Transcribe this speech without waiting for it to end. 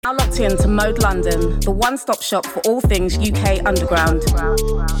Now locked in to Mode London, the one-stop shop for all things UK underground.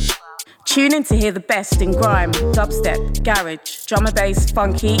 Tune in to hear the best in grime, dubstep, garage, drum and bass,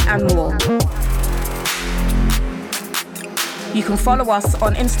 funky and more. You can follow us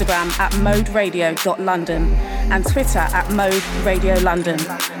on Instagram at moderadio.london and Twitter at moderadiolondon.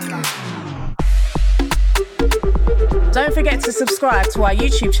 Don't forget to subscribe to our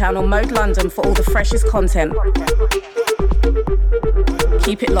YouTube channel Mode London for all the freshest content.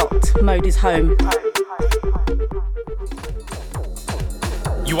 Keep it locked, Mode is home.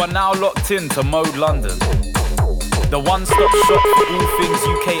 You are now locked in to Mode London, the one-stop shop for all things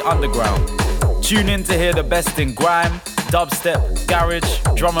UK underground. Tune in to hear the best in grime, dubstep, garage,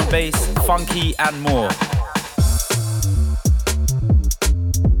 drum and bass, funky and more.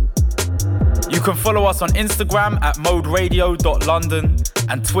 You can follow us on Instagram at moderadio.london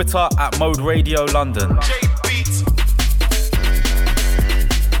and Twitter at moderadiolondon.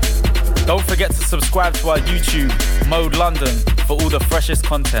 Don't forget to subscribe to our YouTube, Mode London, for all the freshest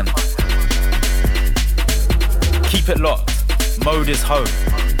content. Keep it locked. Mode is home.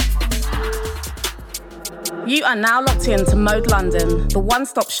 You are now locked in to Mode London, the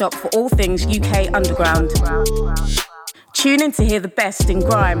one-stop shop for all things UK underground. Tune in to hear the best in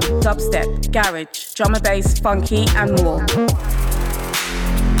grime, dubstep, garage, drum and bass, funky and more.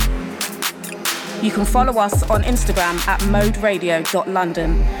 You can follow us on Instagram at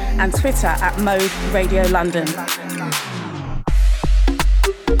moderadio.london and Twitter at moderadiolondon.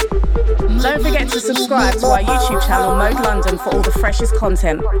 Don't forget to subscribe to our YouTube channel Mode London for all the freshest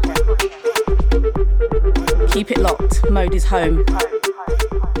content. Keep it locked, Mode is home.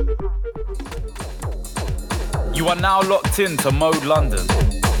 You are now locked in to Mode London,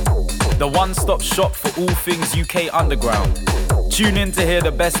 the one-stop shop for all things UK underground. Tune in to hear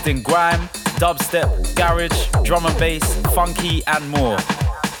the best in grime, dubstep, garage, drum and bass, funky and more.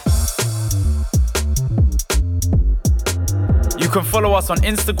 You can follow us on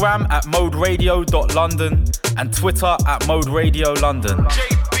Instagram at moderadio.london and Twitter at moderadiolondon.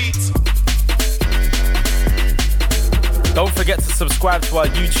 Don't forget to subscribe to our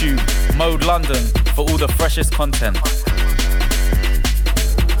YouTube, Mode London, for all the freshest content.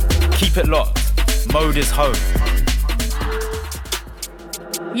 Keep it locked. Mode is home.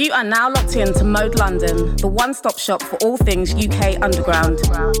 You are now locked in to Mode London, the one-stop shop for all things UK underground.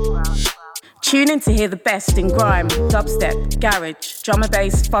 Tune in to hear the best in grime, dubstep, garage, drum and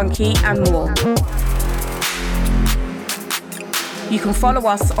bass, funky and more. You can follow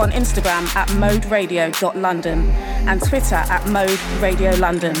us on Instagram at moderadio.london and Twitter at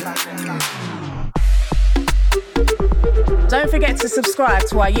moderadiolondon. Don't forget to subscribe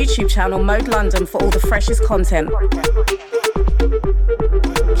to our YouTube channel Mode London for all the freshest content.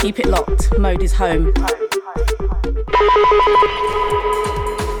 Keep it locked, Mode is home.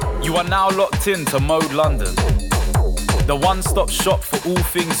 You are now locked in to Mode London, the one-stop shop for all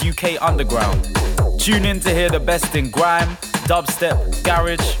things UK underground. Tune in to hear the best in grime, dubstep,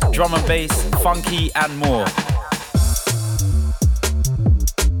 garage, drum and bass, funky and more.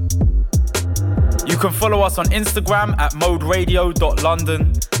 You can follow us on Instagram at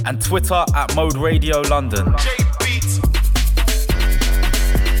moderadio.london and Twitter at moderadiolondon.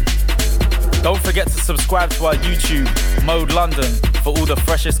 Don't forget to subscribe to our YouTube, Mode London, for all the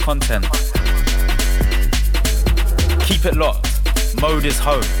freshest content. Keep it locked. Mode is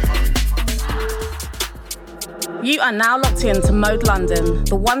home. You are now locked in to Mode London,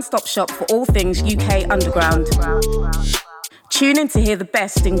 the one-stop shop for all things UK underground. Tune in to hear the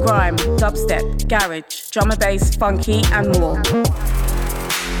best in grime, dubstep, garage, drum and bass, funky and more.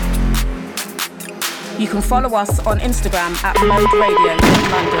 You can follow us on Instagram at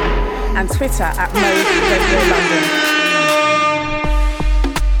moderadio.london and Twitter at moderadiolondon.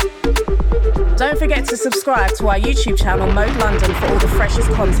 Don't forget to subscribe to our YouTube channel Mode London for all the freshest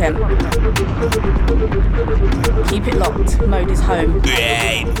content. Keep it locked, Mode is home.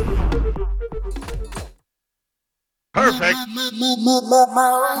 Perfect.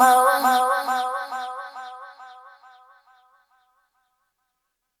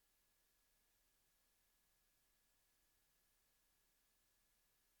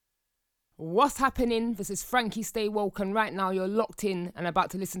 What's happening? This is Frankie Stay Woke, and right now you're locked in and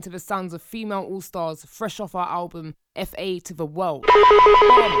about to listen to the sounds of Female All Stars, fresh off our album FA to the World.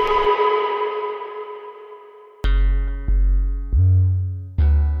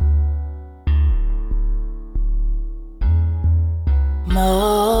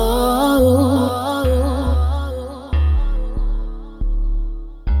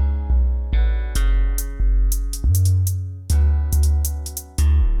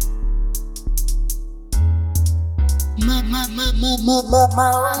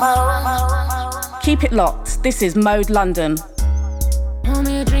 Keep it locked. This is Mode London. Pour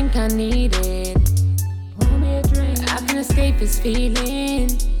me a drink, I need it. Pour me a drink. I can escape this feeling.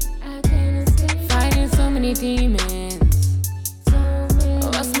 Fighting so many demons.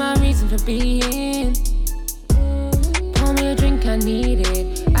 What's my reason for being? Pour me a drink, I need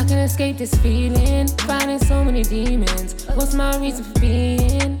it. I can escape this feeling. Fighting so many demons. What's my reason for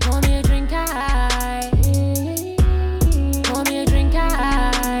being? Pour me a drink, pour me a drink,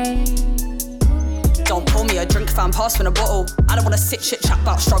 Don't pour me a drink if I'm passing a bottle. I don't wanna sit shit chat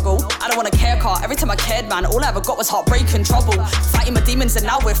about struggle. I don't wanna care car. Every time I cared, man, all I ever got was heartbreak and trouble. Fighting my demons and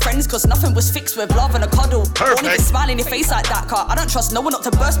now we're friends, cause nothing was fixed with love and a cuddle. Don't even smile in your face like that, car. I don't trust no one not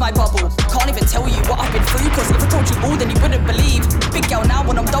to burst my bubble. Can't even tell you what I've been through, cause if I told you all then you wouldn't believe. Big girl now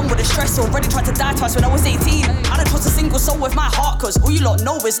when I'm done with the stress, already tried to die twice when I was 18. I don't trust a single soul with my heart, cause all you lot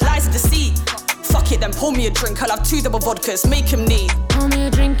know is lies and deceit. Fuck it, then pour me a drink, I'll have 2 double vodkas, make him need. Pour me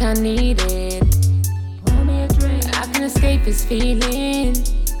a drink, I need it. Pour me a drink. I can escape this feeling.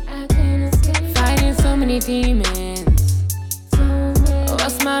 Fighting so many demons.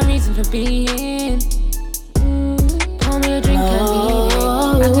 What's my reason for being? Pour me a drink, I need it.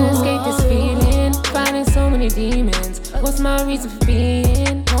 I can escape this feeling. Fighting so many demons. What's my reason for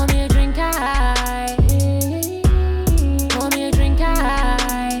being? Pour me a drink, pour me a drink,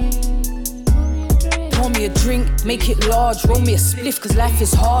 Pour me a drink, make it large. Roll me a spliff, cause life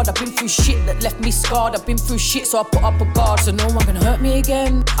is hard. I've been through shit that left me scarred. I've been through shit, so I put up a guard, so no one can hurt me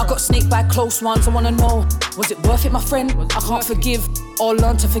again. I got snaked by close ones, I wanna know, was it worth it, my friend? I can't forgive or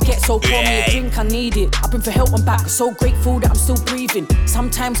learn to forget, so pour me a drink, I need it. I've been for help and back, so grateful that I'm still breathing.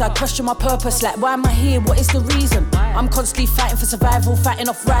 Sometimes I question my purpose, like why am I here, what is the reason? I'm constantly fighting for survival, fighting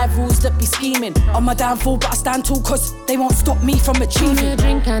off rivals that be scheming on my downfall, but I stand tall cause they won't stop me from achieving. Pour me a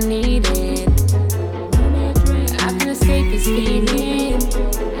drink, I need it. I can escape this feeling.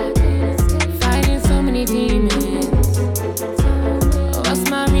 Fighting so many demons. What's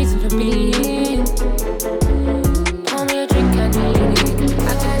my reason for being? Pour me a drink, I need it.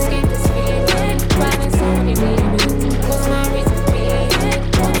 I can escape this feeling. Fighting so many demons. What's my reason for being?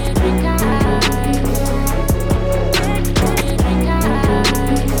 Pour me a drink, pour me a drink,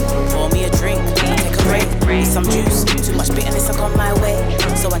 Pour me a drink, I take a break. Some juice, too much bitterness I come my way,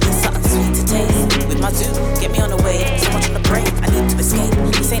 so I need something sweet to taste. With my zoo, get me on the way. So much on the brain, I need to escape.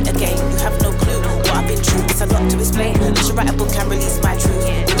 This ain't a game, you have no clue what I've been through. It's a lot to explain. I should write a book and release my truth.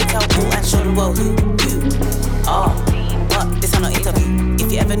 We will tell all and show the world who you are. What? This ain't no interview.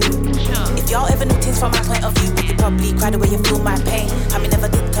 If you ever knew, if y'all ever knew things from my point of view, you'd probably cry the way you feel my pain. I mean, never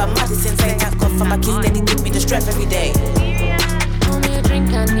did turn my medicine. Say thank God for my kids, they give me the strength every day. pour me a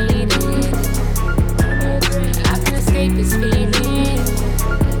drink, I need it. I can escape this feeling.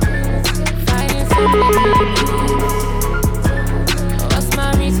 Fighting so many demons. What's my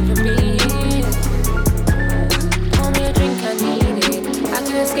reason for being? Pour me a drink, I need it. I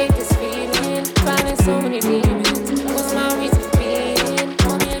can escape this feeling. Fighting so many demons. What's my reason for being?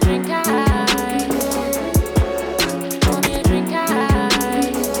 Pour me a drink, pour me a drink,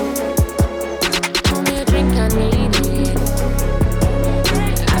 pour me a drink, I need it.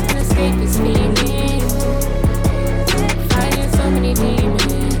 I can escape this feeling. Fighting so many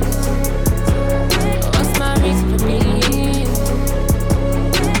demons. What's my reason for being?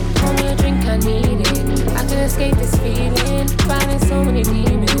 Pour me a drink, I need it. I can escape this feeling. Fighting so many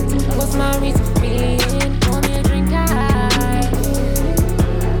demons. What's my reason for being? Pour me a drink,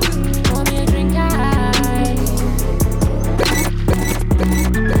 pour me a drink,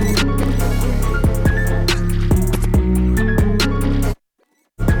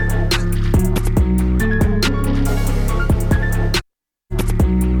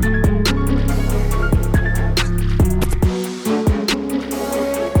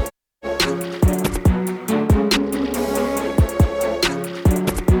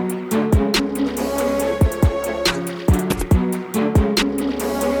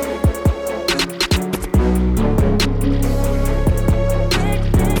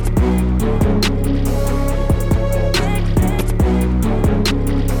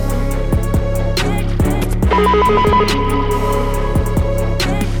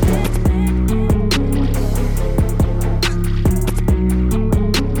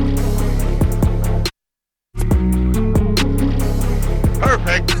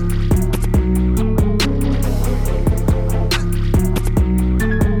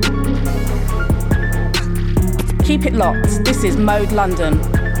 Keep it locked. This is Mode London.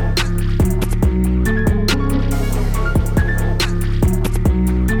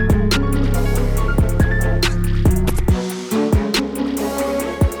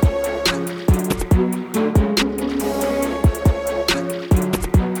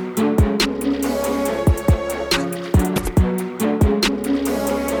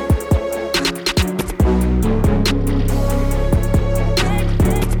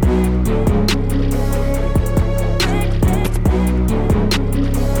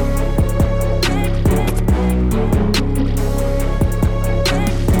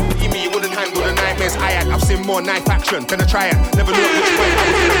 nothing more knife action than a triad. Never knew at which point I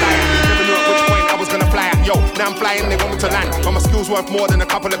was gonna die at. Never knew at which point I was gonna fly at. Yo, now I'm flying, they want me to land, but my skills worth more than a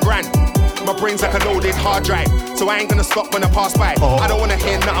couple of grand. My brain's like a loaded hard drive, so I ain't gonna stop when I pass by. I don't wanna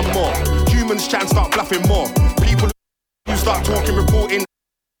hear nothing more. Humans chat and start bluffing more. People who start talking, reporting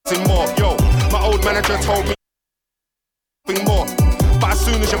more. Yo, my old manager told me more. But as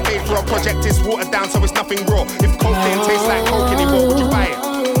soon as you're paid for a project, it's watered down, so it's nothing raw. If coke didn't taste like coke anymore, would you buy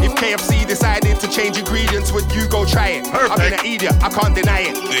it? If KFC decided to change ingredients, would you go try it? Perfect. I've been an idiot, I can't deny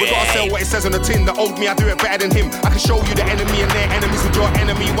it. We gotta sell what it says on the tin. The old me, I do it better than him. I can show you the enemy and their enemies with your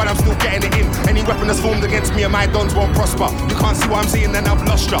enemy while I'm still getting it in. Any weapon that's formed against me and my dons won't prosper. You can't see what I'm seeing, then I've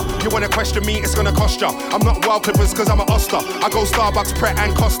lost ya. You wanna question me, it's gonna cost ya. I'm not Wild Clippers cause I'm an Oster. I go Starbucks, Pret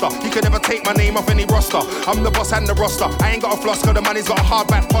and Costa. You can never take my name off any roster. I'm the boss and the roster. I ain't got a floss cause the money's got a hard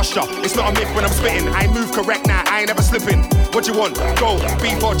back posture. It's not a myth when I'm spitting. I move correct now, I ain't never slipping. What you want? Go,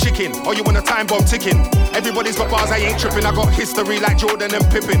 beef or chicken? Or you want a time bomb ticking? Everybody's got bars, I ain't tripping. I got history like Jordan and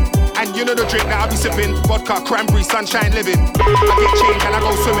Pippen. And you know the drink that I be sipping? Vodka, cranberry, sunshine living. I get changed and I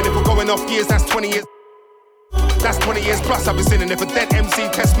go swimming. If we're going off years, that's 20 years. That's 20 years plus I've been sinning. If a dead MC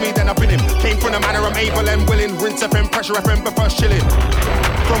tests me, then I've been him. Came from the manor, I'm able and willing. Rinse FM, pressure FM, but first chilling.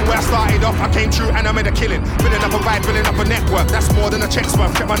 From where I started off, I came true and I made a killing. Building up a vibe, building up a network. That's more than a check's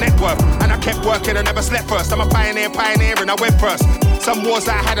worth, check my net worth. And I kept working, I never slept first. I'm a pioneer, and I went first. Some wars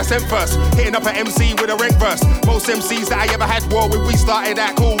that I had, I sent first. Hitting up an MC with a rank verse. Most MCs that I ever had war with, we started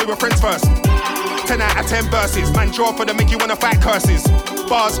out cool, we were friends first. 10 out of 10 verses, man draw for them, make you wanna fight curses.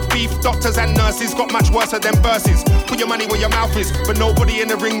 Bars, beef, doctors and nurses, got much worse than verses. Put your money where your mouth is, but nobody in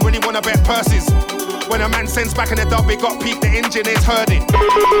the ring really wanna bet purses. When a man sends back in the dub, it got peaked, the engine is heard it.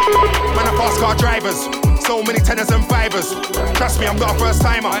 Man are fast car drivers, so many tenors and fivers. Trust me, I'm not a first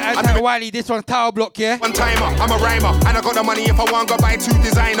timer. I tell Wiley, this one's Tower Block, yeah? One timer, I'm a rhymer, and I got the money if I want, go buy 2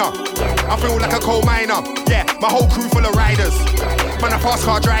 designer. I feel like a coal miner, yeah, my whole crew full of riders. Man are fast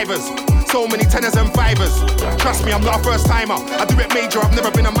car drivers, so many tenors and fivers. Trust me, I'm not a first timer. I do it major, I've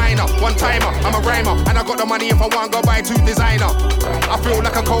never been a minor. One timer, I'm a rhymer, and I got the money if I want, go buy 2 designer. I feel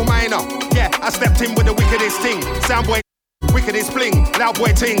like a coal miner, yeah, I stepped in with the wickedest thing. Soundboy, wickedest fling, loud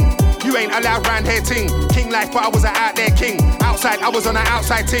boy ting. You ain't allowed round here ting. King life, but I was an out there king. Outside, I was on an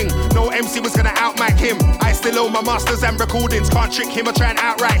outside ting. No MC was gonna outmic him. I still own my masters and recordings. Can't trick him or try and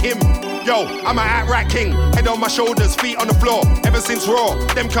outright him. Yo, I'm an outright king. Head on my shoulders, feet on the floor. Ever since Raw,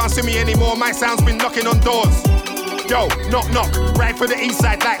 them can't see me anymore. My sound's been knocking on doors. Yo, knock knock, right for the east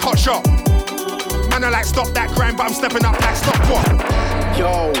side like hot shot. Man, I like stop that crime, but I'm stepping up like stop what?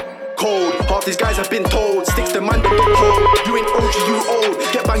 Yo, cold. Half these guys have been told. Sticks the man that don't hold. You ain't OG, you old.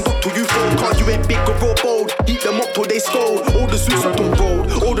 Get banged up till you fold. Can't you ain't big or raw bold. Heat them up till they scold. All the suits I done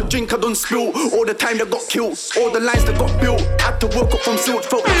rolled. All the drink I done spilled. All the time that got killed. All the lines that got built. Had to work up from silt.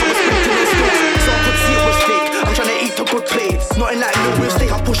 Felt like I was sprinting on stilts. So I could see it was fake. I'm trying to eat a good plate. Nothing like no real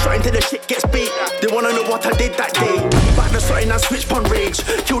steak. I push right until the shit gets bait. They wanna know what I did that day. Back to something I switched on rage.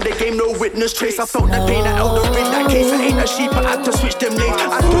 Killed the game, no witness trace. I felt the pain that Elder in that case. I ain't a sheep, I had to switch them lanes. I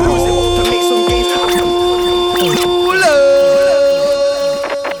had to lose it up to make some gains.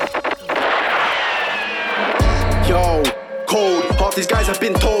 Yo, cold. Half these guys have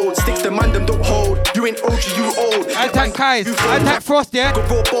been told. Sticks the man them don't hold. You ain't OG, you old. I attack Kais, I attack Frost, yeah?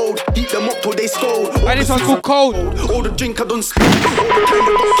 Go bold. Heat them up till they scold. And this one's called Cold. All the drink I done spilled. All the time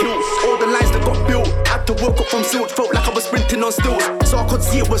that got killed. All the lines that got built. Had to work up from silt. Felt like I was sprinting on stilts. So I could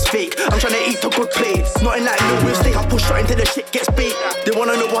see it was fake. I'm trying to eat a good plate. Nothing like no real steak. I push right until the shit gets bait. They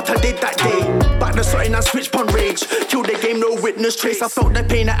wanna know what I did that day. Back to something I switched on rage. Killed the game, no witness trace. I felt the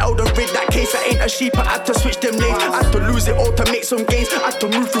pain that Elder rid that case. I ain't a sheep, I had to switch them lanes. I had to lose it all to make some gains. I had to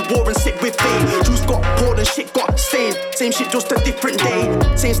move through war and sit with fame. Juice got poured and shit got stained. Same shit, just a different day.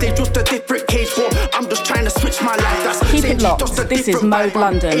 Same stage, just a different cage. But I'm just trying to switch my life. That's Keep same it locked. Just a this is different Mode vibe.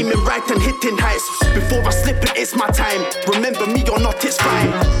 London. Aiming right and hitting heights. Before I slip it, it's my time. Remember me or not, it's fine.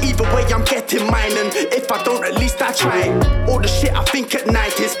 Either way, I'm getting mine. And if I don't, at least I try. All the shit I think at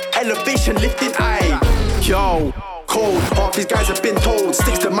night is elevation lifting eye. Yo, cold. Half these guys have been told.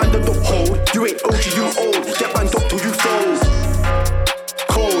 Sticks the man that don't hold. You ain't OG, you old. Get banged up till you fold.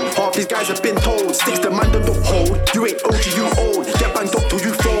 Cold. Half these guys have been told. Sticks the man that don't hold. You ain't OG, you old. Get banged up till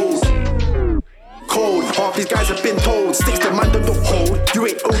you fold. Cold. Half these guys have been told. Sticks the man that don't hold. You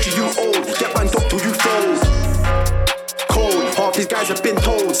ain't OG, you old. Get banged up till you fold. Cold. Half these guys have been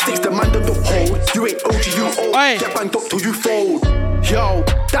told. Sticks the man that don't hold. You ain't OG, you old. Get banged up till you fold. Yo,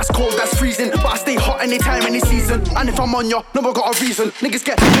 that's cold, that's freezing. But I stay hot anytime, any season. And if I'm on ya, no, I got a reason. Niggas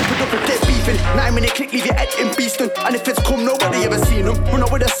get flipped up and dead beefing. 9-minute click, leave your head in beastin'. And if it's come, nobody ever seen them. Run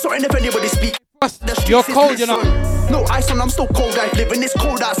out with a sorting if anybody speak. You're cold, you know. No ice on, I'm still cold. I living it's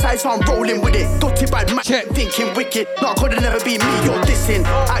cold outside, so I'm rolling with it. Dirty bad man, thinking wicked. No, could have never be me, you're dissing.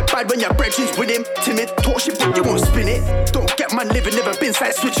 Act bad when your brethren's with him. Timid, talk shit, but you won't spin it. Don't get man living, never been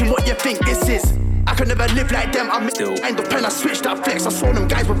side switching what you think this is. I could never live like them, I'm still. End up when I switched that flex. I saw them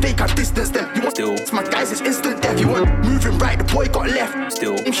guys were fake, I distanced them. You want still? It's my guys, it's instant death. You want moving right, the boy got left.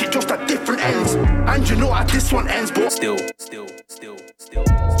 Still. Same shit just at different ends. And you know how this one ends, but still.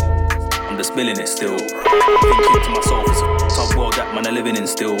 I'm just spilling it still. Thinking to myself, it's a tough world that man are living in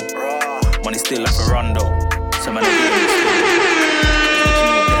still. Money still like a rondo, so man are living it still.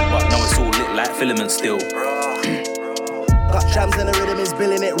 Thinking you're dead, but now it's all lit like filament still. Got shams and the rhythm is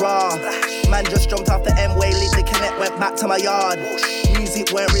billing it raw. Man just jumped off the M-way, lit the connect, went back to my yard.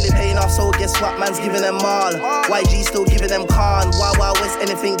 Music weren't really paying off, so guess what, man's giving them all. YG still giving them con. Wild Wild West,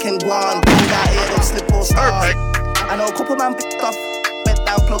 anything can go on. Pulled out here, don't slip or start. I know a couple man picked off, went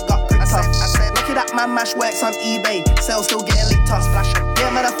down, plug got pricked off. Lucky that man mash works on eBay, sales still getting licked off.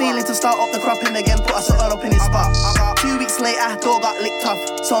 Yeah, man, I'm feeling to start up the cropping again, put us all up in his spot. 2 weeks later, door got licked off,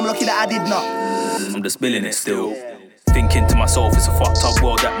 so I'm lucky that I did not. I'm just spilling it still. Thinking to myself, it's a fucked up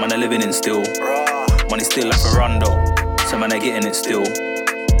world that man are living in still. Money still like a rondo, so man are getting it still.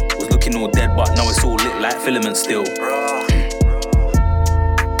 Was looking all dead, but now it's all lit like filament still.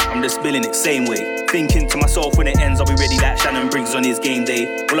 I'm just spilling it same way. Thinking to myself, when it ends, I'll be ready like Shannon Briggs on his game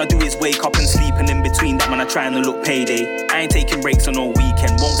day. All I do is wake up and sleep, and in between that, man, I'm trying to look payday. I ain't taking breaks on no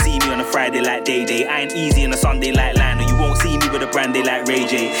weekend, won't see me on a Friday like Day. I ain't easy on a Sunday like Lionel, you won't see me with a brandy like Ray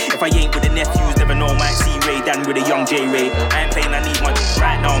J. If I ain't with the nephews, never know, might see Ray Dan with a young J Ray. I ain't playing, I need my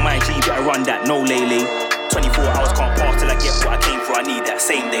right now, my G, better run that, no lay. 24 hours can't pass till I get what I came for, I need that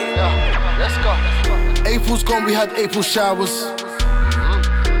same day. Let's go. April's gone, we had April showers.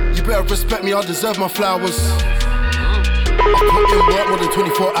 You better respect me, I deserve my flowers. I put in work more than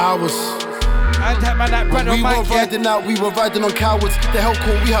 24 hours. When we were riding out, we were riding on cowards. The hell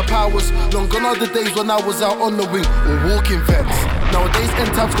call, we had powers. Long gone are the days when I was out on the wing or walking vets. Nowadays,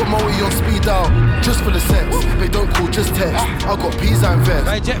 N-Tab's got Moe on speed dial, just for the sex. They don't call, just text. I got P's and vets.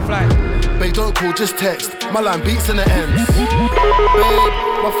 Right, jet flight. They don't call, just text. My line beats in the ends. Babe,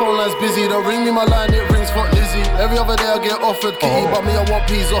 my phone line's busy. Don't ring me, my line, it rings for Lizzie. Every other day I get offered kitty, but me, I want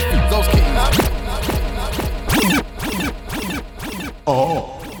P's off those kitties.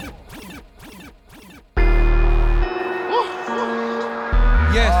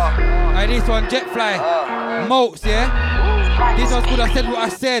 Yes, this one, jet fly. Moats, yeah? This one's called I Said What I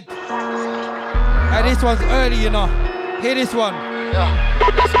Said. This one's early, you know. Hear this one.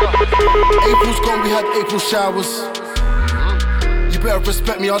 Let's go. April's gone, we had April showers. You better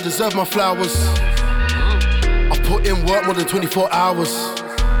respect me, I deserve my flowers. I put in work more than 24 hours.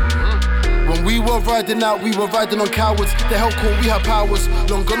 When we were riding out, we were riding on cowards. The hell call, we had powers.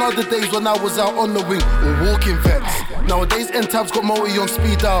 Long gone are the days when I was out on the wing or walking vets. Nowadays, N-Tab's got Moe on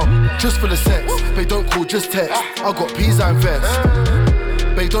speed dial, just for the sex. They don't call, just text. I got P's and vets.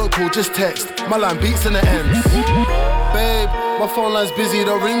 They don't call, just text. My line beats in the ends. Babe, my phone line's busy.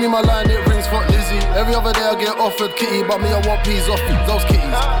 Don't ring me, my line, it rings for Lizzie. Every other day I get offered kitty, but me, I want P's off those kitties.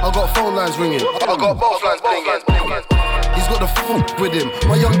 I got phone lines ringing. I got both lines blinging. He's got the phone with him.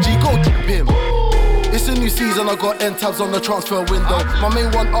 My young G, go tip him. It's a new season, I got N-Tabs on the transfer window. My main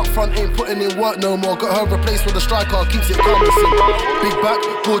one up front ain't putting in work no more. Got her replaced with a striker, keeps it calm and simple. Big back,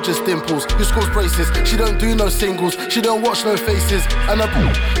 gorgeous dimples, who scores braces. She don't do no singles, she don't watch no faces. And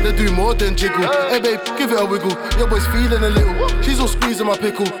they do more than jiggle. Hey babe, give it a wiggle, your boy's feeling a little. She's all squeezing my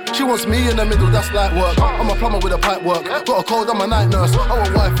pickle, she wants me in the middle, that's light work. I'm a plumber with a pipe work, got a cold, I'm a night nurse. I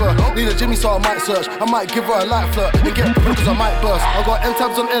want wife her, need a Jimmy so I might search. I might give her a light flirt, and get cause I might burst. I got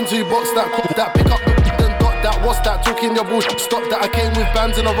N-Tabs on N2 box, that pick up. That what's that, talking your bullshit, stop that. I came with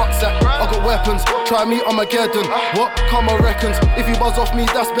bands in a rucksack, I got weapons, try me Armageddon. What, karma reckons, if you buzz off me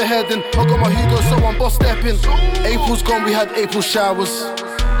that's beheading. I got my Hugo so I'm boss stepping. April's gone, we had April showers.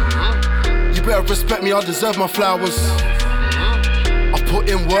 You better respect me, I deserve my flowers. I put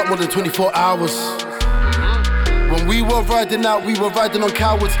in work more than 24 hours. When we were riding out, we were riding on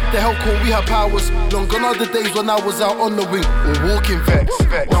cowards. The hell call, we had powers. Long gone are the days when I was out on the wing or walking vets.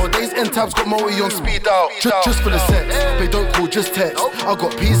 Nowadays, N-Tab's got Moe on speed dial, just for the sex. They don't call, just text. I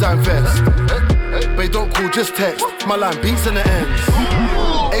got P's and vets. They don't call, just text. My line beats in the ends.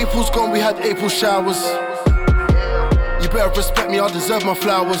 April's gone, we had April showers. You better respect me, I deserve my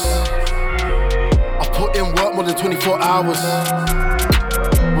flowers. I put in work more than 24 hours.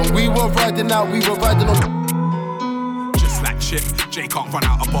 When we were riding out, we were riding on. Like shit, Jay can't run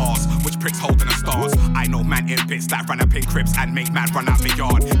out of bars, which pricks holding the stars. I know man in bits that run up in cribs and make man run out the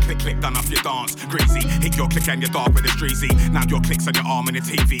yard. Click, click, done off your dance. Greasy, hit your click and your dog with a streezy. Now your clicks on your arm and the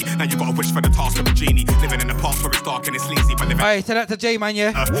TV. Now you gotta wish for the task of a genie. Living in the past where it's dark and it's sleazy, but living. Alright, tell that to Jay, man,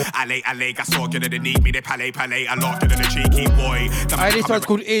 yeah. LA, gas all good, they need me. They palais, I lost it in a cheeky boy. Alright, this one's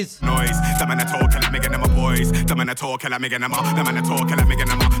called Is. Noise, the man a talk, and I'm making them my boys. The man a talk, and I'm making them up. The man a talk, and I'm making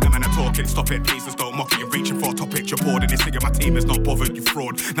them up. The man a talking, stop it, please, just don't mock it. You're reaching for a topic, you're bored, and this thing my team is not bothered, you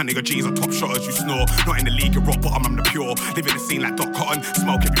fraud. None of your G's are top shotters, you snore. Not in the league, you're rock bottom, I'm the pure. Living the scene like Doc Cotton,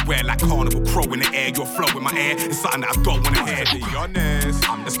 smoke everywhere like carnival crow in the air. Your flow in my air, it's something that I don't wanna hear. To be honest,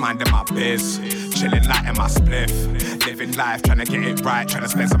 I'm just minding my biz, chilling light in my spliff, living life, trying to get it right, trying to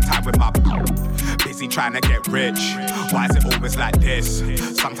spend some time with my busy trying to get rich. Why is it always like this?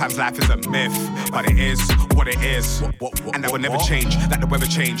 Sometimes life is a myth, but it is what it is. And that will never change, like the weather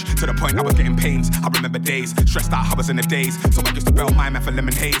changed. To the point I was getting pains. I remember days, stressed out, I was in the days. So I used to belt my man for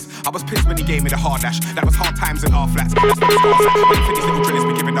lemon haze. I was pissed when he gave me the hard dash. That was hard times in our flats. That's what the stars at. When these little drillers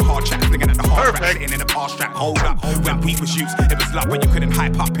be giving the hard chat, flinging at the hard rap, sitting in the bar strap. Hold up, when wheat was used, it was love when you couldn't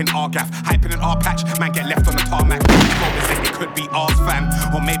hype up in our gaff. Hyping in our patch, man get left on the tarmac. It could be ours, fam.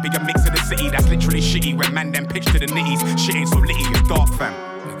 Or maybe a mix of the city that's literally shitty. When man then pitch to the nitties, shit ain't so litty, it's dark, fam.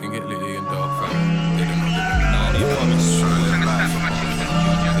 They can get litty and dark, fam. They don't know that. Nah, they promise.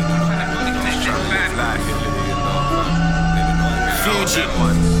 Fuji.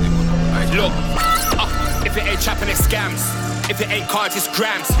 Look, if it ain't chapping, it's scams. If it ain't cards, it's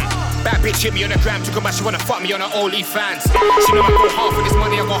grams. Bad bitch hit me on the gram, took a match, she wanna fuck me on her OnlyFans. She know I go hard for this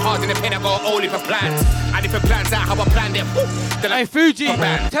money, I go hard in the pen, I go only for plans. And if it plans out how I planned it, then hey Fuji,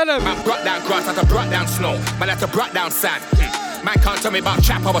 tell him. Man brought down grass like I brought down snow, man like I brought down sand. Man can't tell me about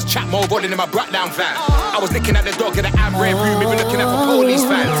chap, I was chap mobiling in my brought down van. I was looking at the dog in the Amray room, we were looking at the police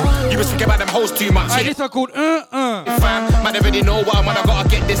fans. You was thinking about them hoes too much. This one called Fam, man, I already know what I'm on, I gotta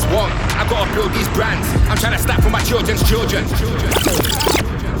get this one. I gotta build these brands, I'm trying to stack for my children's children.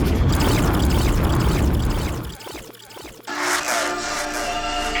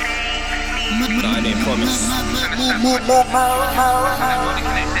 Nah, they promise.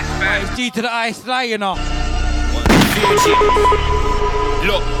 It's G to the I Sly, you know.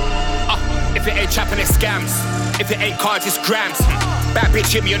 Look, if it ain't chapping, it's scams. If it ain't cards, it's grams. Bad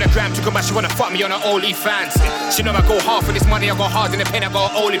bitch hit me on the gram, took a match, she wanna fuck me on her OnlyFans. She know I go hard for this money, I go hard in the pen, I go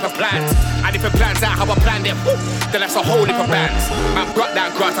only for plans. And if it plans out how I planned it, then that's a whole heap of bands. Man brought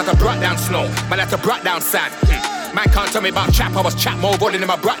down grass like I brought down snow, man like I brought down sand. Man can't tell me about chap, I was chap mobiling in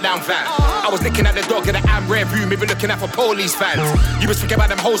my brought down van. I was looking at the dog in the Amray room, we were looking out for police fans. You was thinking about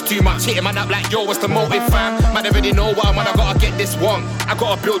them hoes too much, hitting man up like yo, what's the motive, fam? Man, I already know what I'm on, I gotta get this one. I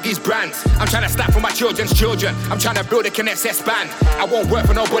gotta build these brands, I'm trying to stack for my children's children. I'm trying to build a Connect band. I won't work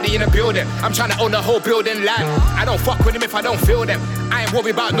for nobody in the building, I'm trying to own the whole building land. I don't fuck with them if I don't feel them, I ain't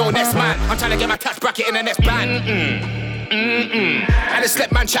worried about no next man. I'm trying to get my tax bracket in the next band. And the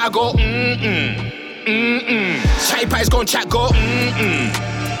slip man chat go Chatty pies gon' chat go I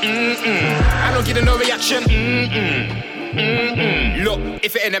don't get no reaction Look,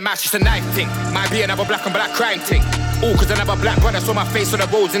 if it ain't a match, it's a knife thing. Might be another black on black crime thing. All cause another black brother saw my face on the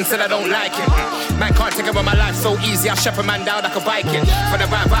roads and said I don't like it. Man can't take over my life so easy, I shove a man down like a Viking. For the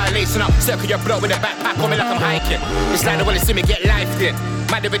right violation up, circle your block with a backpack on me like I'm hiking. It's like they wanna see me get life in.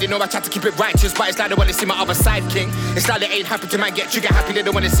 Man, they already know I try to keep it righteous, but it's like they wanna see my other side king. It's like they ain't happy to man get trigger happy, they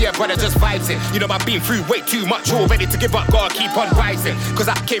don't wanna see a brother just vibes it. You know I've been through way too much, all ready to give up, gotta keep on rising. Cause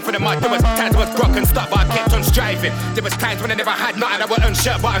I came from the mud, there was times I was broke and stuff, but I kept on striving. There was times when I never had nothing, I was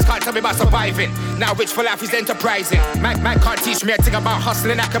unshirt buttons, can't tell me about surviving. Now rich for life is enterprising. Man can't teach me a thing about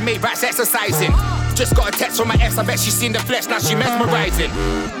hustling, I can make rats exercising. Just got a text from my ex, I bet she's seen the flesh, now she mesmerizing.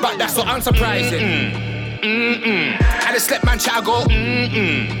 But that's so unsurprising. And the slip man chat go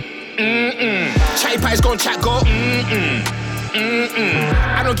Chatty pies gon' chat go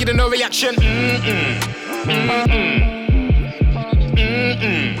I don't get no reaction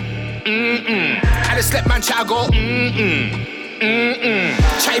And the slip man chat go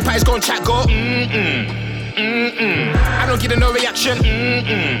Chatty pies gon' chat go I don't get no reaction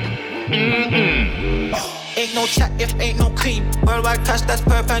Ain't no chat if ain't no cream. Worldwide cash, that's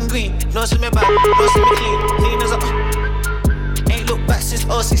purple and green. No see me bad, no see me clean. Clean as up. Ain't look back since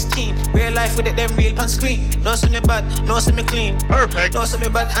 016. Real life with it, them real on screen. No see me bad, no see me clean. Perfect. No see me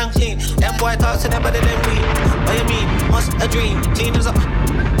bad and clean. Them boy talk to them better than me. What you mean? Must a dream. Clean as up.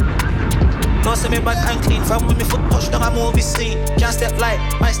 No see me bad and clean. From when me foot touch down a movie scene. Can't step light,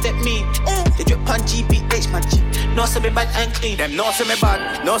 might step mean. They drip on GPH, my G. No see me bad and clean. Them no see me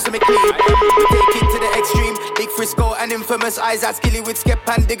bad, no see me clean. We take it to the extreme. Big Frisco and infamous eyes at skilly with skep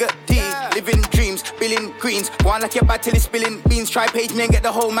and digger D. Living dreams, dreams, billing greens. One like your bad till it's spilling beans. Try page me and get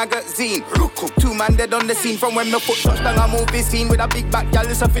the whole magazine. 2 man dead on the scene. From when my foot touched down, I move this scene. With a big back, y'all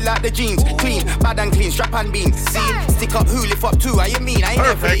listen, feel like the jeans. Clean, bad and clean, strap and bean. Scene, stick up, who lift up too, how you mean? I ain't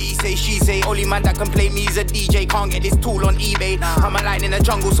there for the he say, she say. Only man that can play me is a DJ. Can't get this tool on eBay. I'm a line in the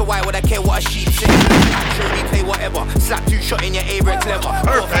jungle, so why would I care what a sheep say? Action, replay, whatever. Slap 2 shot in your A-Red clever.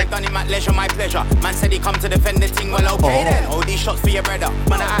 4-5 done him at leisure, my pleasure. Man said he come to defend the thing, well okay then. All these shots for your brother.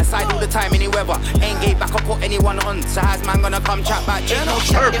 Man are outside all the time, any weather. Ain't gate back or put anyone on. So how's man gonna come chat back? Ain't no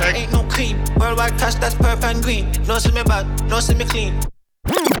chat if it ain't no cream. Worldwide cash, that's purple and green. No see me bad, no see me clean.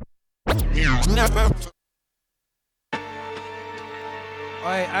 Never.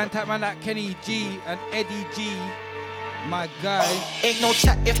 Oi, Antac man like Kenny G and Eddie G. My guy. Ain't no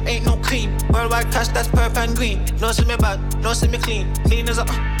chat if ain't no cream. Worldwide cash, that's purple and green. No see me bad, no see me clean. Clean as a.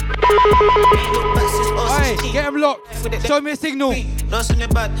 Oi, get him locked. Show me a signal. No see me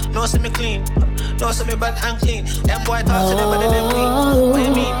bad, no see me clean. No see me bad and clean. Them boy talk to them better than me. What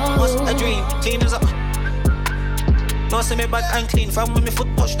you mean? What's a dream? Clean as a. No see me bad and clean. From when me foot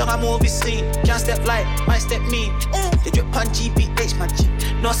touch down, I'm always clean. Can't step light, my step mean. They drip on GPH, my G.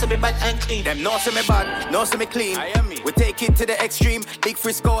 No see me bad and clean. Them no see me bad, no see me clean. I am me. We take it to the extreme. Big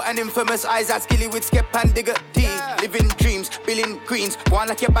Frisco and infamous eyes at Skilly with Skep and Digger D. Living dreams, billing greens. One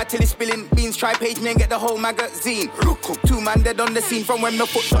like your bad till it's spilling beans. Try page me and get the whole magazine. 2 man dead on the scene. From when my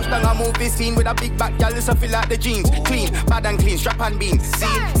foot touched down, I move this scene. With a big back, y'all listen, feel like the jeans. Clean, bad and clean, strap and bean.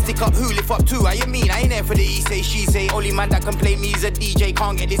 Scene, stick up, who lift up too, how you mean? I ain't there for the he say, she say. Only man that can play me is a DJ.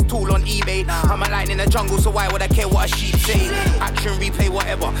 Can't get this tool on eBay. I'm a line in the jungle, so why would I care what a sheep say? Action, replay,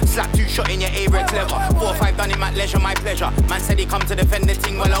 whatever. Slap 2 shot in your A-Red clever. 4-5 done him at leisure, my pleasure. Man said he come to defend the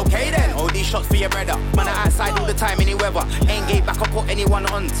thing, well okay then. All these shots for your brother. Man are outside all the time, any weather. Ain't gate back or put anyone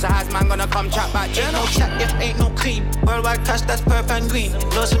on. So how's man gonna come chat back? Ain't no chat if ain't no cream. Worldwide cash, that's purple and green.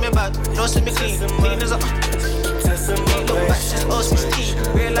 No see me bad, no see me clean. Clean as a. Ain't no back since 16.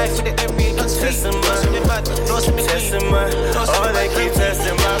 Real life with it, them real guns free. No see me bad, no see me clean. No see me bad, they keep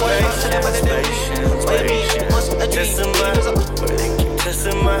testing my patience.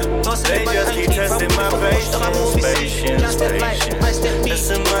 Testing my, they just keep testing my patience.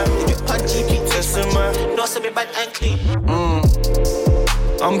 Testing my, no see me bad and clean.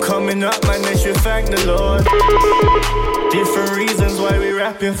 I'm coming up, man, they should thank the Lord. Different reasons why we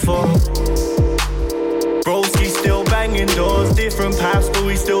rapping for. Broski still banging doors, different paths, but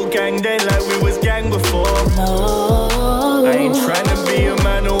we still gang then like we was gang before. I ain't trying to be a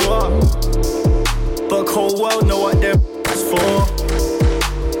man or what, but whole world know what they're for.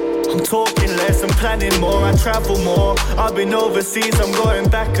 I'm talking less, I'm planning more, I travel more. I've been overseas, I'm going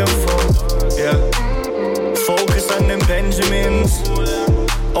back and forth. Yeah, focus on them Benjamins.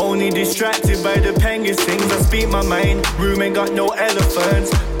 Only distracted by the Pengus things. I speak my mind, room ain't got no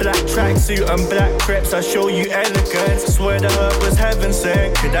elephants. Black tracksuit and black crepes, I show you elegance. Swear the herb was heaven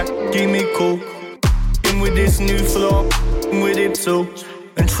sent. Could that give me cool? In with this new floor, with it too.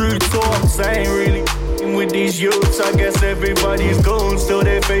 And true talks, I ain't really in with these youths. I guess everybody's gone, still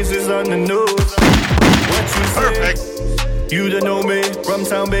their faces on the news. What you say? Perfect. You don't know me,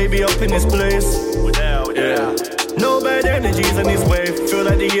 Rumtown baby up in this place. Yeah. No bad energies on this wave. Feel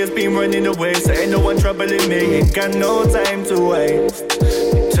like the years been running away, so ain't no one troubling me. Ain't got no time to waste.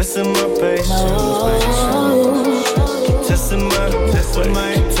 Testing my patience. Testing my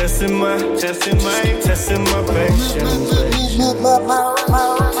patience. Testing my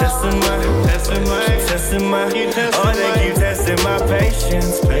oh, they keep testing my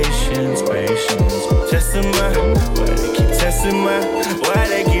patience. Testing my, why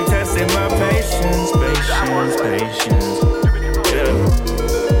they keep testing my patience.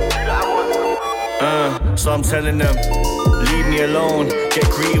 Yeah. So I'm telling them, leave me alone, get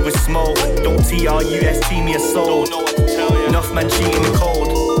greeted with smoke. Don't TRUST me a soul. Enough man cheating the cold.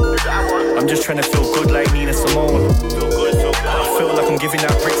 I'm just trying to feel good like Nina Simone. I feel like I'm giving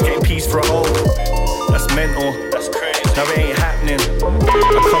out bricks, getting peace for a hole. That's mental. That's crazy. Now it ain't happening. I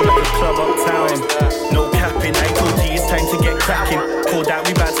come like a club uptown. No capping. I told you it's time to get cracking. Called out,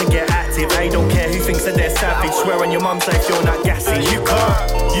 we about to get active. I don't care who thinks that they're savage. Swear on your mum's life you're not gassy. You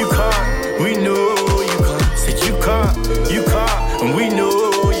can't. We know you can't. Said you can't. And we know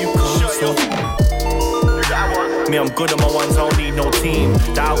you can't. So me, I'm good on my ones, I don't need no team.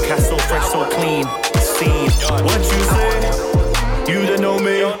 The outcast so fresh, so clean. Seen. What you say? You don't know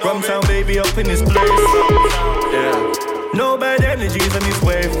me. Rumtown baby up in this place. Yeah. No bad energies on this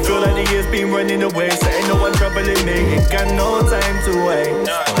wave. Feel like the years been running away, so ain't no one troubling me. Ain't got no time to waste.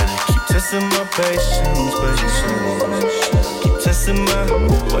 Keep testing my patience. Keep testing my,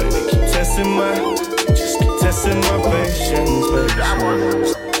 just keep testing my patience.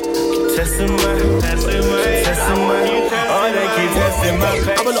 Keep testing my, oh, they keep testing my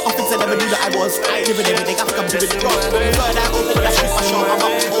pace. I'm a lot of things I never knew that I was. I ain't living everything, I think I'm doing it wrong. Third eye open when I shoot my shot, I'm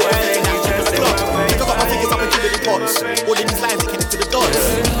up all everything I keep the clock. Think I got my fingers up and giving it pots. All of these lines are connected to the dots.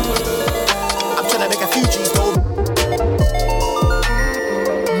 I'm trying to make a few G's though.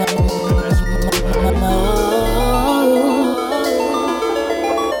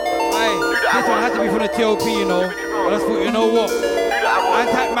 This one had to be from the TLP, you know. I just thought, you know what?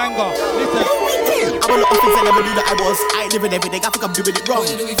 Antac Manga, listen. I'm a lot of things I never knew that I was. I ain't living everything, I think I'm doing it wrong.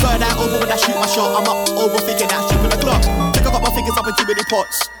 Third eye over when I shoot my shot, I'm up overthinking that shit with the clock. Think I got my fingers up and giving it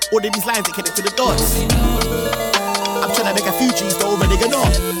pots. All of these lines that connect to the dots. I'm trying to make a few G's though, but nigga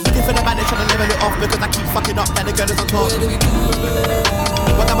not. Looking for the man that's trying to level it off because I keep fucking up, that the girl is on top.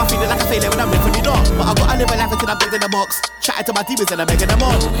 What am I feeling like I say that when I'm definitely not? But I gotta live a life until I'm dead in the box. Chatting to my demons and I'm begging them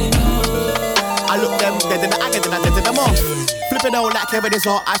on. I look them dead in the eye and then I'm dead in them off. Flipping out like Kevin is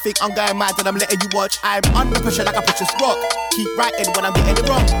hot. I think I'm going mad and I'm letting you watch. I'm under pressure like a precious rock. Keep writing when I'm getting it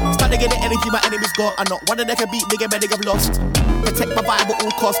wrong. Start to get the energy my enemies got. I'm not one of them can beat me and many have lost. Protect my vibe at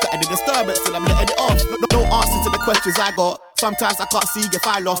all costs. Got any disturbance till I'm letting it off. No answer to the questions I got. Sometimes I can't see if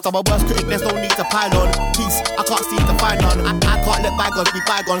I lost. I'm a worst critic, there's no need to pile on. Peace, I can't seem to find none. I can't let bygones be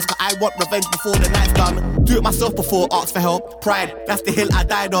bygones, cause I want revenge before the night's done. Do it myself before ask for help. Pride, that's the hill I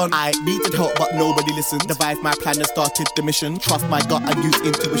died on. I needed help but nobody listened. Devised my plan and started the mission. Trust my gut and use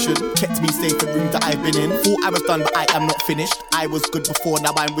intuition. Kept me safe in rooms that I've been in. Thought I was done but I am not finished. I was good before,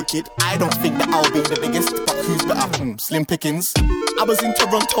 now I'm wicked. I don't think that I'll be the biggest, but who's better? Slim pickings. I was in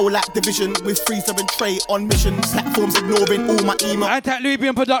Toronto like Division with Freezer and Trey on missions. Platforms ignoring all my email. Antac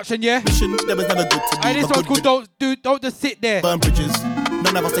Nubian production, yeah? Mission, there was never good to me. And this one's called Don't Just Sit There. Burn bridges.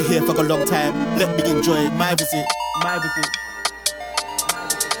 None of us are here for a long time. Let me enjoy my visit. My visit.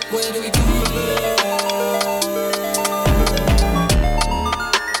 Where do we go?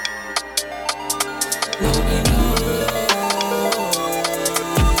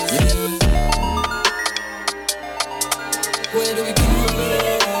 Where do we go?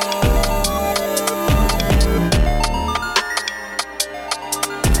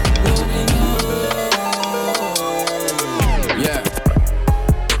 Yeah.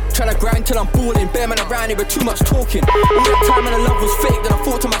 Tryna grind till I'm balling, bare man around here with too much talking. All that time and the love was fake, then I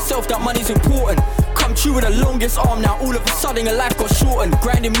thought to myself that money's important. Come true with the longest arm, now all of a sudden your life got shortened.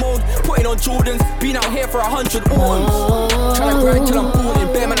 Grinding mode, putting on Jordans, been out here for 100 autumns. Tryna grind till I'm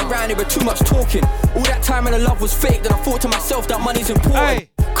balling, bare man around here with too much talking. All that time and the love was fake, then I thought to myself that money's important. Hey.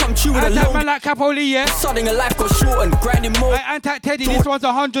 Come true with a Antac man like Capoli, yeah? Sudden your life got shortened, grinding mode. Hey, Antac Teddy, this one's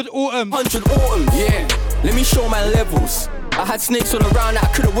 100 autumns. 100 autumns, yeah. Let me show my levels. I had snakes all around that I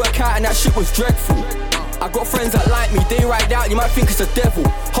couldn't work out and that shit was dreadful. I got friends that like me, they ride out, you might think it's a devil.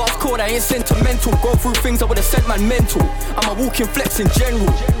 Hardcore, I ain't sentimental. Go through things I would've sent man mental. I'm a walking flex in general.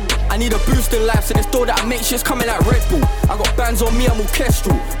 I need a boost in life, so this door that I make shit's coming like Red Bull. I got bands on me, I'm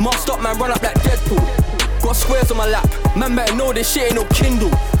orchestral. Masked up, man, run up like Deadpool. Got squares on my lap, man better know this shit ain't no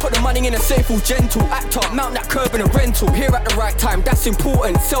Kindle. Put the money in a safe, all gentle. Act up, mount that curb in a rental. Here at the right time, that's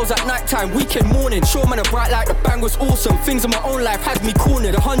important. Sales at night time, weekend morning. Sure man, a bright light, the bang was awesome. Things in my own life had me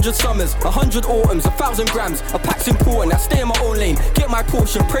cornered. 100 summers, 100 autumns, 1,000 grams. A pack's important, I stay in my own lane. Get my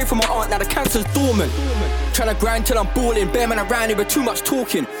portion, pray for my aunt, now the cancer's dormant. Tryna grind till I'm balling, bare man around here with too much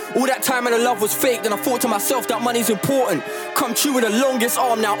talking. All that time and the love was fake, then I thought to myself that money's important. Come true with the longest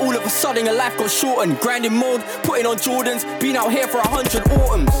arm, now all of a sudden your life got shortened. Grinding mode, putting on Jordans, been out here for 100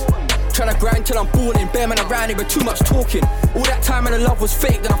 autumns. Tryna grind till I'm balling, bare man around here with too much talking. All that time and the love was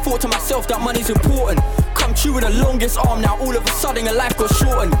fake, then I thought to myself that money's important. Come true with the longest arm, now all of a sudden your life got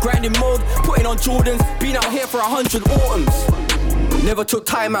shortened. Grinding mode, putting on Jordans, been out here for 100 autumns. Never took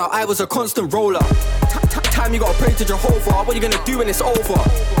time out, I was a constant roller. Time you gotta pray to Jehovah, what you gonna do when it's over?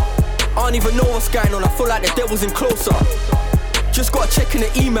 I don't even know what's going on, I feel like the devil's in closer. Just gotta check in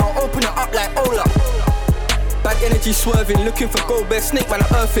the email, open it up like Ola. Bad energy swerving, looking for gold, bear snake man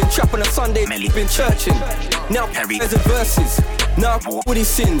earthing. Trap on a Sunday, been churching. Now there's a verses. Now all these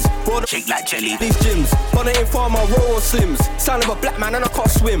sins, bro, shake like jelly. These gyms, but I ain't farmer, roll or slims. Sound of a black man and I can't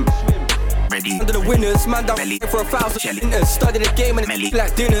swim. Ready under the winners, man down belly for 1,000 winters. Study the game and melly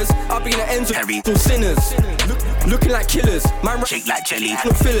like dinners. I'll be in the ends with sinners. Looking like killers, man shake like jelly.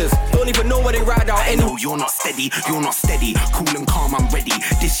 No fillers, don't even know where they ride out. I know you're not steady, you're not steady. Cool and calm, I'm ready.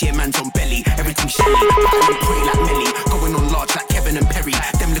 This year man's on belly, everything shelly. I don't pray like Melly, going on large like Kevin and Perry.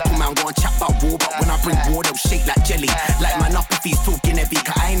 Them little man go and chat about war, but when I bring war, they'll shake like jelly. Like man up if he's talking heavy,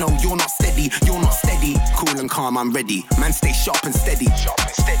 cause I know you're not steady, you're not steady. Cool and calm, I'm ready. Man stay sharp and steady.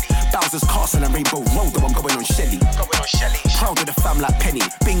 Bowser's Castle and Rainbow Road, though I'm going on Shelly. Proud of the fam like Penny.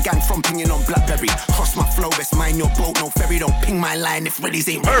 Been gang from pinging on Blackberry. Cross my flow, best mind your boat, no ferry. Don't ping my line if ready's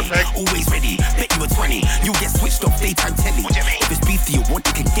ain't ready. Always ready, bet you a 20. You get switched off daytime telly. If it's beef that you want,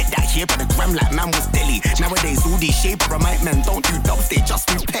 you can get that here. But the gram like man was deli. Nowadays all these shape or a mic man don't do dubs, they just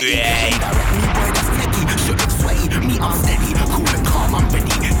do petty. Direct me boy, that's techie. Should look sweaty, me I'm steady. Cool and calm, I'm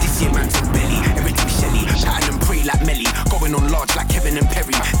ready. This year man's on belly. Everything Shelly, pattern and pray like Melly. Going on large like Kevin and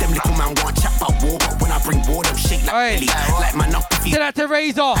Perry. Them little man want chat about war, but when I bring war, them shake like belly. Like man up if you. Tell that to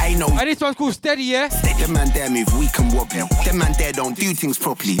Razor. I know. And this one's called Steady, yeah? Steady. Them man there move weak and wobbly. Them man there don't do things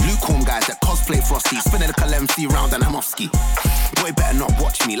properly. Lukewarm guys that cosplay Frosty. Spinning a little MC round and I'm off ski. Boy better not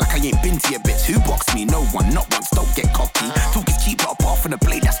watch me like I ain't been to your bits. Who boxed me? No one, not once, don't get cocky. Talk is cheap, but apart from the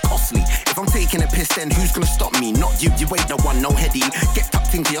blade, that's costly. If I'm taking a piss, then who's gonna stop me? Not you, you ain't the one, no heady. Get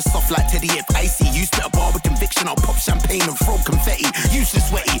tucked into your soft like Teddy. If I see you spit a bar with conviction, I'll pop champagne and throw confetti. Useless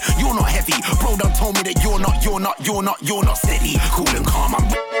sweaty, you're not heavy. Bro done told me that you're not steady. Cool and calm, I'm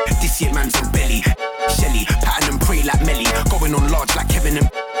this year man's on belly. Shelly, pattern and pray like Melly. Going on large like Kevin and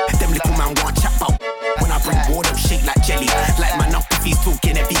them little man want chat about. When I bring war, them shake like jelly. Like man up if he's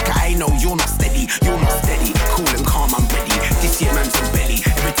talking heavy, cause I know you're not steady. Cool and calm, I'm ready. This year man's on belly.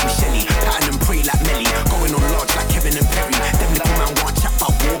 Everything Shelly, pattern and pray like Melly. Going on large like Kevin and Perry. Them little man want chat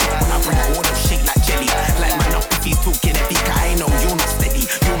about war. When I bring war, them shake like jelly. Like man up if he's talking heavy, cause I know you're not steady.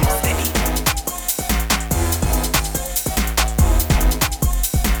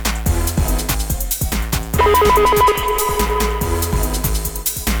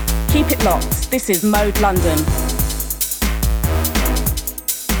 Keep it locked. This is Mode London.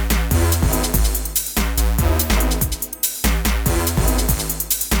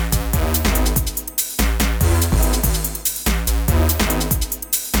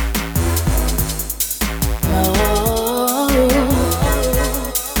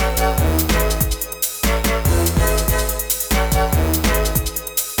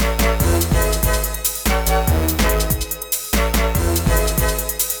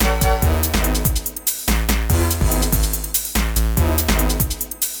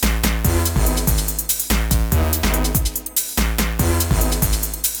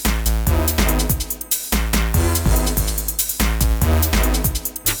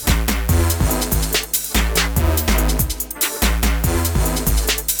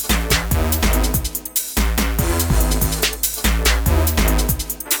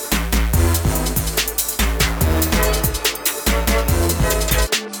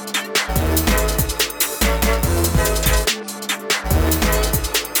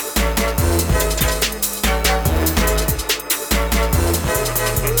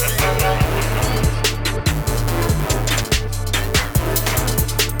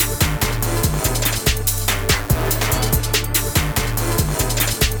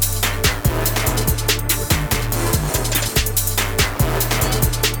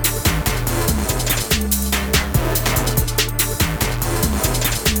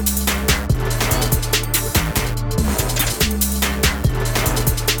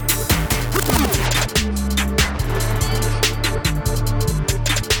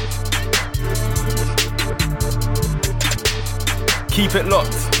 Keep it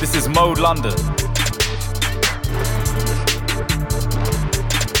locked. This is Mode London.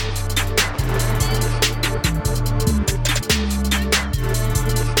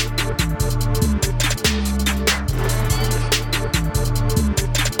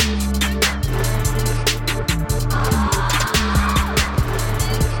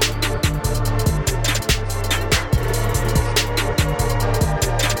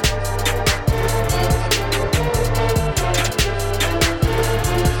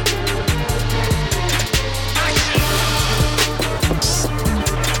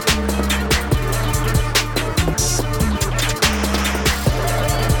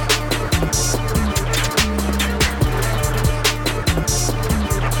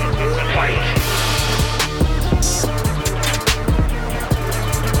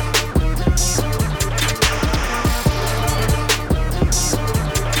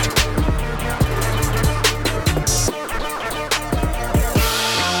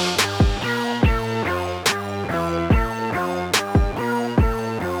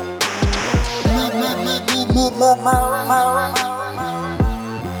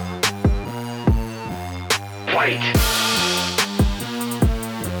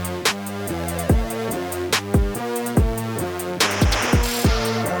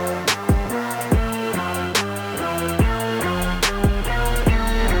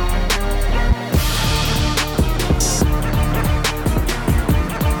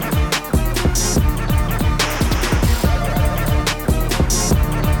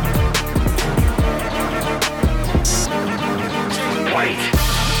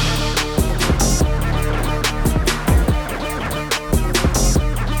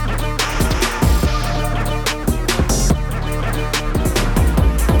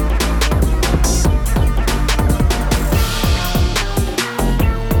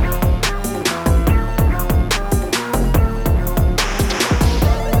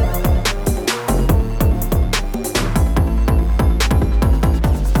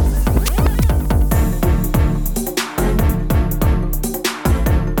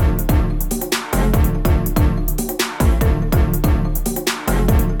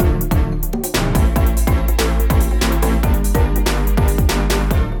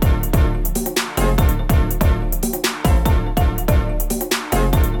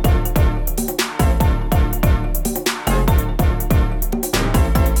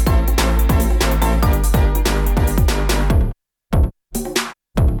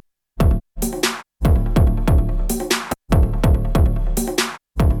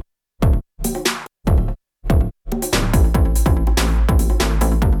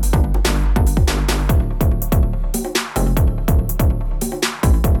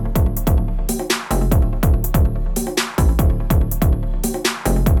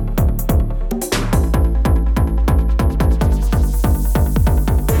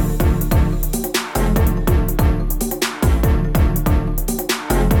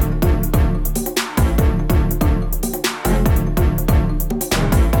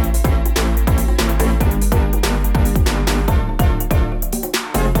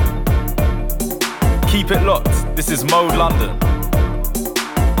 Keep it locked. This is Mode London.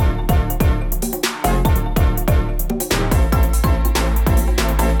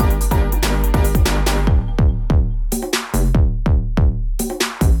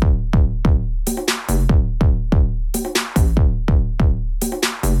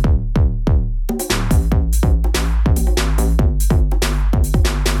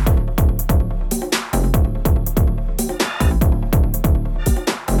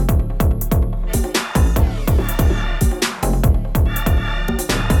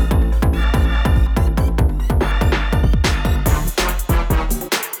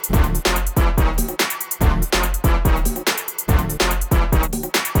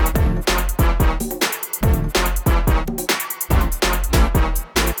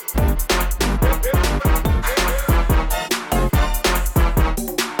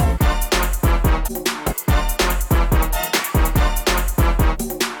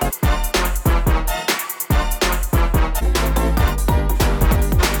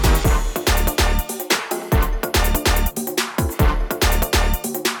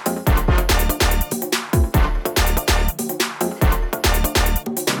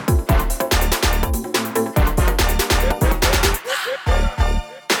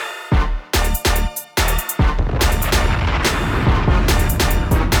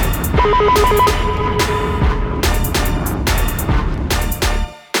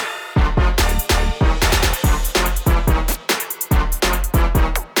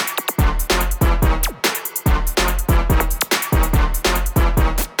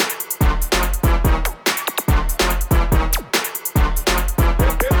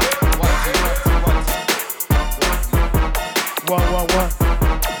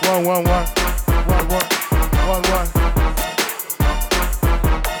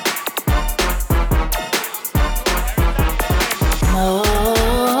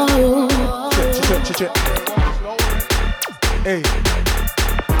 Hey.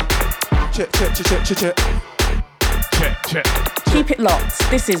 Check. Keep it locked.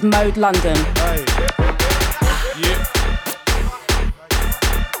 This is Mode London. Hey. Yeah.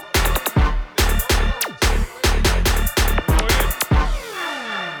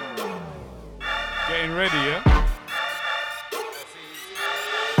 Getting ready, yeah?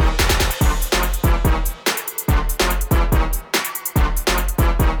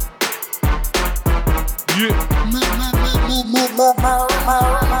 Yeah.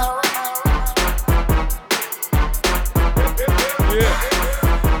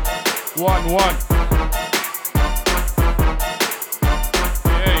 1-1.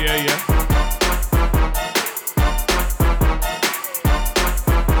 Yeah.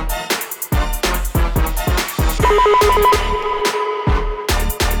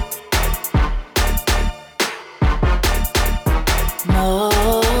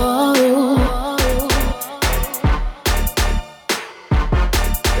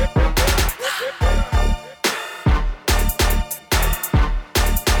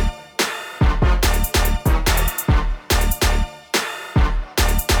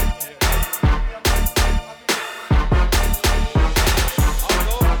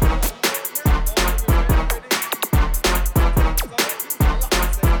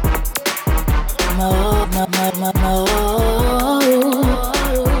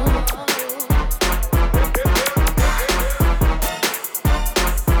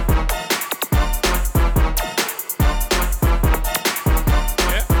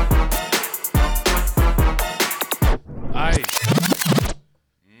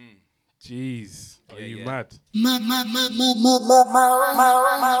 Jeez, are you mad?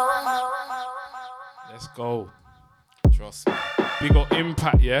 Let's go. Trust me. Big up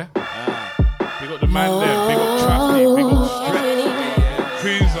Impact, yeah? Big up the man there. Big up Trappy. Big up Stretch.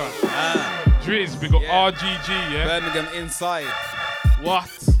 Cruiser. Drizz. Big up RGG, yeah? Birmingham inside. What?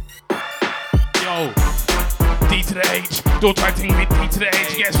 Yo. D to the H, don't try to with D to the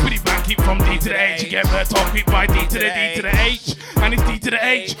H. Get pretty back, keep from D to the H. You get hurt off quick by D to the D to the H. And it's D to the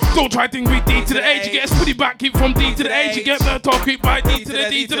H, don't try to with D to the H. You get pretty back, keep from D to the H. You get hurt off quick by D to the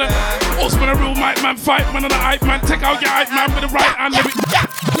D to the. Osman a real mic man, fight man on the hype man. Take out your hype man with the right hand.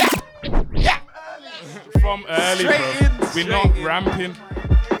 Yeah. From early, bro. We're not ramping.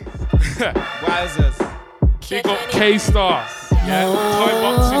 Wowzers. Big up K-Star. Yeah, Thai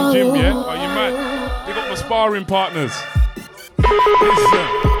boxing gym, yeah? Are you mad? Big up my sparring partners. Listen,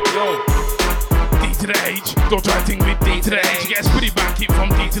 yo. D to the H, don't try to think with D to the H. You get pretty back, keep from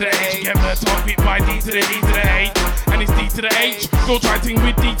D to the H. You get hurt off with by D to the D to the H. And and it's D to the H. Go try ting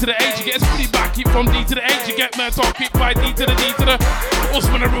with D to the H. You get split back, keep from D to the H. You get murked off, kick by D to the D to the.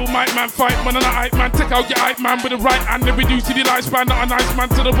 Usman a real mic man, fight man and a hype man. Take out your hype man with the right hand and reduce to the lifespan. Not a nice man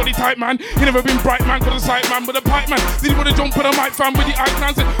to the body type man. He never been bright man, got a sight man with a pipe man. Did he wanna jump on the mic fan with the hype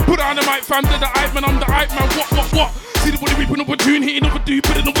man? Said, put on the mic fan, did the hype man, I'm the hype man. What? See the body ripping up a tune, hitting up a dude,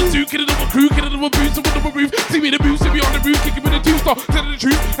 put another two, get another crew, get another boost, and another roof. See me the boost, see me on the roof, kicking with a two-star, telling the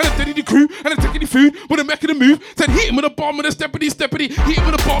truth, and I'm telling the crew, and I'm taking the food, when I'm making a move. Said hit him with a bomb and a steppity, hit him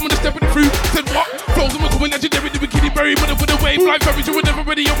with a bomb and a steppity through. Said what? Flows on my coming legendary, the bikini berry, with a wave, like ferry, you were never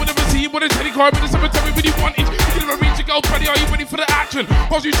ready, you would never see it, with a telecar, with a cemetery, with you want it. You never reach your goal, buddy, are you ready for the action?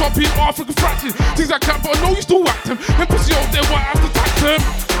 Whilst you chop him off like a fraction, things I can't, but I know you still whacked him, and pussy out there, why I have to tax him?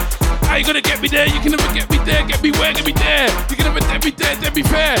 How you gonna get me there? You can never get me there. Get me where? Get me there. You can never get me there. Then be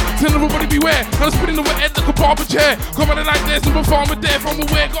fair. Tell everybody beware. Now I'm spinning over head like a barber chair. Come on like this, I'm a farmer there. If I'm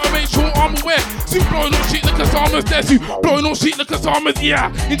aware, gotta make sure I'm aware. So you blowing on shit like a Kasama's there. So you blowing on shit like a Kasama's,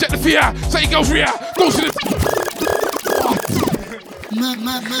 yeah. Inject the fear. Say girls rear. Go to the.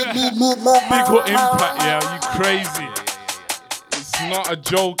 Big what impact, yeah. You crazy. It's not a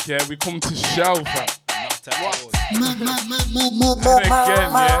joke, yeah. We come to shell, fam. What? And again,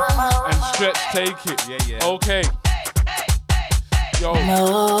 yeah, and Stretch take it. Yeah. Okay. Yo.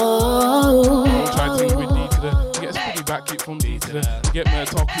 No. Try to with D to the. You get spinny back kick from D to the. You get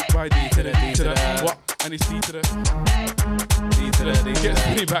Murtaugh kick by D to the. What? And it's D to the. D to the. You get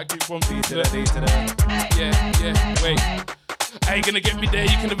spinny back kick from D to the. Yeah. Wait. I ain't gonna get me there,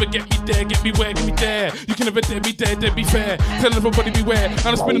 you can never get me there. Get me where, get me there. You can never get me there, then be fair. Tell everybody beware, and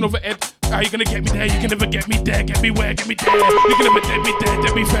I'm spinning over head. How you gonna get me there, you can never get me there. Get me where, get me there. You can never get me there,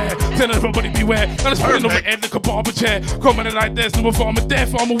 then be fair. Tell everybody beware, and I'm spinning over head like a barber chair. Coming in like this, number farmer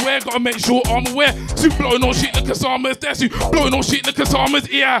deaf, I'm aware. Gotta make sure I'm aware. So blowing on shit like Kasama's, that's you. Blowing on shit like Kasama's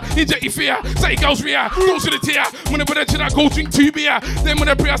ear. Inject your fear, say girls rear. Go to the tear. Whenever they chill, I go drink 2 beer. Then when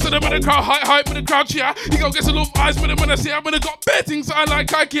I pray, I said I'm in the crowd, hype with the crowd cheer. You go get some love eyes with them when I say I'm gonna got bad things I like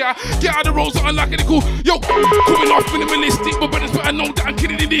IKEA. Get out of the road, so I like it cool. Yo, coming off minimalistic, but brothers better know that I'm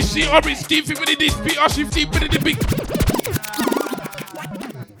kidding in this shit. I risk deep in this beat, I shift deep in the big.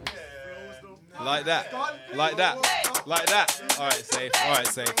 Like that. Alright,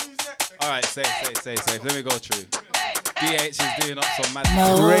 safe. Let me go through. DH is doing up some mad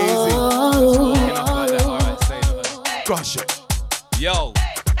crazy. Walking up like that. Alright, safe. Gosh it. Yo,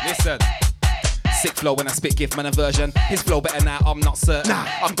 listen. Sick flow when I spit, give man a version. His flow better now, I'm not certain.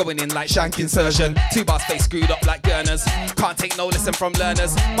 I'm going in like shank insertion. 2 bars face screwed up like Gurners. Can't take no lesson from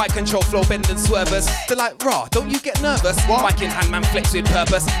learners. My control flow bend and swervers. They're like, raw, don't you get nervous? Mic in hand, man flex with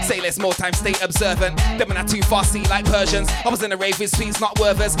purpose. Say less, more time, stay observant. Them when I too fast, see like Persians. I was in a rave with sweets, not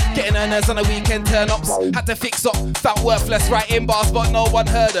worthers. Getting earners on a weekend turn-ups. Had to fix up, felt worthless. Writing bars, but no one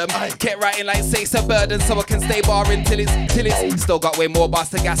heard them. Kept writing like say it's a burden, so I can stay barring till it's still got way more bars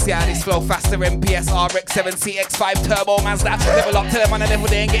to gas. Yeah, this flow faster, MP. RX7 CX5 Turbo Mazda. Level up to them on a level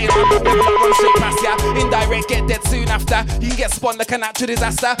they ain't getting on. Level up, run straight past ya. Indirect, get dead soon after. You can get spun like a natural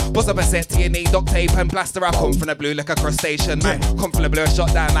disaster. Buzz up a set, TNA, duct tape and plaster. I come from the blue like a crustacean. Come from the blue,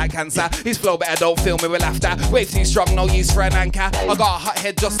 shot down like cancer. His flow better, don't fill me with laughter. Wave too strong, no use for an anchor. I got a hot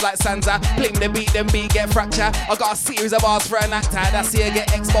head just like Sansa. Play me the beat, then beat get fracture. I got a series of bars for an actor. That's here get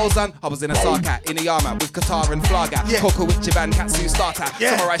exposed on. I was in a Sarkat, in a Yama with Qatar and Flaga. Coco Ichiban, Katsu starter.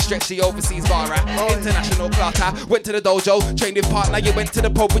 Samurai stretch the overseas bar. International clatter, went to the dojo, trained with partner. You went to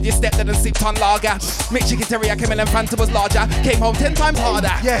the pub with your stepdad and sipped on lager. Mixed chicken teriyaki and Fanta was larger. Came home 10 times harder,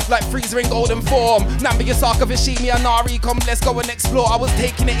 like freezer in golden form. Nambi Yasaka, Vishimi and Nari, come let's go and explore. I was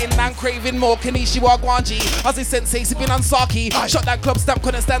taking it in and craving more. Kanishiwa Guanji, as his sensei sipping on sake. Shot that club stamp,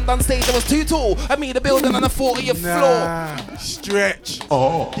 couldn't stand on stage. I was too tall. I made a building on the 40th floor. Stretch.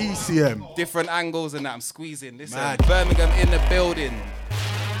 DCM. Different angles and that I'm squeezing. Listen, Birmingham in the building.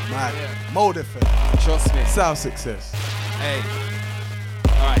 Mad. Mold effect. Trust me. South Success. Hey.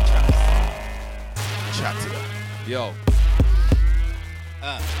 Alright, chaps. Chat to them. Yo.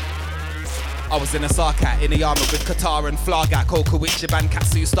 I was in a Sarkat, in a Yama with Qatar and Flaga. Coco Ichiban,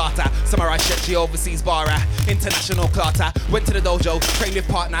 Katsu starter. Samurai stretchy overseas bara. International clatter. Went to the dojo, trained with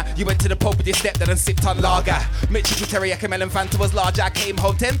partner. You went to the pub with your stepdad and sipped on lager. Mitchie teriyaki melon Fanta was larger. Came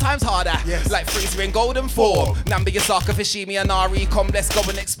home 10 times harder. Like freezer in golden form. Nambi Yasaka, Fishimi and Nari. Come let's go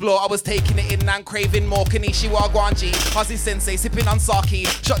and explore. I was taking it in and craving more. Kanishiwa Guanji. Hazi sensei sipping on sake.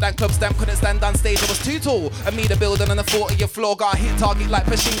 Shot down club stamp, couldn't stand on stage. I was too tall. I made a building on the 40th floor. Got a hit target like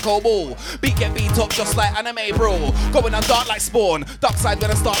Pachinko ball. Beat get beat up just like anime bro. Going on dark like Spawn. Dark side when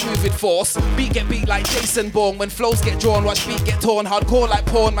I start moving force. Beat get beat like Jason Bourne. When flows get drawn, watch beat get torn. Hardcore like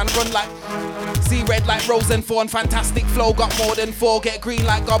porn, man run like See red like Rosenthorn, fantastic flow, got more than 4. Get green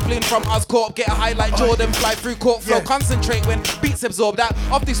like Goblin from Oscorp, get a high like Jordan, fly through court flow. Concentrate when beats absorb that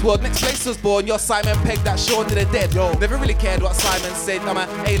of this world. Next place was born, you're Simon Pegg, that Shaun to the dead. Never really cared what Simon said. I'm an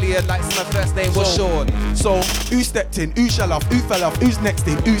alien like my first name was Sean. So who stepped in? Who shall off? Who fell off? Who's next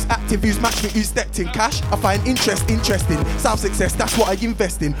in? Who's active? Who's matched me? Who stepped in? Cash? I find interesting. Self success, that's what I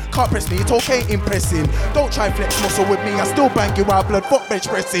invest in. Can't press me, it's okay impressing. Don't try flex muscle with me, I still bang you out blood, fuck bench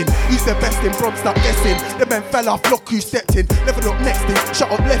pressing. Who's the best in from stop guessing? The men fell off, look who stepped in. Never look next in,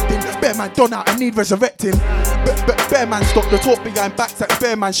 shut up left in. Bear man done out, I need resurrecting. Bear man stop the talk behind backs that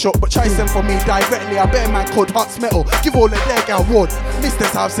bear man shot. But try send for me directly, I bear man called Hearts Metal. Give all of their gal ward. Mr.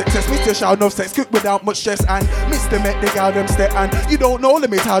 Self Success, Mr. Shout No Sex, cook without much stress. And Mr. Met the gal them step. And you don't know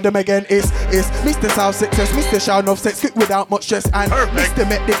limit how them again is Mr. Self Success, Mr. Shout No Sex, cook without much stress. And Mr.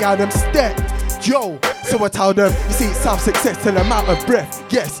 Met the gal them step. Yo, so I tell them, you see, self-success till I'm out of breath.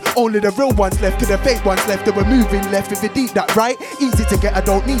 Yes, only the real ones left, to the fake ones left. They were moving left with the deep, that right? Easy to get, I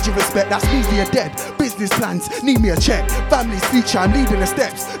don't need your respect, that's me being dead. Business plans, need me a check. Family's future, I'm leading the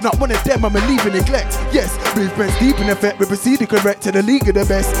steps. Not one of them, I'm leaving neglect. Yes, movements deep in effect, we proceeding correct to the league of the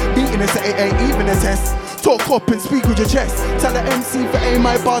best. Beating us, it ain't even a test. Talk up and speak with your chest. Tell the MC for aim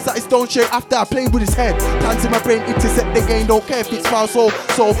my bars that it's don't shake after I play with his head. Plans in my brain, intercept the game, don't care if it's foul.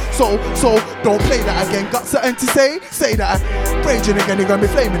 So, don't play that again. Got something to say that. Raging again, he gonna be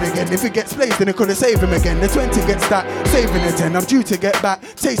flaming again. If it gets placed, then it could've saved him again. The 20 gets that, saving the 10. I'm due to get back,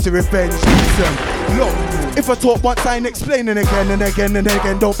 taste the revenge. Listen, look, if I talk once, I ain't explaining again and again and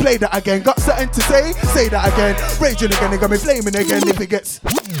again. Don't play that again. Got something to say that again. Raging again, he gonna be flaming again. If it gets,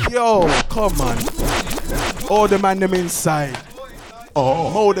 yo, come on. All the man them inside.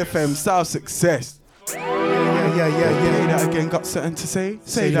 Mode FM, Self Success. Yeah. Say that again, got something to say?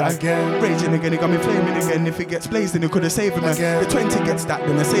 Say that again. Raging again, he got me flaming again. If it gets blazed, then it could have saved him again. The 20 gets that,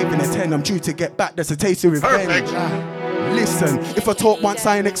 then I'm saving the 10. I'm due to get back, that's a taste of revenge. Listen, if I talk once,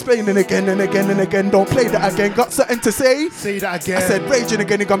 I ain't explaining again and again and again. Don't play that again, got something to say? Say that again. I said raging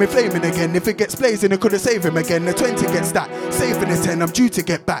again, he got me flaming again. If it gets blazing, it could have saved him again. The 20 gets that, saving the 10. I'm due to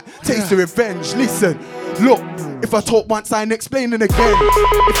get back, taste the revenge. Listen, look, if I talk once, I ain't explaining again.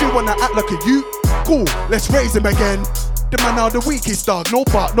 If you wanna act like a you, cool, let's raise him again. The man are the weakest dog, no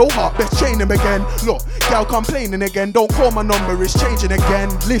bark, no heart, let's chain him again. Look, gal complaining again, don't call my number, it's changing again.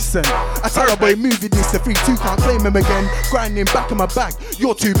 Listen, I tell a boy movie this, the 3-2 can't claim him again. Grinding back in my bag,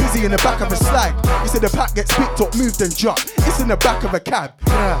 you're too busy in the back of a slag. You said the pack gets picked up, moved and dropped, it's in the back of a cab.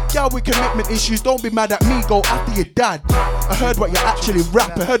 Gal with commitment issues, don't be mad at me, go after your dad. I heard what you actually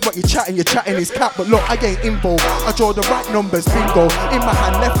rap, I heard what you're chatting is cap. But look, I ain't involved, I draw the right numbers, bingo. In my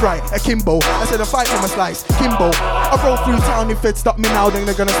hand, left, right, akimbo. I said I fight for my slice, Kimbo. I roll through town, if it stop me now, then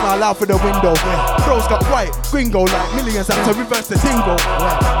they're gonna smile out for the window. Bros got white, gringo, like millions have to reverse the tingle.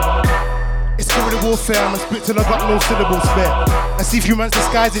 It's guerrilla warfare, I'm a spit till I got no syllables spare. I see humans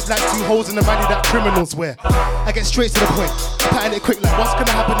disguised, it's like 2 holes in the valley that criminals wear. I get straight to the point, I pattern it quick like what's gonna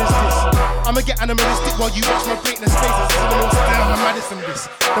happen is this. I'ma get animalistic while you watch my greatness phases. It's in the most damn, I'm maddest than this.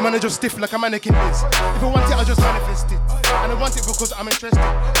 The man is just stiff like a mannequin is. If I want it, I'll just manifest it. And I want it because I'm interested.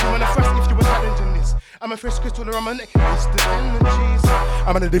 You wanna thrust if you were challenging this. I'm a fresh crystal around my neck, it's the energies.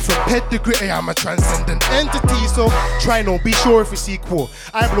 I'm on a different pedigree, I'm a transcendent entity. So try no, be sure if it's equal.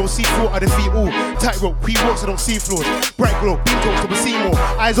 I blow C4 at the feet all. Tightrope, we walk so don't see floors. Bright glow, beam talk so we see more.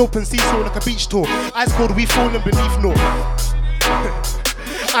 Eyes open, see so like a beach tour. Eyes cold, we falling beneath no.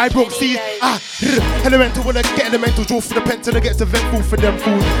 I broke seas, elemental when I get elemental. Draw for the pencil, I get eventful for them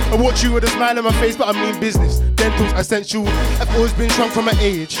fools. I watch you with a smile on my face, but I mean business. Dentals, essential. I've always been shrunk from an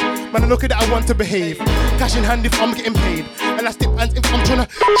age. Man, I look at that, I want to behave. Cash in hand if I'm getting paid. Elastic hands if I'm tryna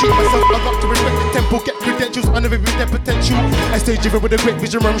treat myself. I got to respect the tempo, get credentials, unlimited their potential. I stay driven with a great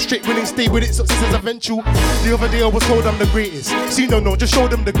vision, I'm straight winning, stay with it, success is eventual. The other day I was told I'm the greatest. See, no, just show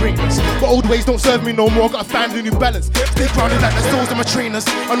them the greatness. But old ways don't serve me no more, got to find a new balance. Stay grounded like the souls of my trainers.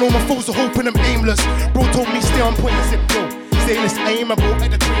 I know my foes are hoping I'm aimless. Bro told me stay on point and said, yo, say this, I aim a bro at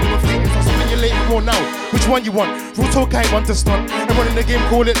the trainer of haters. I'll spin you later more now. Which one you want? Real talk, I want to stunt. And running the game,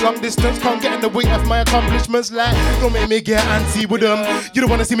 call it long distance. Can't get in the way of my accomplishments. Like, don't make me get antsy with them. You don't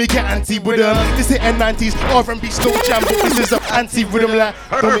wanna see me get antsy with them. This ain't N90s, R&B slow jam. This is a antsy rhythm. Like,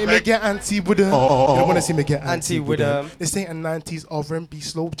 don't make me get antsy with them. You don't wanna see me get antsy with them. This ain't a 90s R&B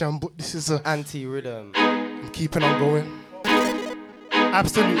slow jam, but this is a anti rhythm. I'm keeping on going.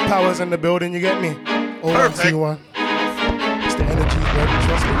 Absolute powers in the building, you get me? 1, 2, 1. It's the energy, baby,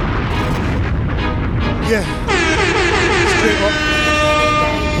 trust me. Yeah. Straight up.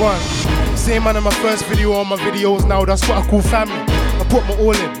 1. Same man in my first video, all my videos now, that's what I call family. I put my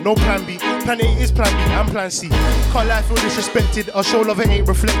all in, no plan B. Plan A is plan B and plan C. Can't lie, feel disrespected. Our show love it ain't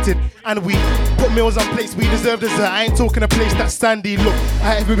reflected. And we put meals on plates, we deserve dessert. I ain't talking a place that's standy. Look,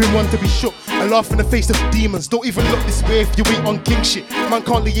 I ain't ever been one to be shook. I laugh in the face of demons. Don't even look this way if you ain't on king shit. Man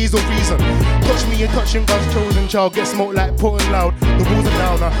can't liaise or reason. Touch me and touching God's chosen child. Get smoked like putting loud. The walls are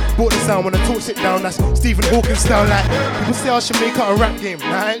down. I brought the sound when I talk sit down. That's Stephen Hawking style. Like people say I should make out a rap game.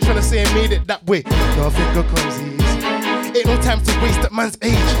 Nah, I ain't trying to say I made it that way. Nothing good comes easy. Ain't no time to waste at man's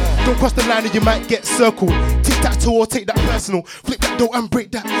age. Don't cross the line or you might get circled. Tic-tac-toe or take that personal. Flip that door and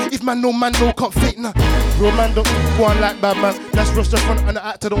break that. If man no, can't fake nah. Real man don't go on like bad man. That's rush the front and the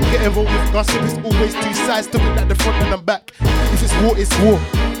actor don't get involved with gossip. It's always two sides to it, like the front and the back. If it's war, it's war.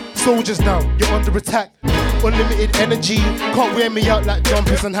 Soldiers down, you're under attack. Unlimited energy. Can't wear me out like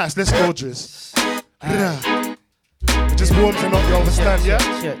jumpers and hats. Let's go, Driz. It just warms and up, you understand, yeah?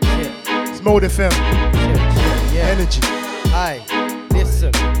 Shit. It's Mode FM. Yeah. Energy. Aye,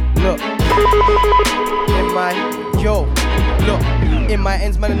 listen, look. In my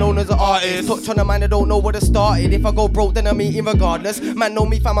ends, man, I'm known as an artist. Touch on a man, I don't know where to started. If I go broke, then I'm eating regardless. Man, know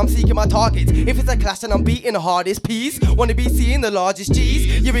me, fam, I'm seeking my targets. If it's a clash, then I'm beating the hardest piece. Wanna be seeing the largest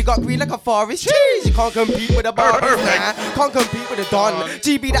G's. Yeah, we got green like a forest trees. You can't compete with a bar, nah. Can't compete with a Don.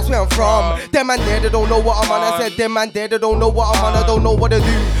 GB, that's where I'm from. Them man there, they don't know what I'm on. I said, them man there, they don't know what I'm on. I don't know what to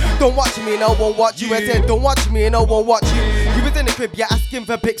do. Don't watch me and I won't watch you. I said, don't watch me and I won't watch you. You was in the crib, yeah, asking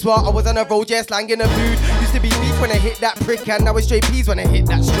for pics while I was on the road, yeah, slanging the food. Used to be beef when I hit that prick, and now it's straight peas when I hit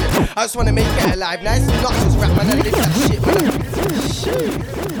that strip. I just wanna make it alive, nice, not just rap, man, I live that shit,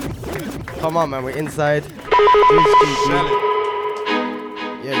 man. Come on, man, we're inside.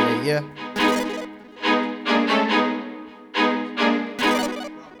 Yeah.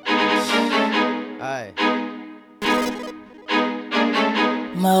 Aye.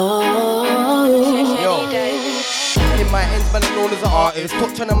 Yo. In my ends, man, I'm known as an artist.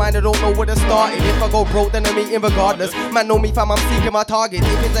 Touch on the mind, I don't know where to start it. If I go broke, then I'm eating regardless. Man, know me, fam, I'm seeking my target.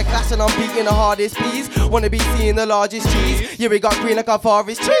 If it's a clash, and I'm beating the hardest piece. Wanna be seeing the largest cheese. Yeah, we got green like a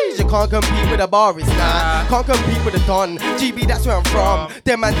forest trees. You can't compete with a barist, nah. Can't compete with a Don. GB, that's where I'm from.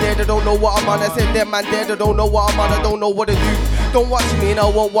 Them man there, they don't know what I'm on. I said, them man there, they don't know what I'm on. I don't know what to do. Don't watch me and I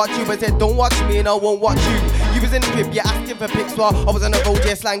won't watch you. I said, don't watch me and I won't watch you. You was in the crib, yeah, asking for pics while I was on the road,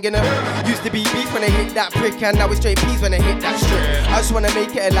 yeah, slanging them. Used to be beef when I hit that prick, and now it's straight peas when I hit that strip. I just wanna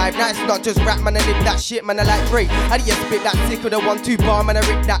make it alive, now it's not just rap, man, I live that shit, man, I like Drake. I did spit that sick with a 1-2 bar, man, I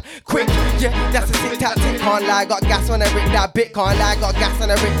rip that quick. Yeah, that's a sick tactic, can't lie, got gas when I rip that bit, can't lie, got gas when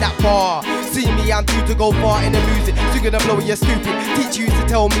I rip that bar. See me, I'm due to go far in the music, so you're gonna blow, you're stupid. Teacher used to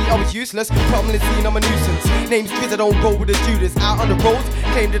tell me I was useless, problem is seen, I'm a nuisance. Name's Driz, I don't roll with the Judas. Out on the roads,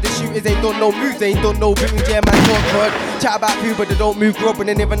 claim that the shooters ain't done no moves, they ain't done no boots, yeah, man, talk good. Chat about food, but they don't move grub, and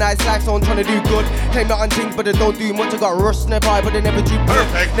they live a nice life, so I'm trying to do good. Claim that on things, but they don't do much. I got rust in their eye, but they never drew blood.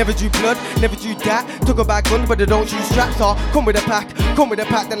 Never drew blood, never drew that. Took a bag gun, but they don't shoot straps. So come with a pack,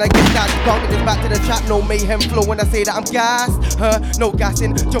 then I get that. Gone with this back to the trap, no mayhem flow when I say that I'm gassed. No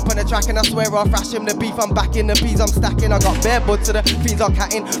gassing, jump on the track, and I swear I'll thrash him. The beef, I'm back in the peas, I'm stacking. I got bare buds, so the fiends are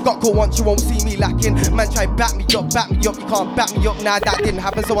catting. Got caught once, you won't see me lacking. Man, try back me up, you can't back me up. Nah, that didn't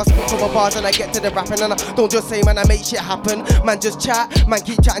happen, so I spit from my bars and I get to the rapping. And I don't just say, man, I make shit happen. Man, just chat, man,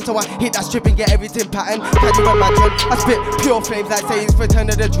 keep chatting, so I hit that strip and get everything patterned. Can you imagine? I spit pure flames like say it's Return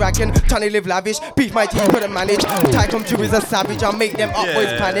of the Dragon. Trying to live lavish, beef my team couldn't manage. Ty come true as a savage, I'll make them up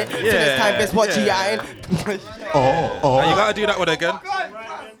boys panic. So this time, best watch you at in. Now you gotta do that one again.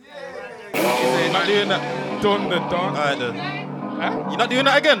 You're not doing that. Done. Alright then. Huh? You're not doing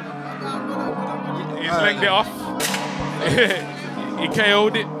that again? He's legged it off. He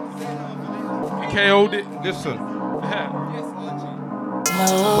KO'd it. Listen.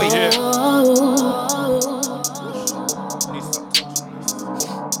 Wait. Yeah.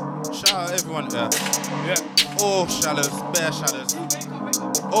 Shout out everyone there. Yeah. All shallows, bare shallows.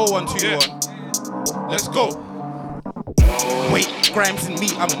 0121. Let's go. Wait, Grimes and me,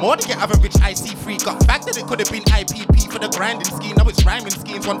 I'm more than your average IC3. Got back that it could have been IPP for the grinding scheme. Now it's rhyming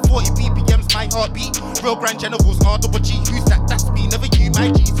schemes, 140 BPM's my heartbeat. Real grand generals, R-double-G, who's that? That's me, never you, my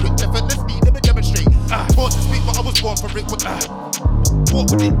G. Switch effortlessly, never demonstrate. Taught to speak, but I was born for it.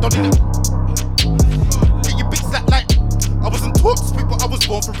 Walk with it, don't need it. Get your big slap like I wasn't taught to speak, but I was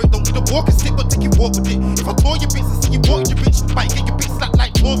born for it. Don't need a walk and stick, but take you walk with it. If I tore your bits and see you walk your bitch, might get your big slap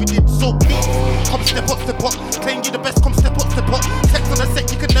like Tory did. So please, come step up. Claim you the best, come step up. Text on the set,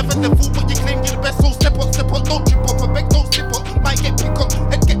 you can never level, but you claim you the best, so step up. Don't trip up, I beg, don't slip up. Might get pick up,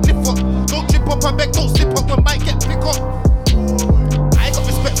 and get lift up. Don't trip up, I beg, don't slip up, I might get pick up. I ain't got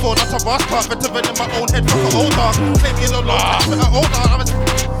respect for not a rasp part, veteran in my own head from an old dog. Claim you no long time, but an old dog.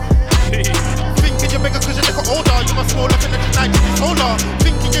 Thinking you're bigger cause you're like an older. You must small up in the night, you're solar.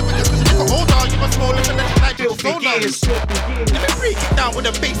 Thinking you're bigger cause you're like an older. years. Let me break it down with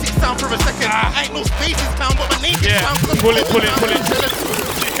a basic sound for a second. I ain't no spaces clown, but my name is Yeah, clown. pull it.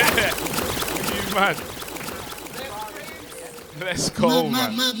 Yeah. You mad. Let's go,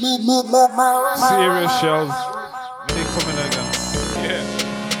 man. Serious shells. They coming again. Yeah.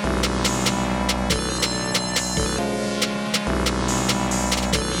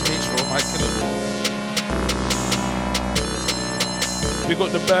 We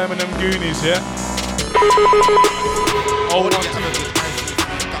got the Birmingham Goonies, yeah? Oh,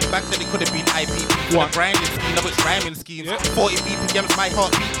 back then it could have been IPP. What? Grinding scheme, now it's rhyming schemes. 40 BPM's my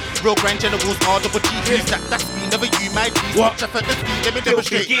heartbeat. Real grand generals, R-double-G. That's me, never you, my G. Watch out for the speed, let me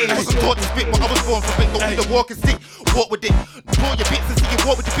demonstrate. I wasn't taught to spit, but I was born from it. Don't need a walking stick, walk with it. Pour your bits and see you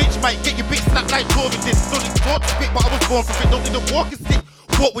walk with your bitch. Might get your bits slapped like Torvin did. Don't need taught to spit, but I was born from it. Don't need a walking stick.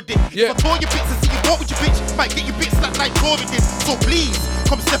 Walk with it. If I tore your bits and see you walk with your bitch, might get your bits slapped like Torvin did. So please,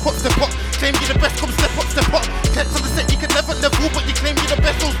 come step up, step up. Claim you're the best, come step up, step up. Cats on the set, you can never level, but you claim you're the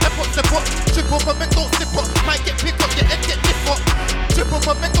best, so step up, step up. Trip up a bit, don't slip up. Might get pick up, your head get lift up. Trip up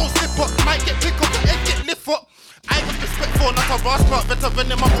a bit, don't slip up. Might get pick up, your head get lift up. I got respect for not a rascal,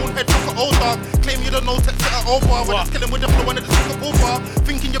 veteran in my own head, fuck an old dog. Claim you don't know, set it over. When I'm killing with the flow and it's just a over.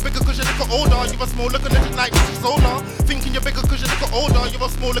 Thinking you're bigger cause you look older. You a small looking legend like solar. Thinking you're bigger cause you look older. You a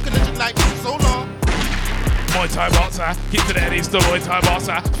small looking legend like solar. Muay Thai boxer, hit to the head, it's the Muay Thai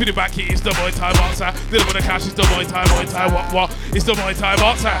boxer. Spin it back, it's the Muay Thai boxer. Little bit of cash, it's the Muay Thai, what? It's the Muay Thai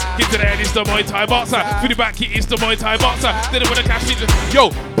boxer. Hit to the head, it's the Muay Thai boxer. Spin it back, it's the Muay Thai boxer. Little bit of cash, it's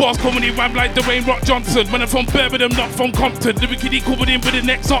yo, boss comedy rhyme like Dwayne Rock Johnson. When I'm from Birmingham, not from Compton. The kiddy coming in with the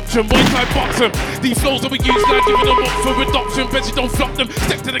next option. Muay Thai boxer. These flows that we use now, giving them up for adoption. Bet you don't flop them.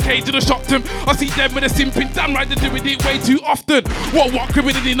 Step to the cage and I shot them. I see them with a simping, damn right, they're doing it way too often. What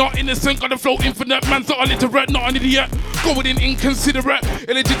criminally not innocent? Got a flow infinite, man's not illiterate, not an idiot. Going in inconsiderate,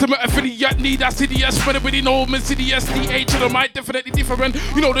 illegitimate affiliate, need assiduous, but everybody know Mercedes, DH and I might definitely different.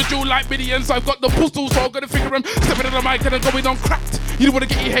 You know the drill like millions, I've got the pistols, so I'm gonna figure them. Stepping on the mic and I'm going on cracked. You don't wanna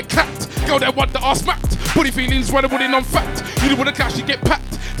get your head clapped. Girl that want the ass smacked. Body feelings running with it on fact. You don't wanna clash, you get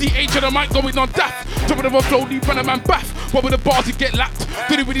packed. DH and I might going on daft. Jumping over flow, leave run a man bath. What with the bars you get lapped.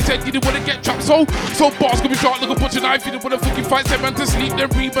 Didn't really said you didn't wanna get trapped. So bars gonna be sharp like a butcher knife. You don't wanna fucking fight, set man to sleep, then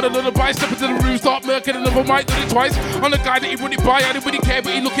read, but a little bite. Step into the room, start murking another mic, did it twice. I'm the guy that he run it by, I didn't really care,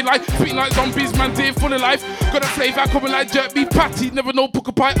 but he looking like spitting like zombies, man's here full of life. Got a flavour coming like jerk beef patty, never know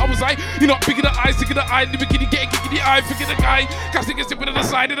poker pie. I was like, you're not bigger than eyes, bigger than eye, never can you get a kick in the eye, figure the guy, casting a sip on the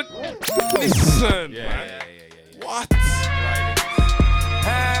side of the. Listen, what?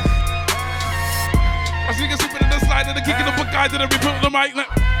 I think it's slipping on the side of the kicking up a guy to the rip on the mic. Like,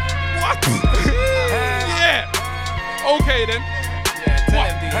 what? Yeah. Okay then. Yeah, tell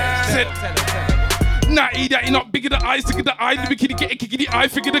him. Natty that he not bigger than eyes, sick of the eye, the kitty get a kick in the eye,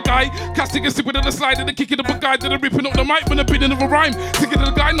 figure the guy, casting a sip on the slide and the kicking up a guy to the ripping up the mic when a bit of a rhyme. Sick of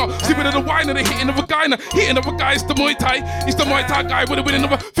the guy, not sipping of the wine and the hitting of a guy, hitting of a guy, it's the Muay Thai, it's the Muay Thai guy with a winning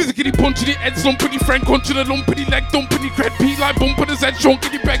of a physically punching the head, slumping the friend, crunching the lump in the leg, dumping the cred, pee like bump on the head, shunk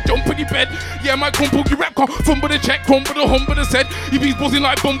in the bag, jump in the bed. Yeah, my crumple, you rap, can't fumble the check, crumble the humble the set. You be buzzing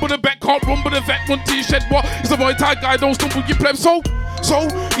like bumble the back, can't rumble the vet, run to your shed. What? It's the Muay Thai guy, don't stumble your pleb. So,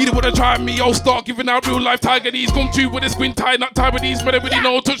 either wanna try me, I'll start giving out real life tiger knees. Come to with a squint tie, not tie with these, but everybody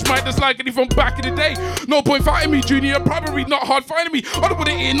know touch my dislike any from back in the day. No point fighting me, junior, primary, not hard finding me. I don't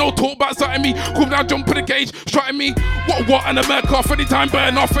wanna hear no talk about something me. Come down, jump in the cage, striking me. What, and a merc off anytime,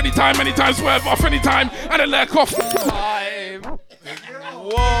 burn off anytime, swerve off anytime, and a lurk off. Whoa.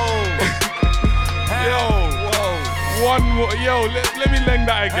 One more, let me leng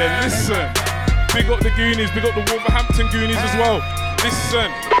that again, listen. Big up the Goonies, big up the Wolverhampton Goonies as well.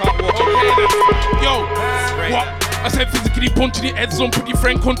 Listen, okay then. Yo, what? I said physically punching the head, lump in the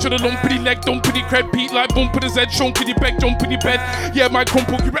friend, contra the lump in the leg, dump in the cred, beat like bump in the Z, shunk in the bed, jump in the bed. Yeah, my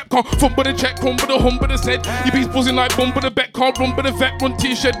crumple, you rep can't fumble the check, crumble the humble the said. You be buzzing like bump in the bet, can't rumble the vet, run to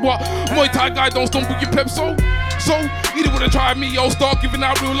your shed. What? Muay Thai guy don't stumble your pleb, so you don't wanna try me, I'll start giving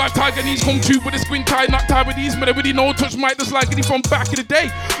out real life tiger knees. Come true with a squint tie, not tie with these, but everybody know touch mic just like any from back in the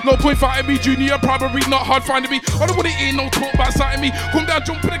day. No point fighting me, junior, primary, not hard finding me. I don't wanna hear no talk about sighting me. Come down,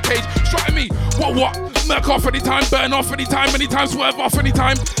 jump in the cage, striking me. What? Merc off anytime, burn off anytime, swerve off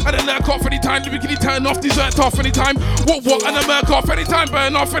anytime, and then lurk off anytime, lyrically turn off, desert off anytime. What, and then merc off anytime,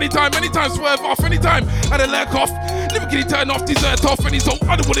 burn off anytime, swerve off anytime, and then lurk off, lyrically turn off, desert off any. So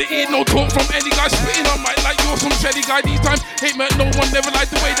I don't wanna hear no talk from any guy spitting on mic like you're some shady guy these times. Hate man, no one never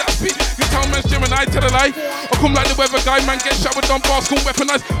liked the way that I spit. You tell man's Gemini, tell a lie. I come like the weather guy, man get shot with dumb bars, come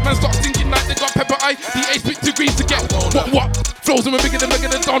weaponized. Man start stinking like they got pepper eye. The 8 spit degrees to get what? Flows him a bigger than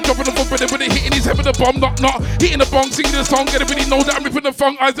Don, dropping the bumper, with it hitting his head with a bomb, not hitting the bong, singing the song. Everybody know that I'm ripping the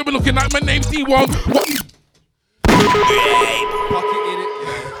funk. Eyes that were looking like my name's D1. What? Pocketed it.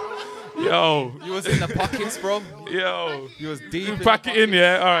 Yo. You was in the pockets, bro. Yo. You was deep. Pack it in,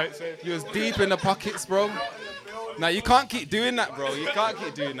 yeah? All right. You was deep in the pockets, bro. Now you can't keep doing that, bro. You can't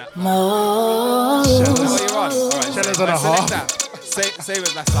keep doing that. Shellas on a half. Save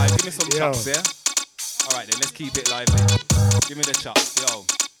it last time. Give me some chops, yeah? Alright then, let's keep it lively. Give me the chops, yo.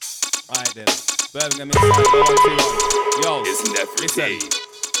 Alright then. Birmingham inside, 1, 2, 1. Yo, listen.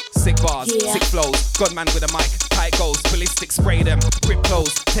 Sick bars, sick flows, Godman with a mic, tight goes, ballistic spray them, grip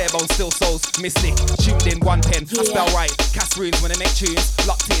close, tear bones, still souls, mystic, tuned in, one pen, I spell right, cast runes when they make tunes,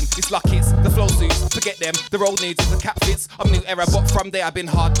 locked in, it's luckets, the flow suits, forget them, the road nudes, the cap fits, I'm new era, but from there I've been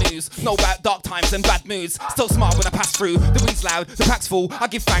hard news, know about dark times and bad moods, still smart when I pass through, the weed's loud, the pack's full, I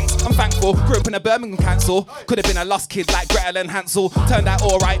give thanks, I'm thankful, grew up in a Birmingham council, could have been a lost kid like Gretel and Hansel, turned out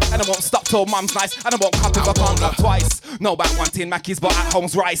alright, and I won't stop till mum's nice, and I won't come if I can't come twice, know about wanting Mackies, but at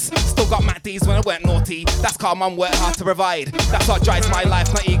home's rice. Still got Mac D's when I weren't naughty. That's cause mum worked hard to provide. That's what drives my life,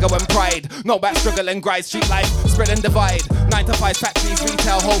 not ego and pride. No about struggle and grind, street life, spread and divide. 9 to 5 factories,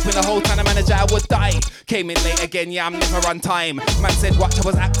 retail, hoping the whole time the manager I would die. Came in late again, yeah, I'm never on time. Man said watch, I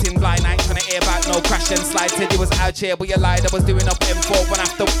was acting blind. I ain't trying to hear about no crash and slide. Said you was out here, but you lied. I was doing up M4 when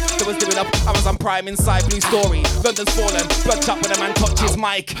after I was doing up. I was on prime inside Blue Story. London's fallen, blood chop when a man touches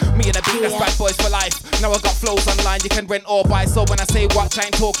mic. Me and the beat, that's bad boys for life. Now I got flows online, you can rent or buy. So when I say watch, I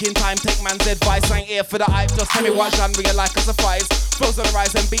ain't talking time. Take man's advice, I ain't here for the hype. Just tell me what genre you like as a fires. Flows on the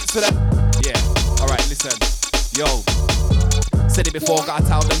rise and beats for the. Yeah, alright, listen. Yo. Said it before, gotta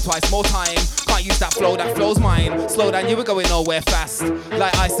tell them twice more time. Can't use that flow's mine. Slow down, you were going nowhere fast.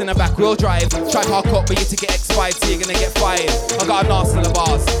 Like ice in a back wheel drive. Try park up, but you to get expired, so you're gonna get fired. I got an arsenal of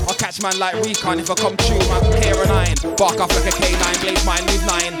bars. I'll catch man like Recon if I come true, man. KR9. Bark off like a K9, blaze mine, move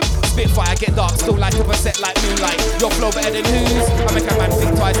 9. Spitfire, get dark, still light up a set like moonlight. Your flow better than whose? I make a man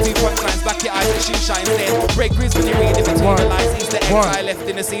think twice, 2 punchlines, black your eyes, the shoe shines then. Break grizz when you read it between the lines. He's the eggs I left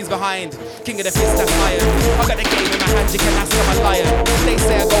in the scenes behind. King of the fist, that's iron. I got the game in my hand, you can ask I'm a lion. They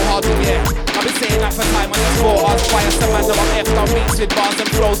say I go hard with yeah. I've been saying that for time on the 4 hours fire. Some man know I'm F'd on beats with bars and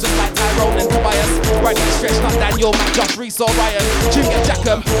flows just like Tyrone and Tobias. Right in the stretch, not Daniel, Matt, Josh, Reese or Ryan. Junior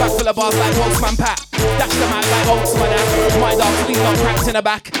Jackham, back full of bars like Postman Pat. Dash them out like Holtzman and my dogs leave not cracked in the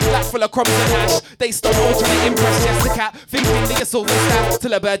back. Lap full of crumbs and hash. They stop all trying to impress just the cat. Thinking the assault and staff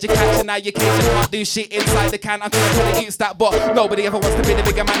till a bird you catch. And now your cage and can't do shit inside the can. I'm trying to tell the youths that, but nobody ever wants to be the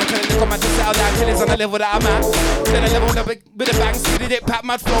bigger man. I'm telling the command to settle down till it's on the level that I'm at. Then I level up with a bang, speeded it, pat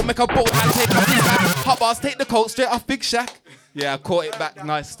mad flow, make a bolt and take off his back. Hot bars, take the coat straight off Big Shack. Yeah, I caught it back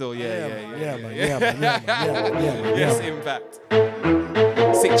nice still, yeah. Yes, impact.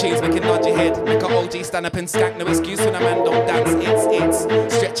 Sick tunes make it nod your head. Make a OG stand up and skank. No excuse when a man don't dance.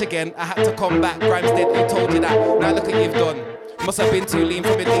 It's stretch again. I had to come back. Grimes dead. Who told you that? Now look what you've done. Must have been too lean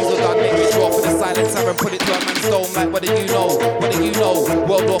from a diesel gun. Make me draw for the silencer and put it to a man's dome. Like what do you know? What do you know?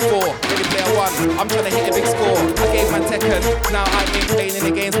 World War 4, Ready Player 1. I'm trying to hit a big score. I gave man Tekken. Now I ain't playing in the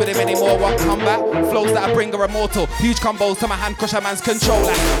games with him anymore. What comeback? Flows that I bring are immortal. Huge combos to my hand crush a man's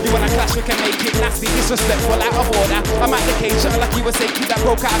controller. You wanna clash, we can make it nasty. Disrespectful, out of order. I'm at the cage, shot like you were safety that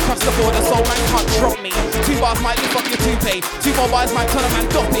broke out across the border. So man can't drop me. 2 bars might lift up your toupee. 2 more bars might turn a man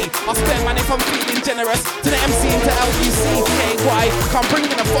dumpy. I'll spare man if I'm feeling generous. To the MC and to LUC. Why? Can't bring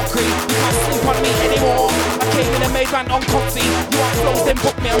in a fuckery. You can't sleep on me anymore. I came in and made man uncomfy. You want flows, then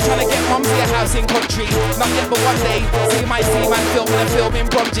book me. I'm trying to get mumsy a house in country. Not yet, but one day. See my man filming a film in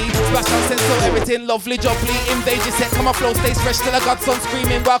Bromji. Splash on sense, so everything lovely, jubbly. Invade your set, come on flow, stay fresh till I got son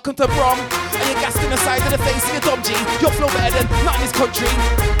screaming. Welcome to Brom. And you're gassed in the side of the face of your dumb G. Your flow better than not in this country.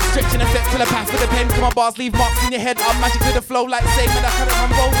 Stretching a set till I pass with a pen. Come on bars, leave marks in your head. I'm magic with the flow like same and I can't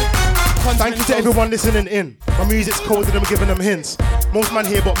rumble with. Thank you to everyone listening in. My music's cold and I'm giving them hints. Most man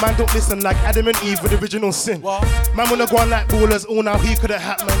here, but man don't listen like Adam and Eve with original sin. What? Man wanna go on like ballers, all now he could've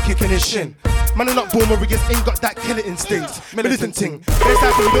had man kicking his shin. Man are not born with riggers, ain't got that killer instinct. Militant ting. There's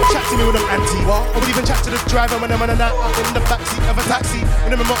that thing, you don't chat to me with them anti. What? I would even chat to the driver when I'm on a night out in the backseat of a taxi.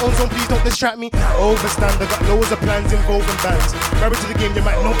 When I'm in my own zone, please don't distract me. Overstand, I got loads of plans involving bands. Married to the game, you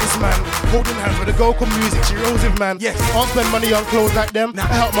might notice man. Holding hands with a girl called music, she rolls with man. Yes. Can't spend money on clothes like them. I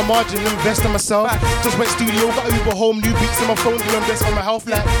help my margin, invest in myself. Just went studio, got Uber home, new beats on my phone, doing best for my health.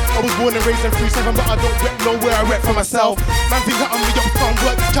 Like I was born and raised in 3-7, but I don't rep nowhere, I rep for myself. Man think that I'm me up from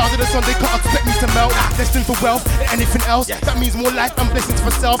work. Child of the sun, they can't expect me to melt. Destined for wealth and anything else. That means more life and blessings for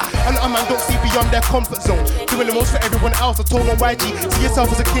self. And a man don't see beyond their comfort zone. Doing the most for everyone else. I told my YG, see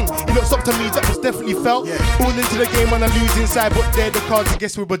yourself as a king. He looks up to me, that was definitely felt. Born into the game on a losing side, but they're the cards I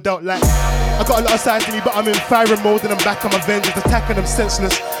guess we were dealt like. I got a lot of sides to me, but I'm in firing mode and I'm back on my vengeance, attacking them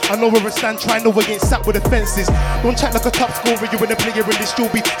senseless. I know where I stand, trying to against sat with offences. Don't chat like a top scorer, you in a player in this,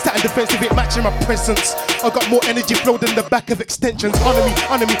 you'll be sat in defensive, it matching my presence. I got more energy flow than the back of extensions. Honor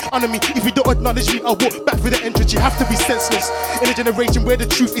me. If you don't acknowledge me, I'll walk back through the entrance. You have to be senseless. In a generation where the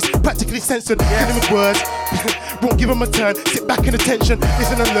truth is practically censored. Killing with words, won't give them a turn. Sit back in attention,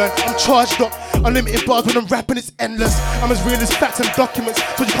 listen and learn. I'm charged up, unlimited bars when I'm rapping, it's endless. I'm as real as facts and documents,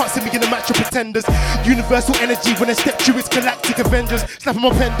 so you can't see me in a match of pretenders. Universal energy when I step through, it's galactic Avengers. Snapping my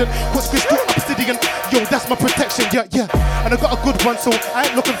pendant, what's crystal obsidian? Yo, that's my protection, yeah. And I got a good one, so I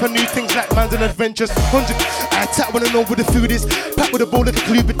ain't looking for new things like Man's and Adventures. 100, I attack when I know where the food is. Pack with a bowl like a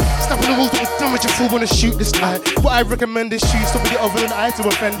Cupid. Snapping the walls with the damage, you fool wanna shoot this guy. What I recommend is shoes, so with the other than eye to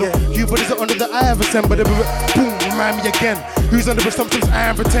offend them. You brothers are under the eye of a send, but boom, remind me again. Who's under assumptions? I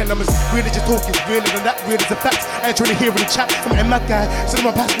am pretend. I'm as real as you're talking, realer than that, real as the facts. I ain't trying to hear any chat. I'm my guy, so in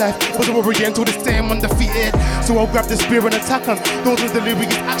my past life was a warrior until this day I'm undefeated. So I'll grab the spear and attack on those with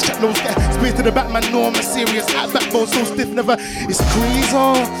delirious action. Those get spears to the back, man. No, I'm a serious at backbone, so stiff, never. It's crease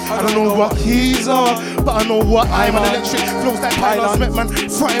on. I don't know what he's on, but I know what I'm on. Electric flows like pylons, met man.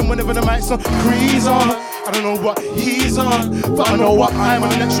 Frying whenever the mic's on. Crease on. I don't know what he's on, but I know what I'm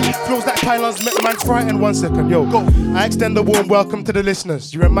on. Electric flows like pylons, met man. Frightened. 1 second, yo, go. I extend a warm welcome to the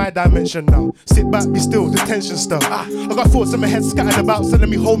listeners. You're in my dimension now. Sit back, be still, the tension stuff. I got thoughts in my head scattered about, so let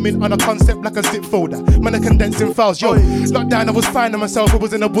me home in on a concept like a zip folder. Man, I'm condensing files, yo. Lockdown, I was finding myself. I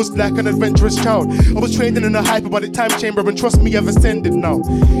was in a bush like an adventurous child. I was training in a hyperbolic time chamber, and trust me, I've ascended now.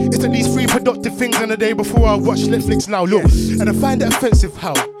 It's at least 3 productive things in a day before I watch Netflix now. Look, and I find it offensive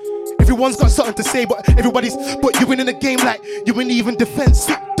how everyone's got something to say, but you win in a game like you ain't even defense.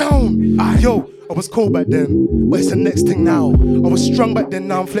 Sit down. Yo, I was cold back then, but it's the next thing now. I was strong back then,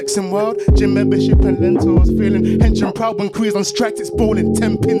 now I'm flexing wild. Gym membership and lentils, feeling hench and proud when Crease on strikes, it's bowling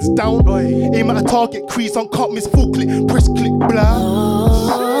 10 pins down. Aim at a target, Crease on can't miss, full click, press click,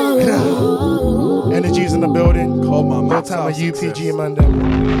 blah. Energies in the building. Come on, man. Time of UPG, man.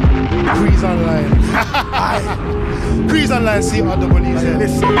 Crease online. Crease online, see other bullies.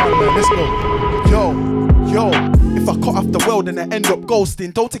 Listen, man, let's go. Yo. If I cut off the world and I end up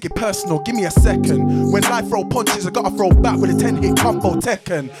ghosting, don't take it personal, give me a second. When life throw punches, I gotta throw back with a 10-hit combo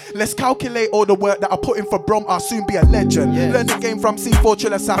Tekken. Let's calculate all the work that I put in for Brom, I'll soon be a legend. Learn the game from C4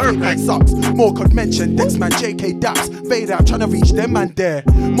 Triller Safi, that sucks. More could mention, Dexman, JK Daps, Vader, I'm trying to reach them man there.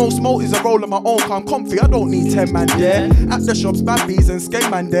 Most motives I roll on my own, cause I'm comfy, I don't need 10 man there. At the shops, Bambies and Skate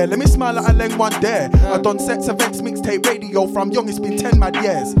man there, let me smile at a leng one there. I done sets, events, mixtape, radio, from young it's been 10 mad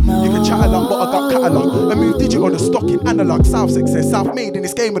years. You can chat a lot, but I got catalog. I move digital, the stock in analog, South success, South made in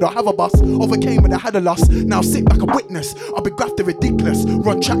this game, I don't have a bus. Overcame when I had a loss. Now sit back and witness. I'll be grafted ridiculous.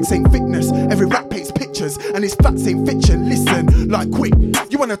 Run tracks ain't fitness. Every rap paints pictures, and his facts ain't fiction. Listen, like quick.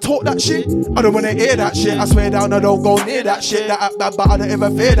 You wanna talk that shit? I don't wanna hear that shit. I swear down, I don't go near that shit. That act bad, but I don't ever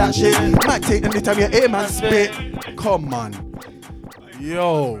fear that shit. Might take anytime you hear man spit. Come on.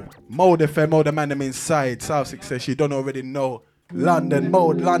 Yo, Mode FM, Mode the man I'm inside. South success, you don't already know. London,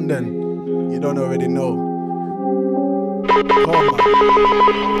 Mode, London. You don't already know. Come on.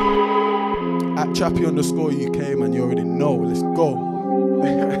 At Chappy_UK, man, you already know. Let's go.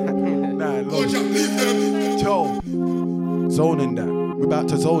 Nah, Lord. Yo, zoning that. We about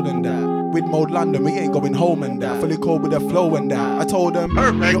to zone and that. With Mode London, we ain't going home and that. Fully cold with the flow and that. I told them,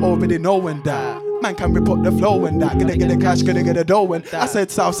 you already know and that. Man can report the flow and that. Gonna get the cash, gonna get the dough and I said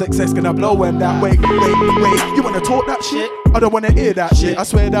South success gonna blow and that. Wait. You wanna talk that shit? I don't wanna hear that shit. I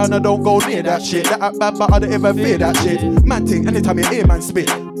swear down, I don't go near that shit. That act bad, but I don't ever fear that shit. Man think anytime you hear man spit.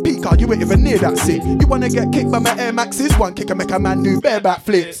 Peacock, you ain't even near that shit. You wanna get kicked by my Air Maxes? One kick and make a man do bareback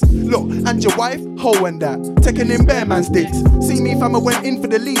flips. Look, and your wife, hoe and that. Taking in bare man's dicks. See me fam, I went in for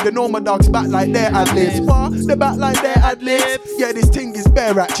the lead and all my dogs back like their ad-libs. The back like their ad-libs. Yeah, this thing is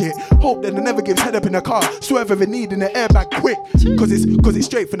bare ratchet. Hope that they never gives head up in the car. Swerve every need in the airbag quick. Cause it's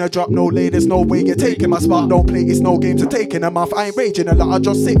straight from the drop, no lay. There's no way you're taking my spot. Don't play, it's no games of taking them off. I ain't raging a lot, I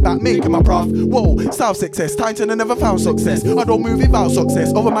just sit back making my prof. Whoa, South success, Titan I never found success. I don't move without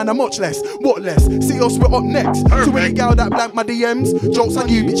success, other man are much less. What less? See us, we're up next. To any gal that blank my DMs. Jokes on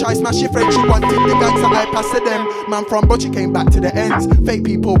you, bitch, I smash your friends. You wanted the gangs that I pass to them. Man from but you came back to the ends. Fake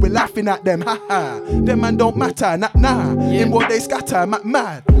people, we're laughing at them, haha. Them man don't matter, nah. In what they scatter,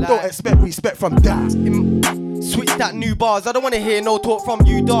 mad. Don't expect respect from that. Switch that new bars, I don't wanna hear no talk from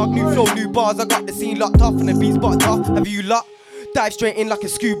you, dog. New flow, new bars, I got the scene locked off and the beats bucked off. Have you lot? Dive straight in like a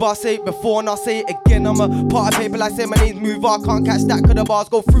scuba, say it before and I'll say it again. I'm a part of paper like say my name's Mover. I can't catch that, cause the bars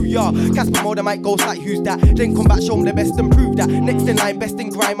go through ya. Casper mode, I might ghost like who's that? Then come back, show them the best and prove that. Next in line, best in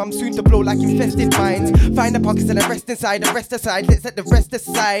grime, I'm soon to blow like infested minds. Find the pockets and the rest inside, the rest aside, let's set the rest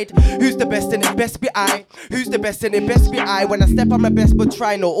aside. Who's the best in it? Best be I. Who's the best in it? Best be I. When I step, I'm the best, but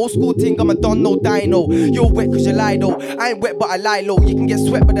try no. Old school thing, I'm a don, no dino. You're wet cause you lie though. I ain't wet but I lie low. You can get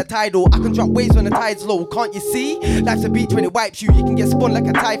swept by the tidal. I can drop waves when the tide's low. Can't you see? Life's a beach when it wipes you. You can get spun like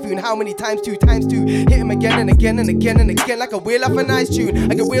a typhoon. How many times? 2 times 2. Hit him again and again and again and again like a wheel off a nice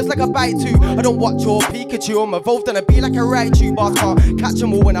tune. I get wheels like a bite too. I don't watch your Pikachu. I'm evolved and I be like a Raichu. Bars can't catch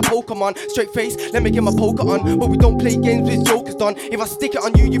them all when I Pokemon. Straight face, let me get my poker on. But we don't play games with jokers done. If I stick it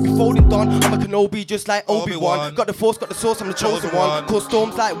on you, you be folding done. I'm a Kenobi just like Obi-Wan. Got the force, got the source, I'm the chosen one. Cause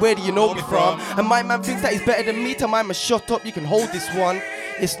storms like where do you know me from? And my man thinks that he's better than me. Tell my man shut up, you can hold this one.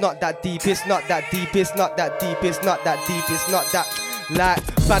 It's not that deep, it's not that deep, it's not that deep, it's not that deep, it's not that. Like,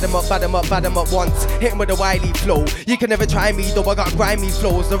 bad 'em up once. Hit him with a wily flow. You can never try me, though I got grimy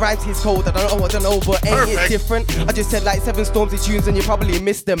flows. The rhyme is cold, I don't know, but ain't it different? I just said like 7 storms of tunes and you probably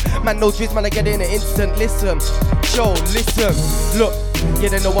missed them. Man, no driz, man, I get it in an instant. Listen, look. Yeah,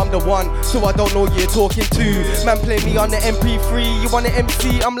 they know I'm the one, so I don't know who you're talking to. Man, play me on the MP3, you want an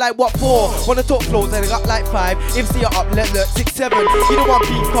MC? I'm like, what for? Wanna talk flows, and I got like 5. If see you up, let 6, 7. You don't want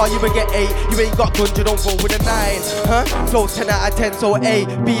beef car, you will get 8. You ain't got guns, you don't go with a 9. Huh? Flows 10 out of 10, so A,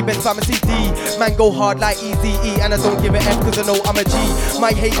 B, best pharmacy, D. Man, go hard like Eazy-E, and I don't give a F, cause I know I'm a G.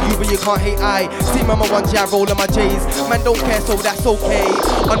 Might hate you, but you can't hate I. See mama one G, I roll on my J's. Man, don't care, so that's okay.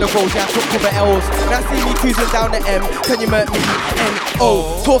 On the road, yeah, I took cover L's. Now see me cruising down the M, can you murk me?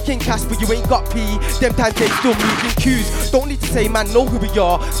 N-O. Talking cash, but you ain't got P. Them times they still moving cues. Don't need to say, man, know who we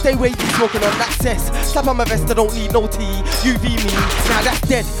are. Stay wavy, smoking on that cess. Slap on my vest, I don't need no T. UV me, nah, that's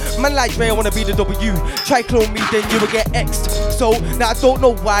dead. Man like Dre, I wanna be the W. Try clone me, then you will get X'd. So, now I don't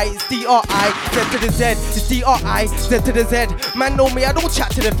know why. It's D-R-I, Z to the Z. It's D-R-I, Z to the Z. Man know me, I don't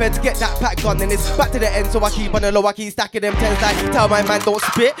chat to the feds. Get that pack gone, then it's back to the end. So I keep on the low, I keep stacking them 10s like. Tell my man don't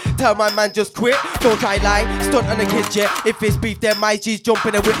spit, tell my man just quit. Don't try lie, stunt on the kids, yeah. If it's beef, then my G's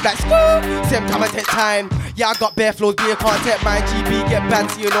jumping and whip like school. Same time I take time. Yeah, I got bare flows, be a content. My GB get banned,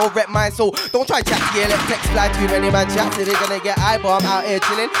 so you know, rep mine. So don't try chat, yeah, let text fly too many man chat. So they gonna get eyeball. I'm out here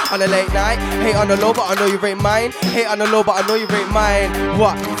chilling on a late night. Hate on the low, but I know you rate mine. Hate on the low, but I know you rate mine.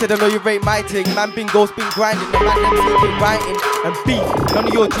 What? Said I know you rate my thing. Man been ghost, been grinding. The man them been writing and beef. None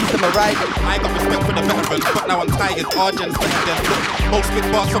of your G's am I riding. I got respect for the veterans, but now I'm tired. Argent's better than look. Most big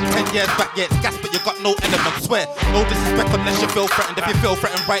bars from 10 years back, yeah, it's gas, but you got no element. Swear, no disrespect unless you feel threatened. If you feel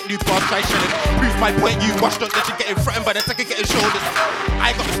threatened, write new bars, try shelling. Prove my point, you washed up that you're getting threatened by the second getting shoulders.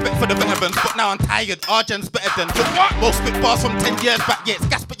 I got respect for the veterans, but now I'm tired. Argent's better than look. Most big bars from 10 years back, yeah, it's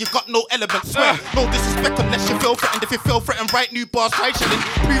gas, but you got no element. Swear, no disrespect unless you feel threatened. If you feel threatened, write new bars, try shelling.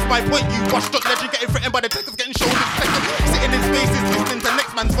 Prove my point, you washed up that you're getting threatened by the second getting shoulders. Sitting in spaces, listening to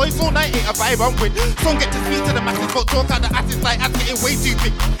next man's voice all night, ain't a vibe I'm with. Some get to speak to the masses, but talk out the asses like ass getting way too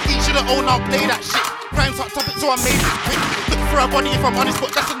big. Each of the own, I'll play that shit. Crime's hot topic, so I made this quick. Look for a body if I'm honest,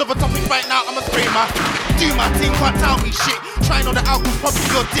 but that's another topic right now. I'm a spray my do my thing, can't tell me shit. Trying on the album, probably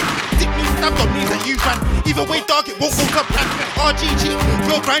your dick. Dick means stabbed on means that you ran. Either way, dog, it won't go to plan. RGG,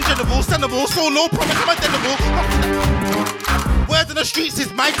 real grind general, sendable, so no promise, I'm identical. Words in the streets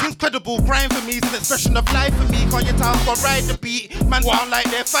is my thing's credible. Grind for me is an expression of life for me. Can't you tell I'm gonna ride the beat? Man sound like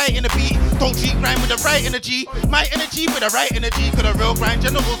they're fighting the beat. Don't treat grind with the right energy. My energy with the right energy. Cause the real grind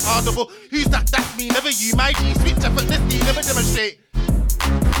general's audible. Who's that? That's me, never you. My G switch effortlessly, never demonstrate.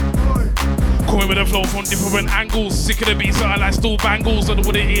 Coming with a flow from different angles. Sick of the beats, so I like still bangles. I don't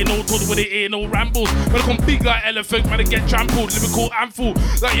want to hear no talk, with it hear no rambles. When I come big like elephant, man, I get trampled. Lyrical handful,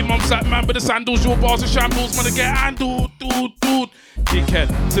 like your mum's like man with the sandals. Your bars are shambles, man, I get handled, dude. Dickhead,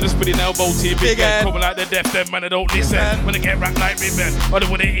 to the spinning elbow team, big head. Coming like the deaf, them man, I don't listen. When I get rap like ribbon, I don't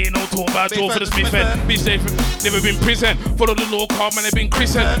want to hear no talk about Joe for the Smith head. Bitch, they've never been prison. Follow the law card, man, they've been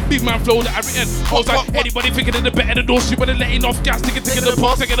christened. Big man flow that I written. I was like, anybody thinking of the better the door, she better letting off gas, taking the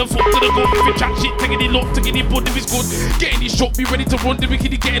box, taking the foot to the gun. If you chat shit, taking the lock, taking the bud if it's good. Getting the shot, be ready to run. The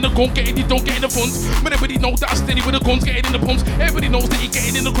wicked, getting the gun, getting the don't, getting the funds. But everybody knows that I'm steady with the guns, getting in the pumps. Everybody knows that he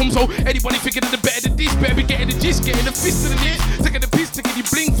getting in the crumbs. So anybody thinking of the better than this, better be getting the gist, getting the fist to the lips, taking the piss, taking the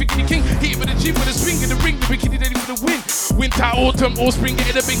bling, thinking the king, hit with the G with the swing in the ring, the wicked ready for the win. Winter, autumn, or spring,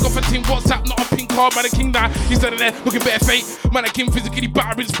 getting the big off a team. WhatsApp, not a pink card, man, the king now. He's standing there looking better fate. Man, I came physically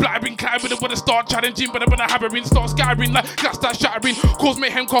battering, splattering, climbing, when I start challenging, but I'm gonna hammering, start skyring, like glass start shattering, cause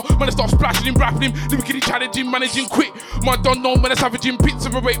mayhem car, man, I start splashing him, rapping him, the wicked challenging, managing quick. Man, don't know when I savaging pits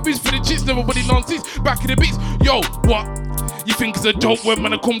of a rape, biz for the chits, never body nonsense, back in the beats. Yo, what? You think it's a joke when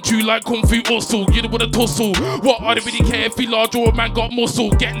man I come to you like Kung Fu Hustle. You don't wanna tussle. What, I don't really care if he large or a man got muscle.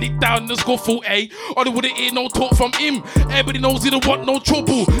 Get licked down in the scuffle, eh? I don't wanna hear no talk from him. Everybody knows he don't want no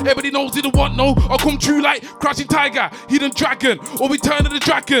trouble. Everybody knows he don't want no. I come true like Crouching Tiger, Hidden Dragon, or Return of the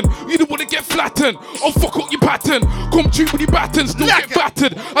Dragon. You don't wanna get flattened. I'll fuck up your pattern. Come true with your baton, still get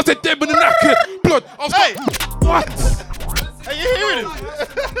battered. I said them in the knackered. Blood, I'll stop. What? Are you hearing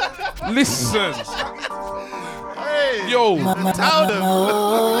him? Listen. Hey. Yo. Tell them.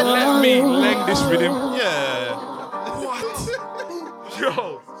 Let me leg this with him. Yeah. What?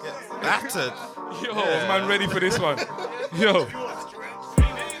 Yo. Battered. Yo, man, ready for this one. Yo.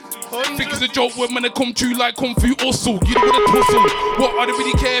 Think it's a joke when man I come to you like Kung Fu Hustle. You don't wanna tussle. What, I don't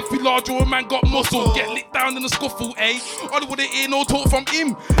really care if he large or a man got muscle. Get licked down in the scuffle, eh? I don't wanna hear no talk from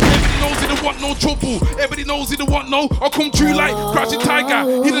him. Everybody knows he don't want no trouble. Everybody knows he don't want no. I come true like Crouching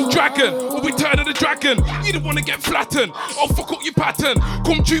Tiger, Hidden Dragon, or Return of the Dragon. You don't wanna get flattened. I'll fuck up your pattern.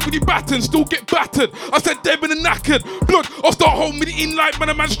 Come true with your baton, still get battered. I said them in the knackered. Blood, I'll start holding it in like man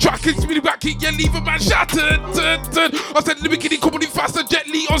a man's tracking. Really back kick, yeah, leave a man shattered. I said let me get it coming faster, Jet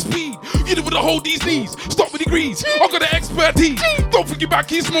Li on speed. You don't wanna hold these knees. Stop with degrees. I got the expertise. Don't think you're back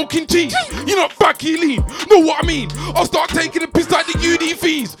here smoking cheese. You're not back here lean. Know what I mean? I'll start taking a piss like the UD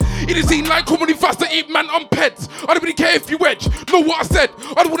fees. It is seen like comedy faster, eat man on pets. I don't really care if you wedge. Know what I said?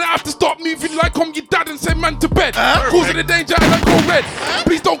 I don't wanna have to start moving like I'm your dad and send man to bed. Causing the danger and I go red.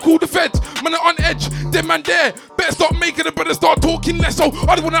 Please don't call the feds. Man are on edge. Them man there. Better start making it, better start talking less. So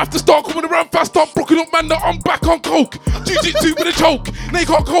I don't wanna have to start coming around fast. Start blocking up man that I'm back on coke. Jiu-jitsu with a choke. They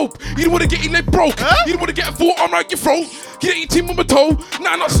can't cope. You don't wanna get your leg broke. You don't wanna get a full arm around your throat. Get your team on my toe.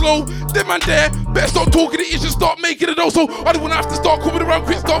 Nah, not slow. Them man there. Better start talking it. You should start making it also. I don't wanna have to start coming around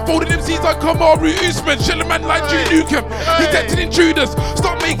quick. Start folding MCs like Kamaru Usman. Shell a man like Drew Nukem. Detecting intruders.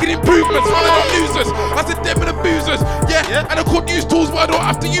 Start making improvements. I'm not losers. I said them and the boozers. Yeah. And I could use tools, but I don't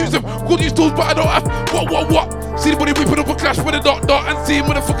have to use them. Could use tools, but I don't have. What? See the body whipping up a clash with a dot and see him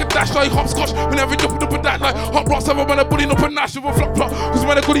with a fucking dash like hopscotch. Whenever jumping up and that like hot rocks, have a man a bullying up a nash with a flop. Cause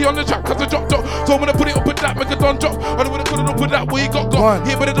when I got it on the track, cause I drop. So when I put it up and that, make a don drop. I don't wanna put it up with that, where you got.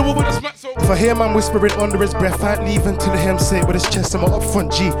 Here, but the woman a smack so. If I hear man whispering under his breath, I ain't leaving till the him say it with his chest. I'm up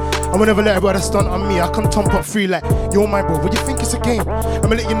front G. I will never let a brother stunt on me. I can thump up free like, yo my bro, what you think it's a game?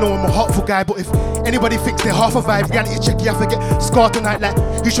 I'ma let you know I'm a heartful guy, but if anybody thinks they're half a vibe, reality check, you have to get scarred tonight like,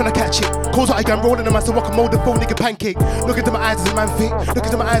 who's trying to catch it? Calls out again, rolling the man, so I can mold the phone, nigga pancake. Look into my eyes as a man fake. Look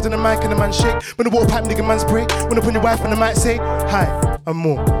into my eyes and the mic and the man shake. When the water pipe, nigga man's break. When I put your wife and the mic say, hi, I'm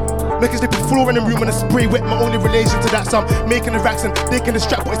more. Make a slip the floor in the room and a spray wet. My only relation to that, so I'm making the racks and taking the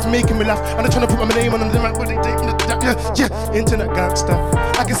strap, but it's making me laugh. And I'm trying to put my name on the mic, but they taking the yeah, internet gangster.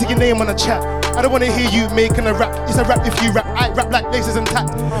 I can see your name on the chat. I don't wanna hear you making a rap. It's a rap if you rap. I rap like laces and tack.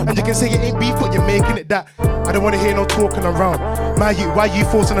 And you can say it ain't beef, but you're making it that. I don't wanna hear no talking around. My you, why you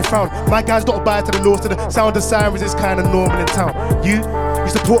forcing a frown? My guys don't abide to the laws, to the sound of sirens is kinda normal in town. You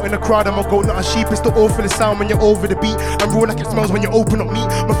supporting the crowd, I'm a goat, not a sheep. It's the awful sound when you're over the beat. I'm raw like it smells when you open up meat.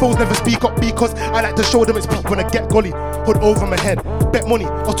 My foes never speak up because I like to show them it's peak when I get golly. Hood over my head, bet money,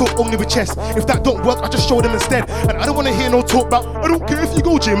 I'll talk only with chest. If that don't work, I just show them instead. And I don't wanna hear no talk about, I don't care if you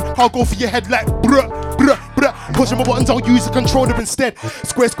go gym, I'll go for your head like bruh. Pushing my buttons, I'll use a controller instead.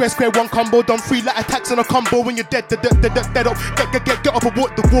 Square, one combo, done free like attacks on a combo. When you're dead up, get up and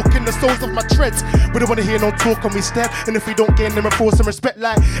walk in the soles of my treads. We don't wanna hear no talk and we step. And if we don't gain them, force some respect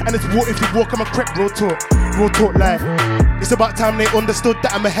like. And it's war if you walk, I'm a crep, real talk like. It's about time they understood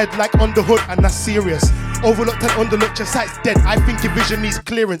that I'm ahead like on the hood, and that's serious. Overlooked and underlooked, your sight's dead. I think your vision needs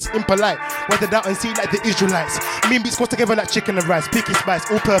clearance, impolite. Weathered out and see like the Israelites. Mean beats go together like chicken and rice, picky spice,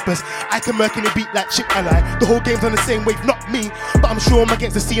 all purpose. I can murk in a beat like chip ally. The whole game's on the same wave, not me. But I'm sure I'm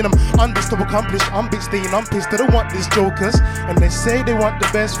against the scene, I'm unbits to accomplish. I'm bitch staying, I'm pissed, they don't want these jokers. And they say they want the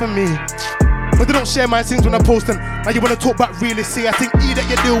best for me. But they don't share my things when I post them. Now you wanna talk about realistic, I think E that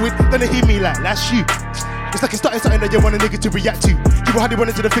you deal with, then they hear me like, that's you. It's like it's starting something that you want a nigga to react to. You hardly run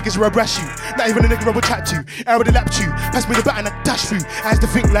into the figures where I brash you. Not even a nigga I will chat to. I would lap you. Pass me the bat and I dash through. I used to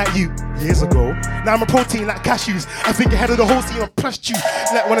think like you years ago. Now I'm a protein like cashews. I think ahead of the whole scene and plushed you.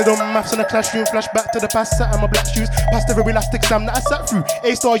 Like one of them maths in a classroom. Flashback to the past, sat on my black shoes. Past every elastic exam that I sat through.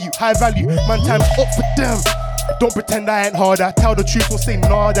 A-star you, high value. Man time up for them. Don't pretend I ain't harder. Tell the truth or say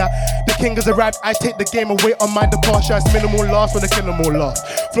nada. The king has arrived. I take the game away on my departure. It's minimal loss when I kill them all last.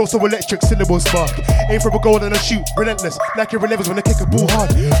 Flow so electric, syllables spark. Aim for a goal and a shoot. Relentless, like your levels when I kick a ball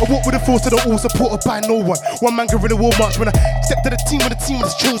hard. I walk with the force of the all, supported by no one. One man gorilla will march when I step to the team with the team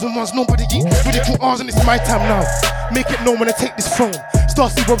with the chosen ones. Nobody eat with the cool R's and it's my time now. Make it known when I take this phone.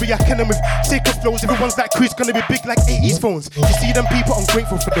 Starsy Warrior killing with sacred flows. Everyone's like Chris, gonna be big like 80s phones. You see them people, I'm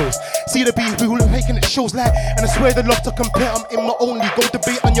grateful for those. See the people who are making it shows like, and I swear they love to compare, I'm in my own league. Go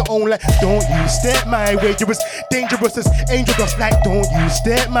debate on your own like, don't you step my way. You're as dangerous as angel dust like, don't you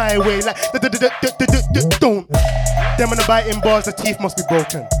step my way like, don't. Them on the biting bars, the teeth must be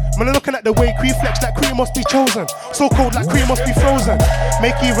broken. Man, I'm looking at the way Cree flex like Cree must be chosen. So cold like Cree must be frozen.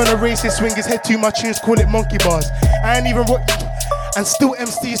 Make even a racist swing his head to my tunes, call it monkey bars. I ain't even and still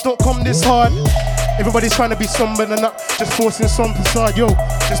MCs don't come this hard. Everybody's trying to be somber and not just forcing some facade. Yo,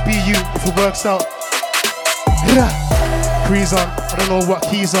 just be you if it works out. Crease on, I don't know what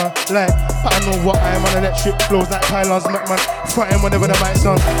keys on, like, but I know what I am on. Electric flows like pylons, man, frontin' whenever the mic's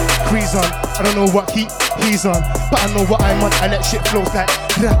on. Crease on, I don't know what he's on, but I know what I'm on. Electric flows like,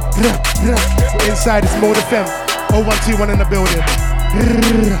 inside it's Mode FM, 0121 in the building.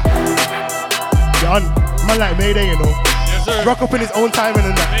 Done, man like Mayday, you know. Yes, sir. Rock up in his own timing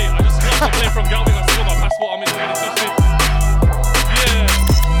and that. Hey, I just got to play from Galvin, I still got my passport, I'm in 2050.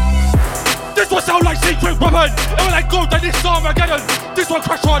 This one sound like secret weapon. It was like gold and this Armageddon. This one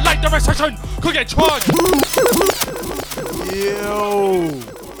crash hard like the recession. Could get charged. Yo.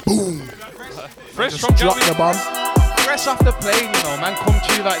 Boom. Fresh Just from drop Galvin. the bomb. Fresh off the plane, you know, man, come to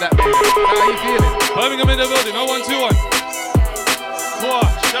you like that, baby. How you feeling? Birmingham in the building, 0121. Quah,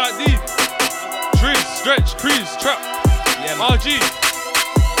 shot deep. Trees, stretch, crease, trap. Yeah, man. RG.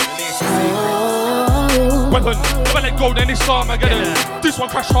 Weapon, never let go, then it's Armageddon. This one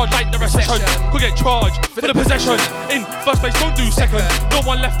crash hard like the recession. Could get charged for the possession. In first place, don't do second. No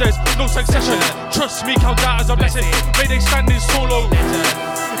one left, there's no succession. Trust me, count that as a blessing. May they stand in solo.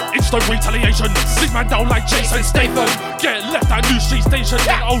 Instant retaliation. Sit man down like Jason Statham. Get left at New Street Station.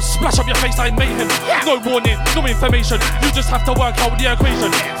 Then I'll splash up your face like mayhem. No warning, no information. You just have to work out the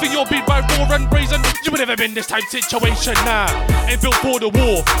equation. Think you're beat by raw and brazen. You would never been this type situation. Nah, ain't built for the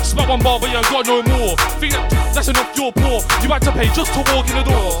war. Smack one bar, but you got no more. Think that's enough, you're poor. You had to pay just to walk in the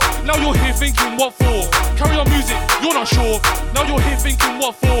door. Now you're here thinking what for? Carry on music, you're not sure. Now you're here thinking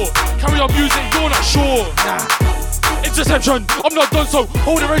what for? Carry on music, you're not sure. Nah. Interception, I'm not done so,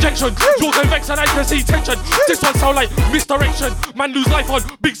 hold a rejection. You're convex and I can see tension. This one sound like misdirection. Man lose life on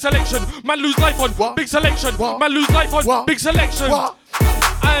big selection. Man lose life on big selection. Man lose life on big selection.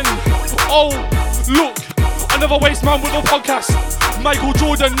 And oh, look, another waste man with a podcast. Michael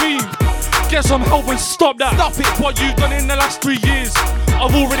Jordan meme. Get some help and stop that. Stop it. What you've done in the last 3 years,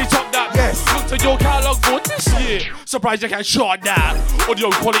 I've already topped that. Yes. Looked at your catalogue for this year. Surprised you can't shot that.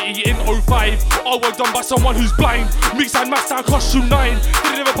 Audio quality in 05. Artwork done by someone who's blind. Mix and master and costume 9.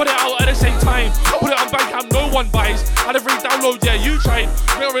 Didn't even put it out at the same time. Put it on Bandcamp, no one buys. Had every download, yeah, you tried.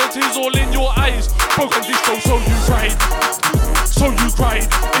 Real tears all in your eyes. Broken distro, so you tried. So you cried.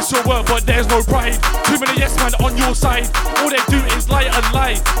 It's your word, but there's no pride. Too many yes man on your side. All they do is lie and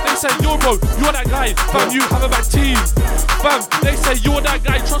lie. They say you're bro, you're that guy. Fam, you have a bad team. Fam, they say you're that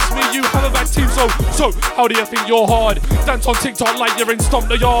guy. Trust me, you have a bad team. So how do you think you're hard? Dance on TikTok like you're in Stomp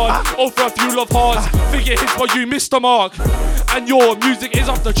the Yard. Oh, for a few love hearts. Think it hits, but you missed the mark. And your music is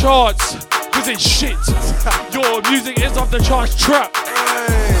off the charts. Cause it's shit. Your music is off the charts. Trap.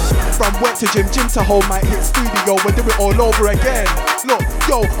 From wet to gym to home, might hit studio and do it all over again. Look,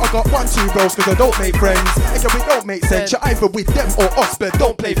 yo, I got 1, 2 bros cause I don't make friends. And we don't make sense, you're either with them or us, but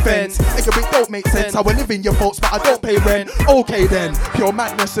don't play fence. And we don't make sense, how I live in your folks, but I don't pay rent. Okay then, pure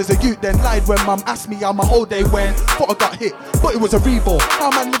madness as a youth then lied when mum asked me how my whole day went. Thought I got hit, but it was a reborn. How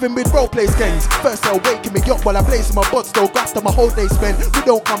man living with role plays gangs. First they'll waking me up while I blaze my butt, still grafter my whole day spent. We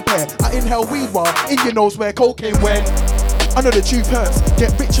don't compare, I inhale weed while in your nose where cocaine went. I know the truth hurts,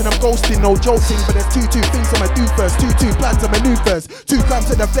 get rich and I'm ghosting, no joking. But there's two things I'ma do first, two plans I'ma move first. 2 grams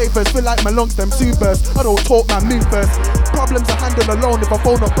of the flavours, feel like my lungs them soon burst. I don't talk, man, move first. Problems I handle alone, if I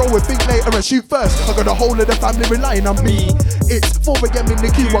phone up bro, we think later and shoot first. I got the whole of the family relying on me. It's 4 AM in the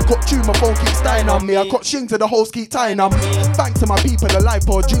queue, I got tune, my phone keeps dying on me. I got shing to the hoes keep tying on me. Thanks to my people alive,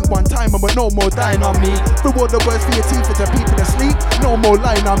 or drink one time and with no more dying on me. Reward the words for your teeth for the people asleep, no more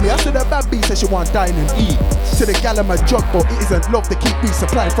lying on me. I said the bad beat says she want dine and eat. To the gal in my jug, but it isn't love to keep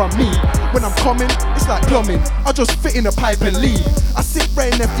resupplying from me. When I'm coming, it's like plumbing. I just fit in a pipe and leave. I sit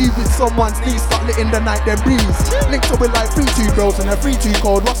right in a view with someone's knees, start lit in the night, then breeze. Linked up with like 3-2 bros and a 3-2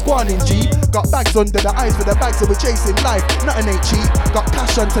 code. What's going in G? Got bags under the eyes for the bags that we're chasing life. Nothing ain't cheap. Got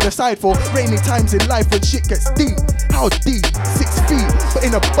cash onto the side for rainy times in life when shit gets deep. How deep? 6 feet. But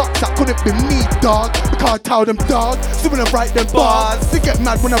in a box that couldn't be me, dog. We can't tell them, dog. So when I write them bars, they get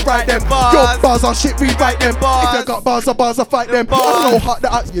mad when I write them bars. Your bars are shit, rewrite them bars. If you got bars, I fight them. I don't know how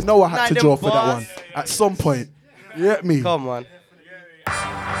that. You know I had to draw for that one at some point. You get me? Come on.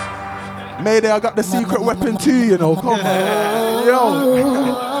 Mayday, I got the secret weapon too, you know. Come on. Yo.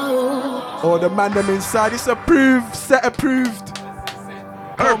 Oh, the man them inside. It's approved. Set approved.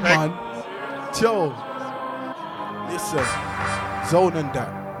 Come on. Yo. Listen. Zone and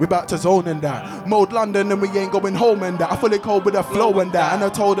that. We about to zone and that. Mode London and we ain't going home and that. I fully cold with the flow and that. And I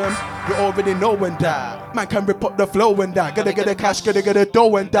told them, you already know and that. Man can rip up the flow and that. Gotta get the cash, gotta get the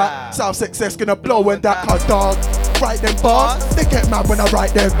dough and that. South success gonna blow and that. Cause dog, write them bars. They get mad when I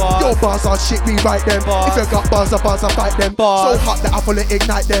write them. Your bars are shit, we write them. If you got bars, I fight them. So hot that I fully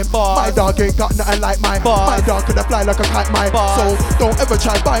ignite them. My dog ain't got nothing like mine. My dog could fly like a kite, mine. So don't ever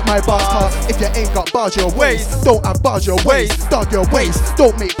try bite my bars. Cause if you ain't got bars, your waist. Don't have bars, your waist. Dog, your waist.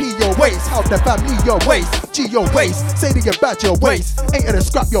 Don't make P your waist. Help the family, your waist. G your waist. Say to your bad, your waist. Ain't gonna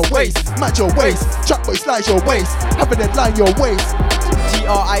scrap your waist. Match your waist. Trap boy slice your waist. Have a line your waist.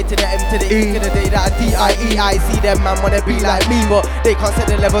 G-R-I to the M to the E to the day that D-I-E. I see them man wanna be like me, but they can't set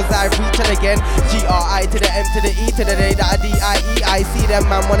the levels I reach. And again, G-R-I to the M to the E to the day that D-I-E. I see them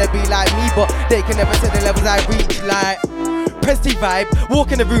man wanna be like me, but they can never set the levels I reach. Like Presty vibe,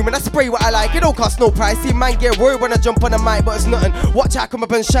 walk in the room and I spray what I like. It don't cost no price. See man get worried when I jump on the mic, but it's nothing. Watch I come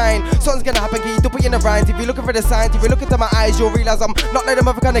up and shine. Something's gonna happen, can you put in the rhymes? If you're looking for the signs, if you look into my eyes, you'll realize I'm not like them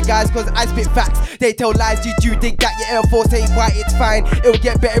other kind of guys. Cause I spit facts, they tell lies. You dig that your Air Force ain't white, it's fine. It'll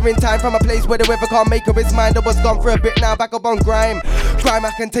get better in time. From a place where the weather can't make up its mind. I was gone for a bit now, back up on grime. Grime,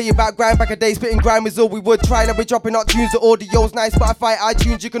 I can tell you about grime. Back a day, spitting grime is all we would try. Now we're dropping out tunes, the audio's nice. Spotify,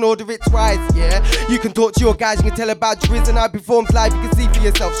 iTunes, you can order it twice, yeah. You can talk to your guys, you can tell about Driz and I performs live. You can see for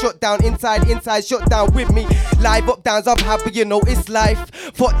yourself, shut down, inside, shut down with me. Live, up, downs, up, happy, you know it's life.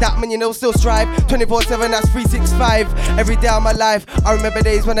 Fuck that man, you know, still strive. 24/7, that's 365. Every day of my life, I remember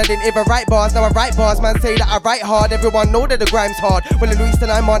days when I didn't even write bars. Now I write bars, man say that I write hard. Everyone know that the grime's hard. When the least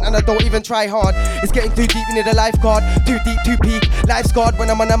I'm on and I don't even try hard. It's getting too deep, you need a lifeguard. Too deep, too peak, life's guard. When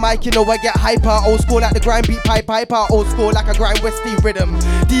I'm on the mic, you know I get hyper. Old school like the grime beat piper. Old school like a grime Westie rhythm.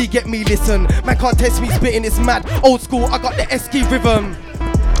 Do you get me? Listen, man can't test me spitting, it's mad. Old school, I got the Esky rhythm.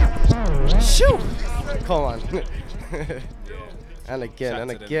 Shoo! Come on. And again,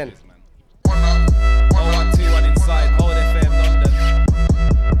 and again. 0121 inside, Mode FM London.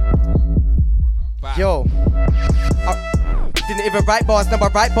 Yo. Didn't even write bars, now I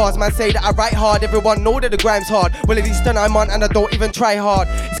write bars. Man say that I write hard, everyone know that the grime's hard. Well at least then I'm on and I don't even try hard.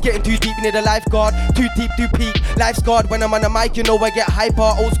 It's getting too deep, you need a lifeguard. Too deep, too peak, life's guard. When I'm on the mic, you know I get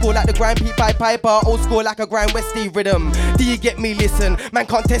hyper. Old school like the grime beat piper. Old school like a grime Westie rhythm. Do you get me? Listen, man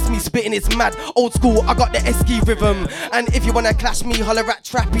can't test me spitting, it's mad. Old school, I got the Esky rhythm. And if you wanna clash me, holler at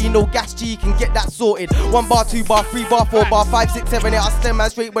Trappy. No gas G, you can get that sorted. 1 bar, 2 bar, 3 bar, 4 bar, 5, 6, 7, 8. I stem man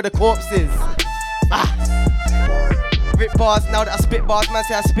straight where the corpses. Rip bars, now that I spit bars, man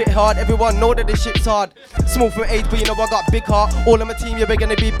say I spit hard. Everyone know that this shit's hard. Small from age, but you know I got big heart. All of my team, yeah, we're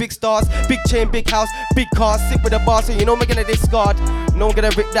gonna be big stars. Big chain, big house, big cars. Sick with the bar, so you know we're gonna discard. No one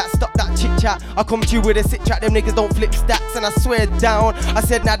gonna rip that, stop that chit chat. I come to you with a sit chat, them niggas don't flip stacks. And I swear down, I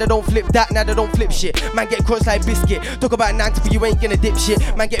said now they don't flip that, now they don't flip shit. Man get crunched like biscuit. Talk about 90, but you ain't gonna dip shit.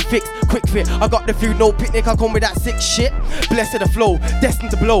 Man get fixed, quick fit. I got the food, no picnic, I come with that sick shit. Blessed of the flow, destined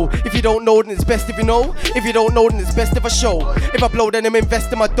to blow. If you don't know, then it's best if you know. If you don't know, then it's best if I show. If I blow, then I'm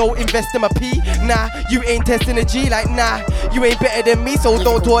invest in my dough, invest in my P. Nah, you ain't testing a G, like nah, you ain't better than me, so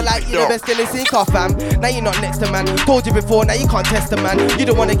don't talk like you're the best in the scene, car fam. Now you're not next to man. Told you before, now you can't test a man. You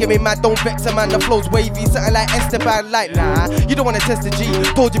don't wanna get me mad, don't vex a man. The flow's wavy, something like Esteban, like nah. You don't wanna test the G.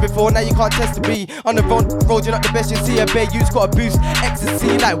 Told you before, now you can't test the B. On the road, you're not the best, you see a bear, you's got a boost.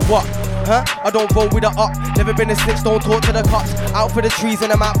 Ecstasy, like what? Huh? I don't roll with a up. Never been a snitch, don't talk to the cops. Out for the trees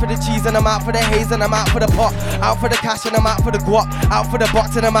and I'm out for the cheese and I'm out for the haze and I'm out for the pot. Out for the cash and I'm out for the guap. Out for the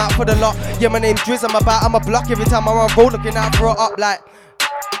box and I'm out for the lot. Yeah, my name's Driz, I'm a block. Every time I'm on roll, looking out for a up like.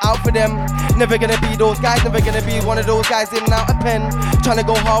 Out for them, never gonna be those guys, never gonna be one of those guys in and out a pen. Tryna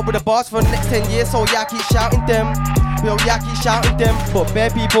go hard with the bars for the next 10 years, so yeah, I keep shouting them. Yo, yeah, I keep shouting them, but bare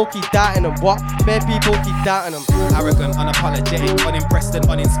people keep doubting them. What? Bare people keep doubting them. Arrogant, unapologetic, unimpressed and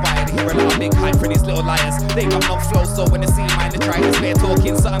uninspired. Hear a lot of big hype for these little liars. They got no flow, so when they see mine, they try to spare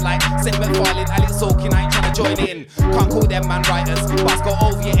talking. Something like segment filing, Alex Soaking, I ain't tryna join in. Can't call them man writers, bars go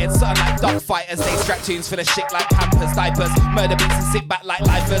over your head. Something like dog fighters, they strap tunes for the shit like Pampers, diapers. Murder beats and sit back like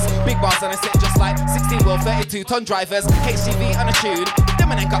lifers. Big bars on a set just like 16 wheel 32 ton drivers. HGV on a tune,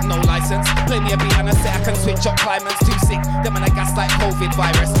 them and I got no license. Play me a beat on a set, I can switch up climbers. Too sick, them and I gas like COVID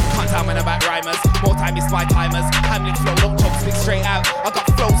virus. Can't tell me about rhymers, more time is my timers. Hamlet flow, don't chop, speak straight out. I got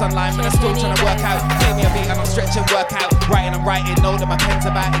flows online, but I'm still trying to work out. Play me a beat and I'm stretching, work out. Writing, I'm writing, know that my pen's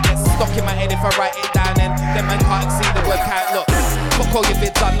about it. Gets stuck in my head if I write it down, and then man can't see the word count. Look. Fuck all your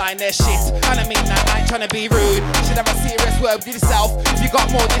vids online, they're shit. And I mean that, I ain't tryna be rude. You should have a serious word with yourself if you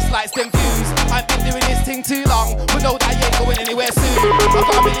got more dislikes than views. I've been doing this thing too long, but know that you ain't going anywhere soon. I've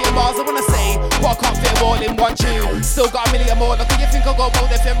got a million bars I wanna say, but I can't fit them all in one tune. Still got a million more, look at you think I'll go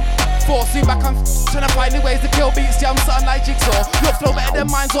bold FM. Soon back I'm trying to find new ways to kill beats. Yeah, I'm something like Jigsaw. Your flow better than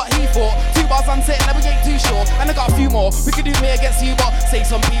mine's what he thought. 2 bars unset, now we ain't too sure. And I got a few more, we could do me against you, but say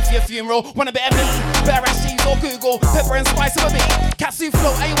some beef for your funeral. Want a bit of meat, better ass cheese or Google. Pepper and spice of a beat. Katsu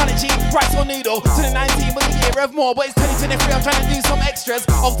flow, how you want it cheap? Rice or noodle. 2019 was a year of more, but it's 2023, I'm trying to do some extras.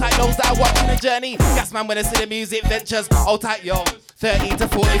 Old tight knows that I'm watching the journey. Gas man when I see the music ventures. Old tight yo. 30 to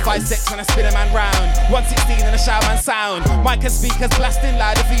 45 secs when I spin a man round. 116 in a shower man sound. Mic and speakers blasting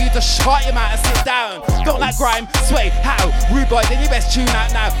louder for you to shut your mouth and sit down. Don't like grime, sway, how? Rude boy, then you best tune out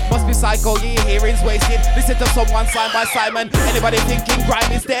now. Must be psycho, yeah, your hearing's wasted. Listen to someone signed by Simon. Anybody thinking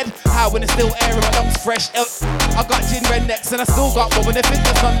grime is dead? How when it's still air and my lungs fresh? I got gin red necks and I still got one. When the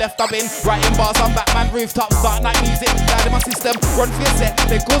fingers none left, I've been writing bars on Batman rooftops. Start night music, down in my system. Run for your set,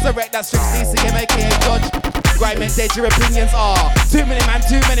 then cause a wreck that's strict DCM, aka Judge. Grime and dead, your opinions are too many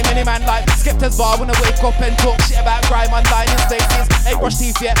man like Skepta's bar when I wake up and talk shit about grime online in spaces. Ain't brush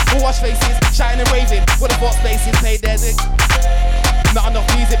teeth yet, or wash faces, shouting and raving. What about spaces paid their dick? Not enough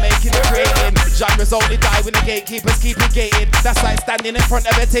music making and creating. Genres only die when the gatekeepers keep it gated. That's like standing in front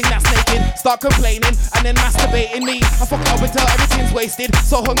of a thing that's naked. Start complaining and then masturbating me. I fuck it up until everything's wasted.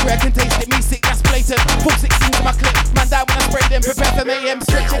 So hungry I can taste it, me sick, that's blatant. Full 16 to my clip, man down when I spray them. Prepare for mayhem,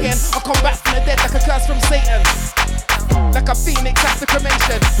 stretch again. I come back from the dead like a curse from Satan. Like a phoenix after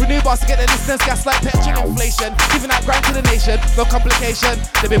cremation. Renew bars to get the listeners gas like petrol inflation. Giving out grant to the nation, no complication.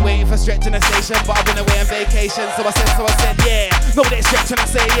 They've been waiting for stretch in the station, but I've been away on vacation. So I said, yeah. No, they stretch when I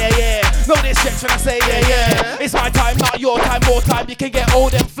say, yeah. No, they stretch when I say, yeah. It's my time, not your time, more time. You can get all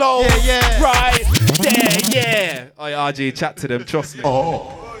them flows. Yeah. Right, yeah. Oi, RG, chat to them, trust me.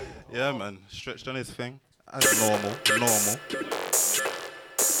 Oh. Yeah, man. Stretched on his thing. As normal.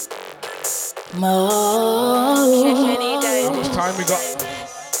 How much time we got?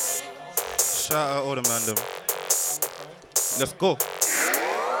 Shout out all the man them. Let's go.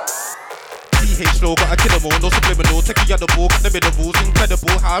 TH flow, got a killer more, no subliminal. Take you out the ball, got the middle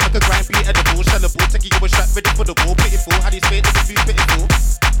incredible. How I make a grind be edible, sellable. Take you a shot, ready for the ball. Pitiful, how these fake niggas view pitiful.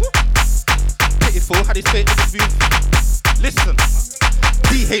 Pitiful, how these fake niggas view. Listen.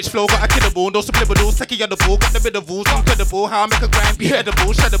 DH flow, got a killer ball, no subliminals. Take you out the ball, got the middle incredible. How I make a grind be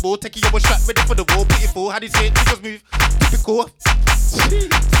edible, sellable. Take you a shot, ready for the ball. Pitiful, how these fake niggas move. Typical.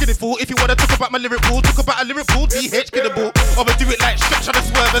 Skinny fool, if you wanna talk about my lyric pool, talk about a lyric pool, DH killable. I'ma do it like stretch on the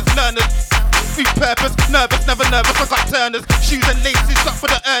swervers, learners. Food purpose, nervous, never nervous, I got turners. Shoes and laces, up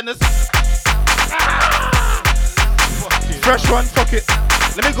for the earners. Fresh one, fuck it.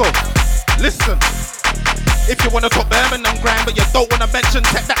 Let me go. Listen. If you wanna talk Birmingham grind, but you don't wanna mention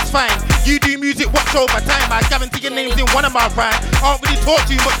tech, that's fine. You do music, watch over time. I guarantee your name's in one of my rhymes. I don't really talk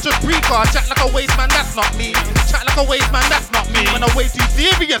too much, just pre-car. Chat like a waste man, that's not me. Chat like a waste man, that's not me. When I'm way too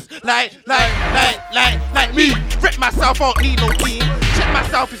serious, like me. Rip myself, I don't need no team. Check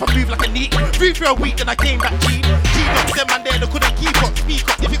myself if I move like a neat. Free for a week, then I came back cheap. G-Docs, them man there, they couldn't keep up. Speak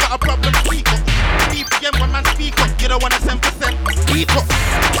up, if you got a problem, speak up. BPM, one man speak up. You don't want a 10%. Beat up.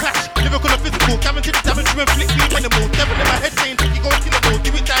 Clash, lyrical and physical. Guaranteed the damage to inflict me minimal. Devil in my head saying, you go killable.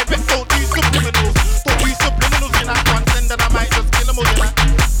 Do it direct, don't do subliminals. Don't do subliminals in that. One send and I might just kill them all, you know.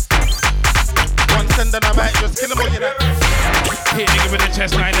 One send and I might just kill them all, you know. Hit nigga with a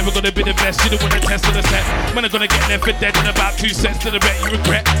chest, I ain't never gonna be the best. You don't wanna test on the set. Man, I'm gonna get there for dead in about 2 sets to the bet you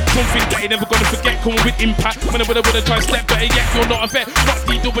regret. Something that you never gonna forget, coming with impact. Man, I wanna try step better yet. You're not a vet, not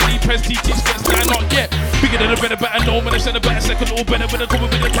D-double-E, press T-T, gets down, not yet. Bigger than a better know. Man, I said a better second, all better. When I come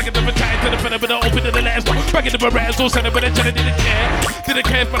with the tag, never chatting to the better, but I open to the letters. Back in the Berettas, all said, but I didn't care.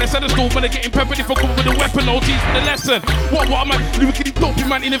 Didn't care, man, I said a school, man, I getting peppered if I come with a weapon, no teach for the lesson. What, man, lyrically dopey,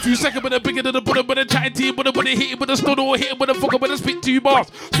 man, in a few seconds, but I bigger than the butter, but I chatting to you, but I hit it with a stud or hit it with a fucker, but I spit 2 bars.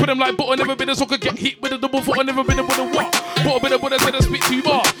 Spread them like butter, never been a sucker, get hit with a double foot, never been a with a what? Butter, said I spit 2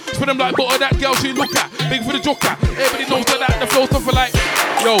 bars. Spread them like butter, that girl she look at, big for the joker. Everybody knows that the flow stuff for like,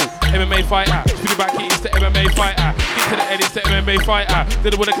 yo, MMA fighter. Spin it back, it's the MMA fighter. Get to the end, it's the MMA fighter.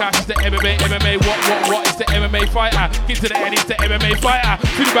 Then with the clash, it's the MMA, what? It's the MMA fighter. Get to the end, it's the MMA fighter.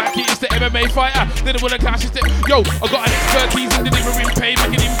 Spin it back, it's the MMA fighter. Then with the clash, it's the, yo, I got an expertise in delivering pain,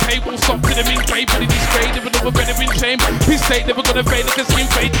 making him pay. Won't stop to the min grade, but it is grade, never better in shame. His state never gonna fade, like a skin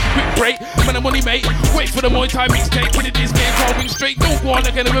fade. Quick break, man, I'm money mate. Wait for the Muay Thai mixtape, when it is game, can't win straight. Don't go on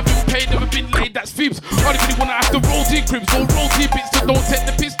like I never been paid, never been laid, that's fibs. I don't really wanna have to roll to cribs, or roll to bits, so don't take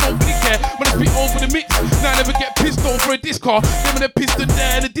the piss, don't really care. When I spit over the mix, Now I never get pissed off for a disc car. Them and the piston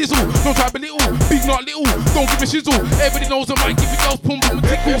there and the diesel. Don't try to be little, big not little. Don't give a shizzle. Everybody knows I might give you girls pum pum and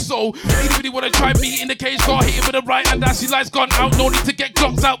tickle. So anybody wanna try me in the cage car, hit it with a right hand as she lights gone out. No need to get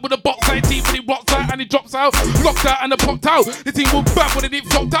glocks out with a box IT, but he rocks out and he drops out. Locked out and the popped out. The team will back when it didn't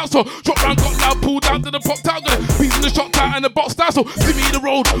flopped out. So drop round, got loud, pulled out to the popped out. Got a piece in the shot out and the box out. So see me in the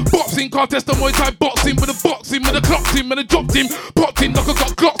road, boxing contest, the Muay Thai boxing with a boxing, with a clocked him and I dropped him, popped him like I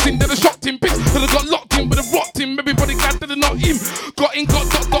got glocked in, then I shot him, picks, then I got locked in, but I rocked him. Everybody glad that I not him. Got in, got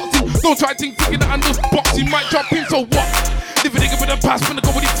docked him. Don't try to think thinking that I'm just boxing, might drop him. So what? Live a nigga with a pass, when I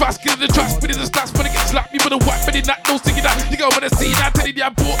go with it fast, get in the trash, spit in the stats, when I get slapped, me with a whack, but it not no singing that. You go when I see that, tell you that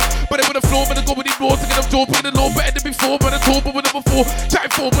I bought, but I with the floor, but I go with it raw, to get them jaw, put it low, better than before, but I told, but never before.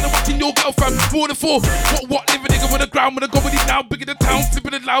 Chatting for when I'm watching your girl fam, 4 to 4. What, live a nigga with the ground, when I go with it now, bigger the town,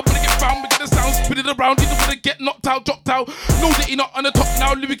 flipping it loud, when I get found, bigger the sound, spin it around, you know when I get knocked out, dropped out. Know that you're not on the top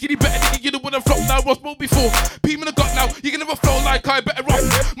now, lyrically better than you know when I flop now, Ross Bowl before. P in the gut now, you can never flow like I better off.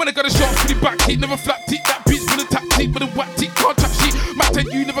 Man, I got a shot for the back teeth, never flap teeth, that bitch with a tap teeth, with a whack teeth, can't trap shit. Matt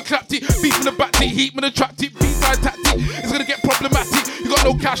 10, you never clapped it. Beef in the back teeth, heat with a trap tip, B-side tactic. It's gonna get problematic. You got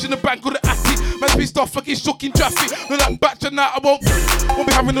no cash in the bank, got to act it. Man's pissed off, fucking shook in traffic. No that batch and that, I won't be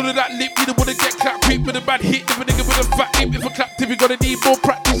having none of that lip. You don't wanna get clapped quick with a bad hit. Never nigga with a fat hip. If I clap tip, you gotta need more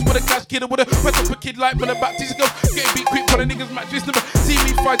practice. With a cash kid, I wanna mess up a kid like when a Baptist go. Getting beat quick for the niggas match. This never see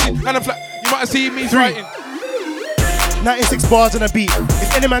me fighting. And I'm flat, you might have seen me fighting. 96 bars on a beat.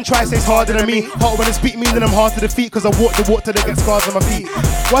 If any man tries, it's harder than me. Hard when it's beat me, then I'm hard to defeat. Cause I walk the walk till they get scars on my feet.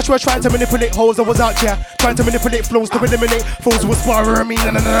 Watch where trying to manipulate holes, I was out here. Trying to manipulate flows to eliminate foes who was sparring me.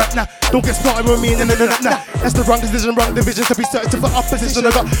 Nah. Don't get started with me. Nah. That's the wrong decision, wrong division. To be certain for opposition. I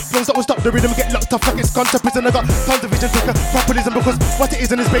got flows that will stop the rhythm, get locked up like it's gone to prison. I got tons of vision, take a populism because what it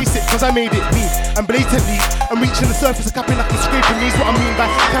isn't is basic. Cause I made it me, and blatantly I'm reaching the surface, I'm capping like I'm scraping me. Is what I mean by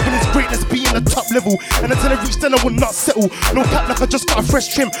capping is greatness, being the top level. And until I reach then I will not settle. No cap like I just got a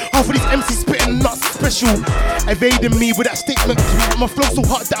fresh trim. Half of these MCs spitting not special. Evading me with that statement. My flow so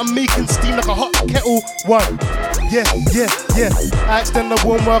hot that I'm making steam like a hot kettle. One, yeah. I extend a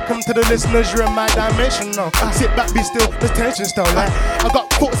warm welcome to the listeners. You're in my dimension now. Sit back, be still, there's tension still. Like I got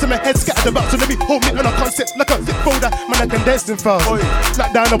thoughts in my head scattered about, so let me hold me on a concept like a zip folder. Man, I condensed in files.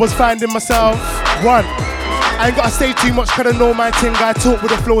 Lockdown, I was finding myself. One, I ain't gotta say too much, cause I know my thing. I talk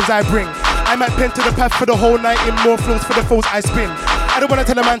with the flows I bring. I might pen to the path for the whole night in more flows for the foes I spin. I don't wanna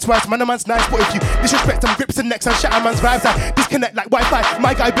tell a man twice, man, a man's nice, but if you disrespect him, grips and necks and shatter man's vibes, I disconnect like Wi-Fi.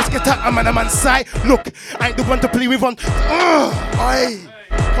 My guy biscuit out, I'm on a man's side. Look, I ain't the one to play with on. Aye,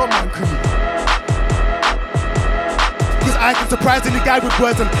 come on, crew. Cause I can surprising the guy with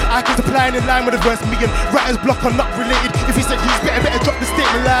words and I can supply in line with the verse. Me and writer's block are not related. If he said he's better drop the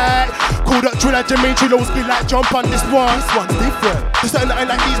statement like call that drill like Jermaine Trilo's be like jump on this one. This one's different. There's something that I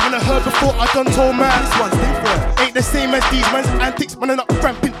like these when I heard before I done told man. This one's different. Ain't the same as these man's antics, man, I'm not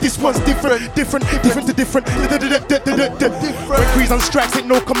ramping. This one's different. Different. When Cree's on strikes, ain't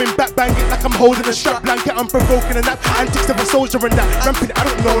no coming back. Bang it like I'm holding a strap blanket. I'm provoking a nap. Antics of a soldier and that. Ramping, I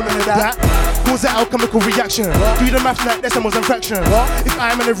don't know none of that. Cause an alchemical reaction. Do the math like that's almost a fraction. If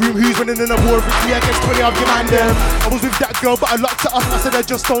I'm in a room, who's winning in a war with me against 20 of your man them? I was with that girl, but I locked it up. I said I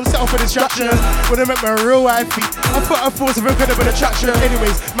just don't settle for distractions. When I met my real wifey, I thought I thought of a bit of an attraction.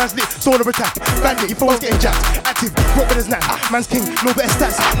 Anyways, man's lit, sword of attack. Bandit, your phone's getting jacked. Active, broke with his knack. Man's king, no better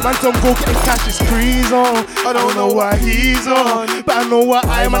stats. Man's on go getting cash, it's Cree's on. I don't know why he's on, but I know why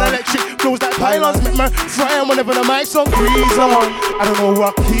I'm on electric. Flows like pylons, make man frying whenever the mic's on. Cree's on. I don't know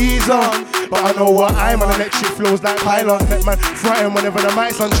what he's on, but I know why I'm on electric. Flows like pylons, make man frying whenever the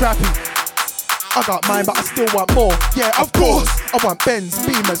mic's on. Trappy. I got mine, but I still want more. Yeah, of course. I want Benz,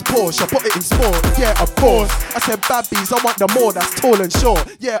 Beamers, Porsche. I put it in sport. Yeah, of course. I said bad bees, I want the more that's tall and short.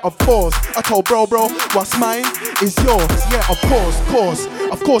 Yeah, of course. I told bro, what's mine is yours. Yeah, of course.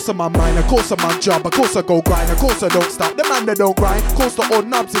 Of course I'm on mine. Of course I'm on job. Of course I go grind. Of course I don't stop. The man that don't grind. Of course the old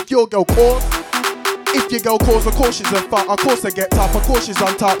nubs if your girl calls. If your girl calls, of course she's a fuck. Of course I get tough, of course she's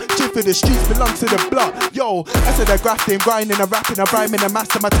on top. Chief of the streets belongs to the block. Yo, I said I grafting, grinding, I rapping, I rhyming, I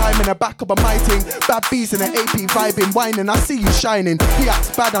master my time in the back of a mighting. Bad bees in an AP vibing, whining, I see you shining. He acts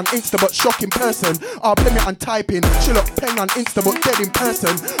bad on Insta but shock in person. I'll blame it on typing. She look peng on Insta but dead in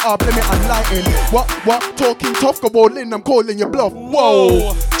person. I'll blame it on lighting. What? Talking tough, go all in, I'm calling your bluff.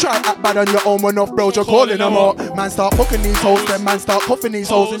 Whoa! Try act bad on your own when off, bro, you're calling them out. Man start fucking these hoes, then man start cuffing these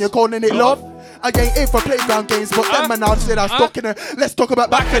hoes and you're calling it love. I ain't in for playground games, but them man now said I was talking to. Let's talk about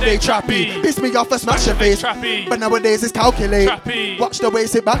back in the day trappy. Piss me off and smash your face. But nowadays it's calculate. Watch the way,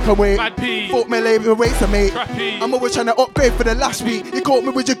 sit back and wait. Thought me label race to me. I'm always trying to upgrade for the last week. You caught me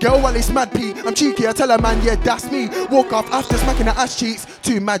with your girl while it's mad P. I'm cheeky, I tell her man, yeah, that's me. Walk off after smacking her ass cheeks.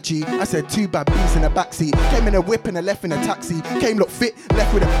 Too mad G. I said 2 bad bees in the backseat. Came in a whip and I left in a taxi. Came look fit,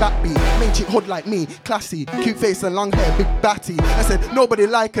 left with a backbeat. Main chick hood like me, classy. Cute face and long hair, big batty. I said nobody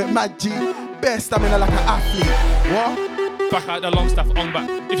like it, mad G. Best stamina like an athlete. What? Back out the long staff on back.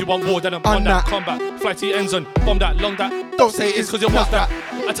 If you want war, then I'm on that combat. Fly to your ends on, bomb that, long that. Don't say it's cause you want that.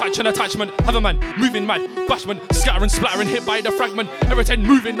 Attach an attachment, have a man moving mad. Bashman, scattering, splattering, hit by the fragment. Everything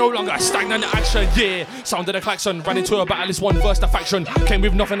moving, no longer stagnant action. Yeah, sound of the klaxon. Ran into a battle, it's one verse the faction. Came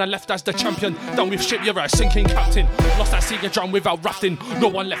with nothing and left as the champion. Down with ship, you're a sinking captain. Lost that Sega drum without rafting. No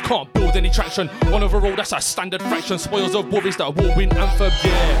one left, can't build any traction. One overall, that's a standard fraction. Spoils of war is the war win anthem.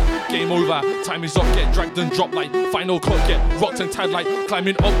 Yeah, game over, time is up. Get dragged and dropped like final cut. Get rocked and tied like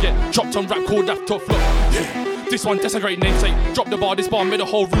climbing up. Get dropped on rap called after flop. Yeah. This one, that's a great namesake. Drop the bar, this bar made a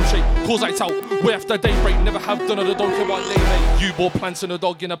whole room shake. Calls lights out, way after daybreak. Never have done it, I don't care what they make. You bought plants and a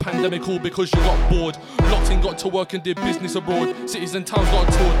dog in a pandemic all because you got bored. Locked in, got to work and did business abroad. Cities and towns got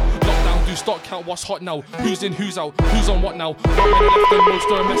toured. Lockdown, do stock count, what's hot now? Who's in, who's out, who's on what now? Not many left and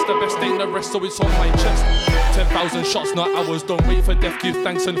most are a mess. The best ain't the rest, so it's on my chest. 10,000 shots, not hours. Don't wait for death, give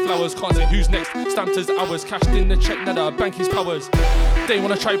thanks and flowers. Can't say who's next, stamped as hours. Cashed in the check, now the bank is powers. They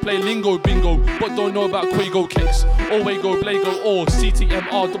wanna try play lingo bingo, but don't know about Quago kicks. Or Wago, Blago, or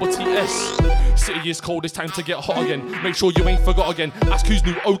CTMR, double TS. City is cold, it's time to get hot again. Make sure you ain't forgot again. Ask who's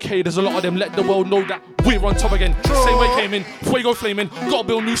new, okay, there's a lot of them. Let the world know that we're on top again. Same way came in, Fuego flaming. Gotta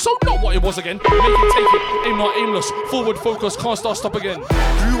build new, so not what it was again. Make it, take it, aim not aimless. Forward focus, can't start, stop again.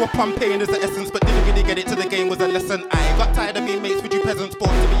 Grew up on pain is the essence, but didn't really get it to the game was a lesson. I got tired of being mates with you peasants,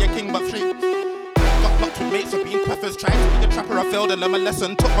 born to be a king but free. Got locked with mates for being preppers, tried to be the trapper, I failed and learned my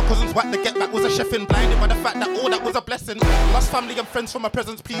lesson. Took my cousin's whack, the get back was a chefing, blinded by the fact that all that was a blessing. Lost family and friends from my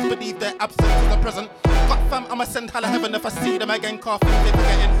presence, please believe their absence is a present. Got fam, I'ma send hella heaven if I see them again, can't think they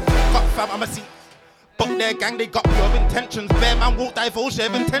forgetting. Got fam, I'ma see. But their gang, they got pure intentions. Bear man won't divulge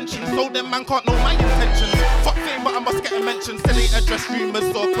their intentions, so them man can't know my intentions. Fuck fame, but I must get a mention. Still ain't address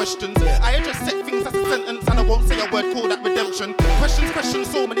rumours or questions. I address set things as a sentence, and I won't say a word called that redemption. Questions,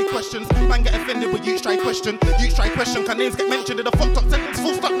 so many questions. Man get offended when you try question. You try question, can names get mentioned in a fucked up sentence?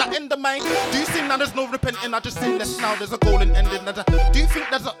 Full stop, that end of mine. Do you sing now? There's no repenting. I just sing less now. There's a golden ending. Do you think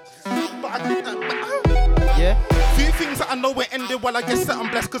there's a? Yeah. Few things that I know we're ending. Well, I guess that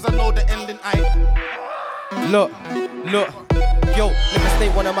I'm blessed because I know the ending. Look. Yo, let me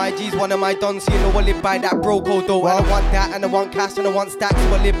state one of my G's, one of my dons. You know I live by that bro code though. I don't want that and I want cash and I want stacks.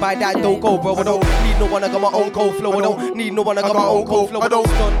 So I live by that don't go bro. I don't need no one, I got my own cold flow. I don't need no one, I got my own cold flow. I don't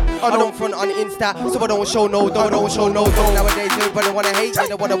stun, I don't front on Insta. So I don't show no dough, don't show no dough. Nowadays everybody wanna hate, they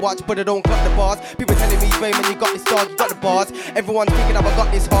don't wanna watch but I don't clock the bars. People telling me, Raymond, you got this dog, you got the bars. Everyone's thinking I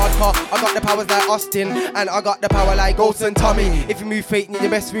got this hardcore. I got the powers like Austin and I got the power like Ghost and Tommy. If you move fake, need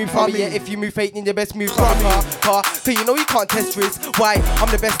your best move from me. Yeah, if you move fake, need your best move from me. Cause you know you can't test risk. Why? I'm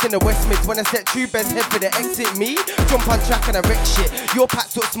the best in the West Mids. When I set true best head for the exit, me jump on track and I wreck shit. Your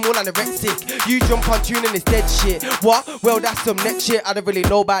pack's so small and I wreck sick. You jump on tune and it's dead shit. What? Well, that's some next shit. I don't really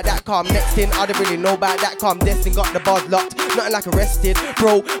know about that car I'm next in. I don't really know about that car I'm destined. Got the bars locked, nothing like arrested.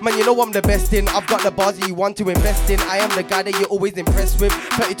 Bro, man, you know I'm the best in. I've got the bars that you want to invest in. I am the guy that you're always impressed with.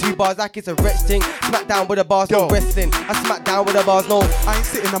 32 bars like it's a wretch thing. Smack down with the bars, no wrestling. I smack down with the bars, no. I ain't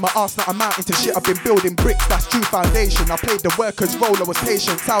sitting on my arse, not a mountain to shit. I've been building bricks, that's true foundation. I played the worker's role, I was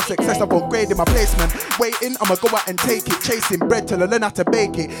patient. South success, I've upgraded my placement. Waiting, I'ma go out and take it. Chasing bread till I learn how to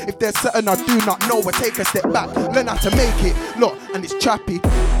bake it. If there's something I do not know, I take a step back, learn how to make it. Look, and it's trappy.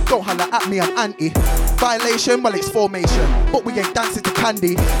 Don't holler at me, I'm anti. Violation, well it's formation. But we ain't dancing to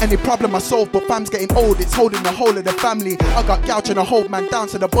candy. Any problem I solve, but fam's getting old. It's holding the whole of the family. I got gouge and I hold man down,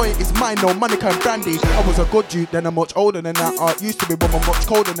 so the boy is mine, no Monica and Brandy. I was a good dude, then I'm much older than that. Art used to be woman much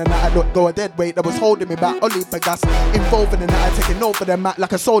colder than that. I don't go a dead weight, that was holding me back. Only for gas, involving in that. I taking over them mat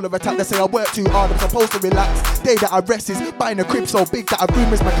like a solar attack. They say I work too hard, I'm supposed to relax. Day that I rest is buying a crib so big that I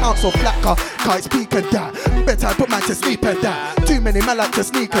room is my count so flat. Car it's peak and that. Better I put man to sleep and that. Too many man like to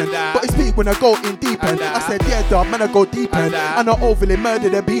sneak and but it's peak when I go in deep and I said yeah dog, man I go deep and I not overly murder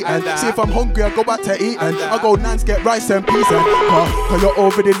the beat and see if I'm hungry I go out to eat and I go nans get rice and peas and cause you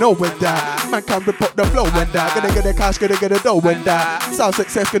already know when that man can rip up the flow when that gonna get the cash, gonna get the dough when that South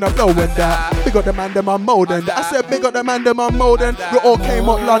success gonna blow when that big up the man them on mold and I said big up the man them on mold and we all came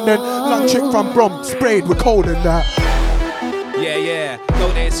up London long chick from Brum sprayed with cold and that. Yeah,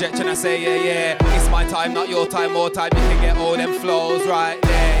 go there stretch and I say yeah. It's my time, not your time, more time, you can get all them flows right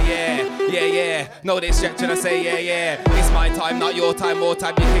there, yeah. yeah. No, they stretch and I say, yeah. It's my time, not your time, more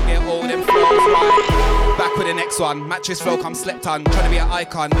time. You can get all them flows right. Back with the next one. Mattress flow, come slept on. Trying to be an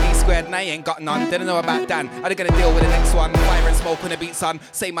icon. B squared, and I ain't got none. Didn't know about Dan. Are they gonna deal with the next one? Fire and smoke on the beat, son.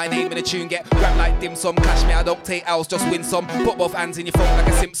 Say my name in the tune, get rap like dim sum. Cash me, I don't take L's, just win some. Put both hands in your phone like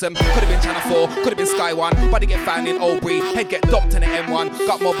a Simpson. Could have been Channel 4, could have been Sky 1. Body get found in Oldbury. Head get dumped in the M1.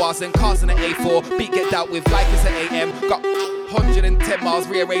 Got more bars than cars in the A4. Beat get dealt with like it's an AM. Got 110 miles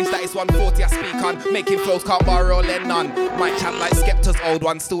rearranged, that is 140 I speak on. Making flows, can't borrow or lend none. My champ like Skepta's old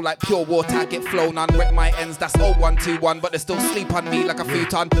one. Still like pure water, I get flown on. Wreck my ends, that's 0121. But they still sleep on me like a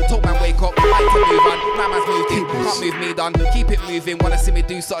futon. Talk man, wake up, I can move on. My man's moved in, can't move me done. Keep it moving, wanna see me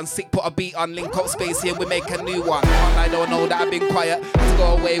do something sick. Put a beat on, link up space here, we make a new one. I don't know that I've been quiet. Had to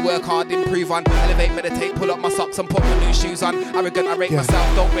go away, work hard, improve on. Elevate, meditate, pull up my socks and put my new shoes on. Arrogant, I rate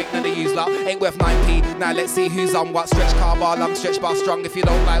myself, don't rate none of yous lot. Ain't worth 9p, now let's see who's on what. Stretch car bar long, stretch bar strong. If you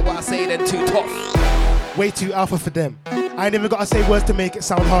don't like what I say, then too tough. Way too alpha for them. I ain't even gotta say words to make it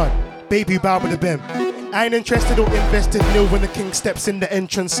sound hard. Baby, bow with the bem. I ain't interested or invested nil when the king steps in the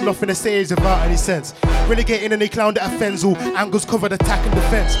entrance. Nothing to say is without any sense. Renegating any clown that offends all angles covered attack and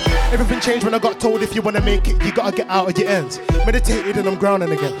defense. Everything changed when I got told if you wanna make it, you gotta get out of your ends. Meditated and I'm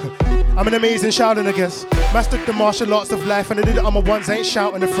grounding again. I'm an amazing shouting, I guess. Mastered the martial arts of life and I did it on my ones, I ain't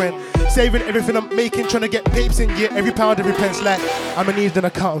shouting a friend. Saving everything I'm making, trying to get papes in, yeah, every pound, every pence, like I'm an even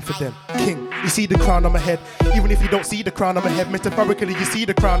accountant for them. King, you see the crown on my head. Even if you don't see the crown on my head, metaphorically you see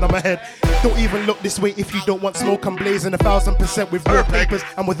the crown on my head. Don't even look this way if you don't want smoke. I'm blazing 1,000% with real papers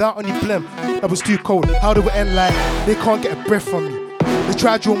and without any blem. That was too cold. How do it end like they can't get a breath from me? They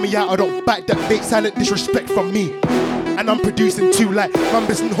try to draw me out, I don't back that fake silent disrespect from me. And I'm producing too like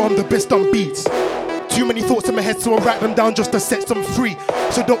Mambas and I'm the best on beats. Too many thoughts in my head, so I write them down just to set some free.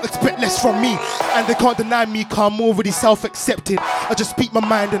 So don't expect less from me. And they can't deny me, cause I'm already self-accepted. I just speak my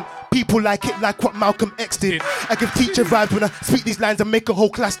mind and people like it like what Malcolm X did. I give teacher vibes when I speak these lines and make a whole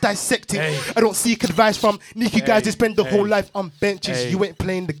class dissect it. I don't seek advice from Nikki guys who spend the whole life on benches. You ain't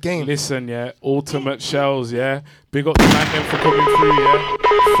playing the game. Listen, yeah, Ultimate Shells, yeah. Big up to man for coming through, yeah.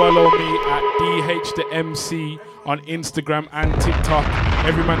 Follow me at DH the MC on Instagram and TikTok.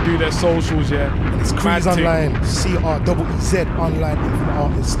 Every man do their socials, yeah. And it's Creez Online, CREEZ Online, Infinite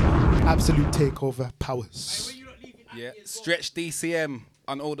Artist. Absolute takeover powers. Yeah, Stretch DCM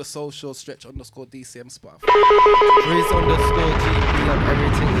on all the socials, Stretch _ DCM Spotify. Creez _ GB on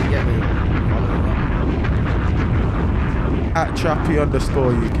everything, you get me? At Trappy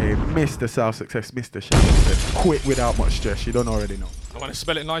 _UK, Mr. South Success, Mr. Shadow says, quit without much stress, you don't already know. I want to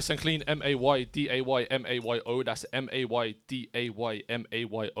spell it nice and clean, MAYDAYMAYO, that's MAYDAYMAYO.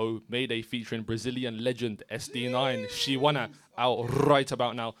 Mayday featuring Brazilian legend SD9, Shiwana, out right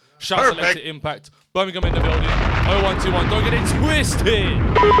about now. Shout select to Impact, Birmingham in the building, 0121, don't get it twisted!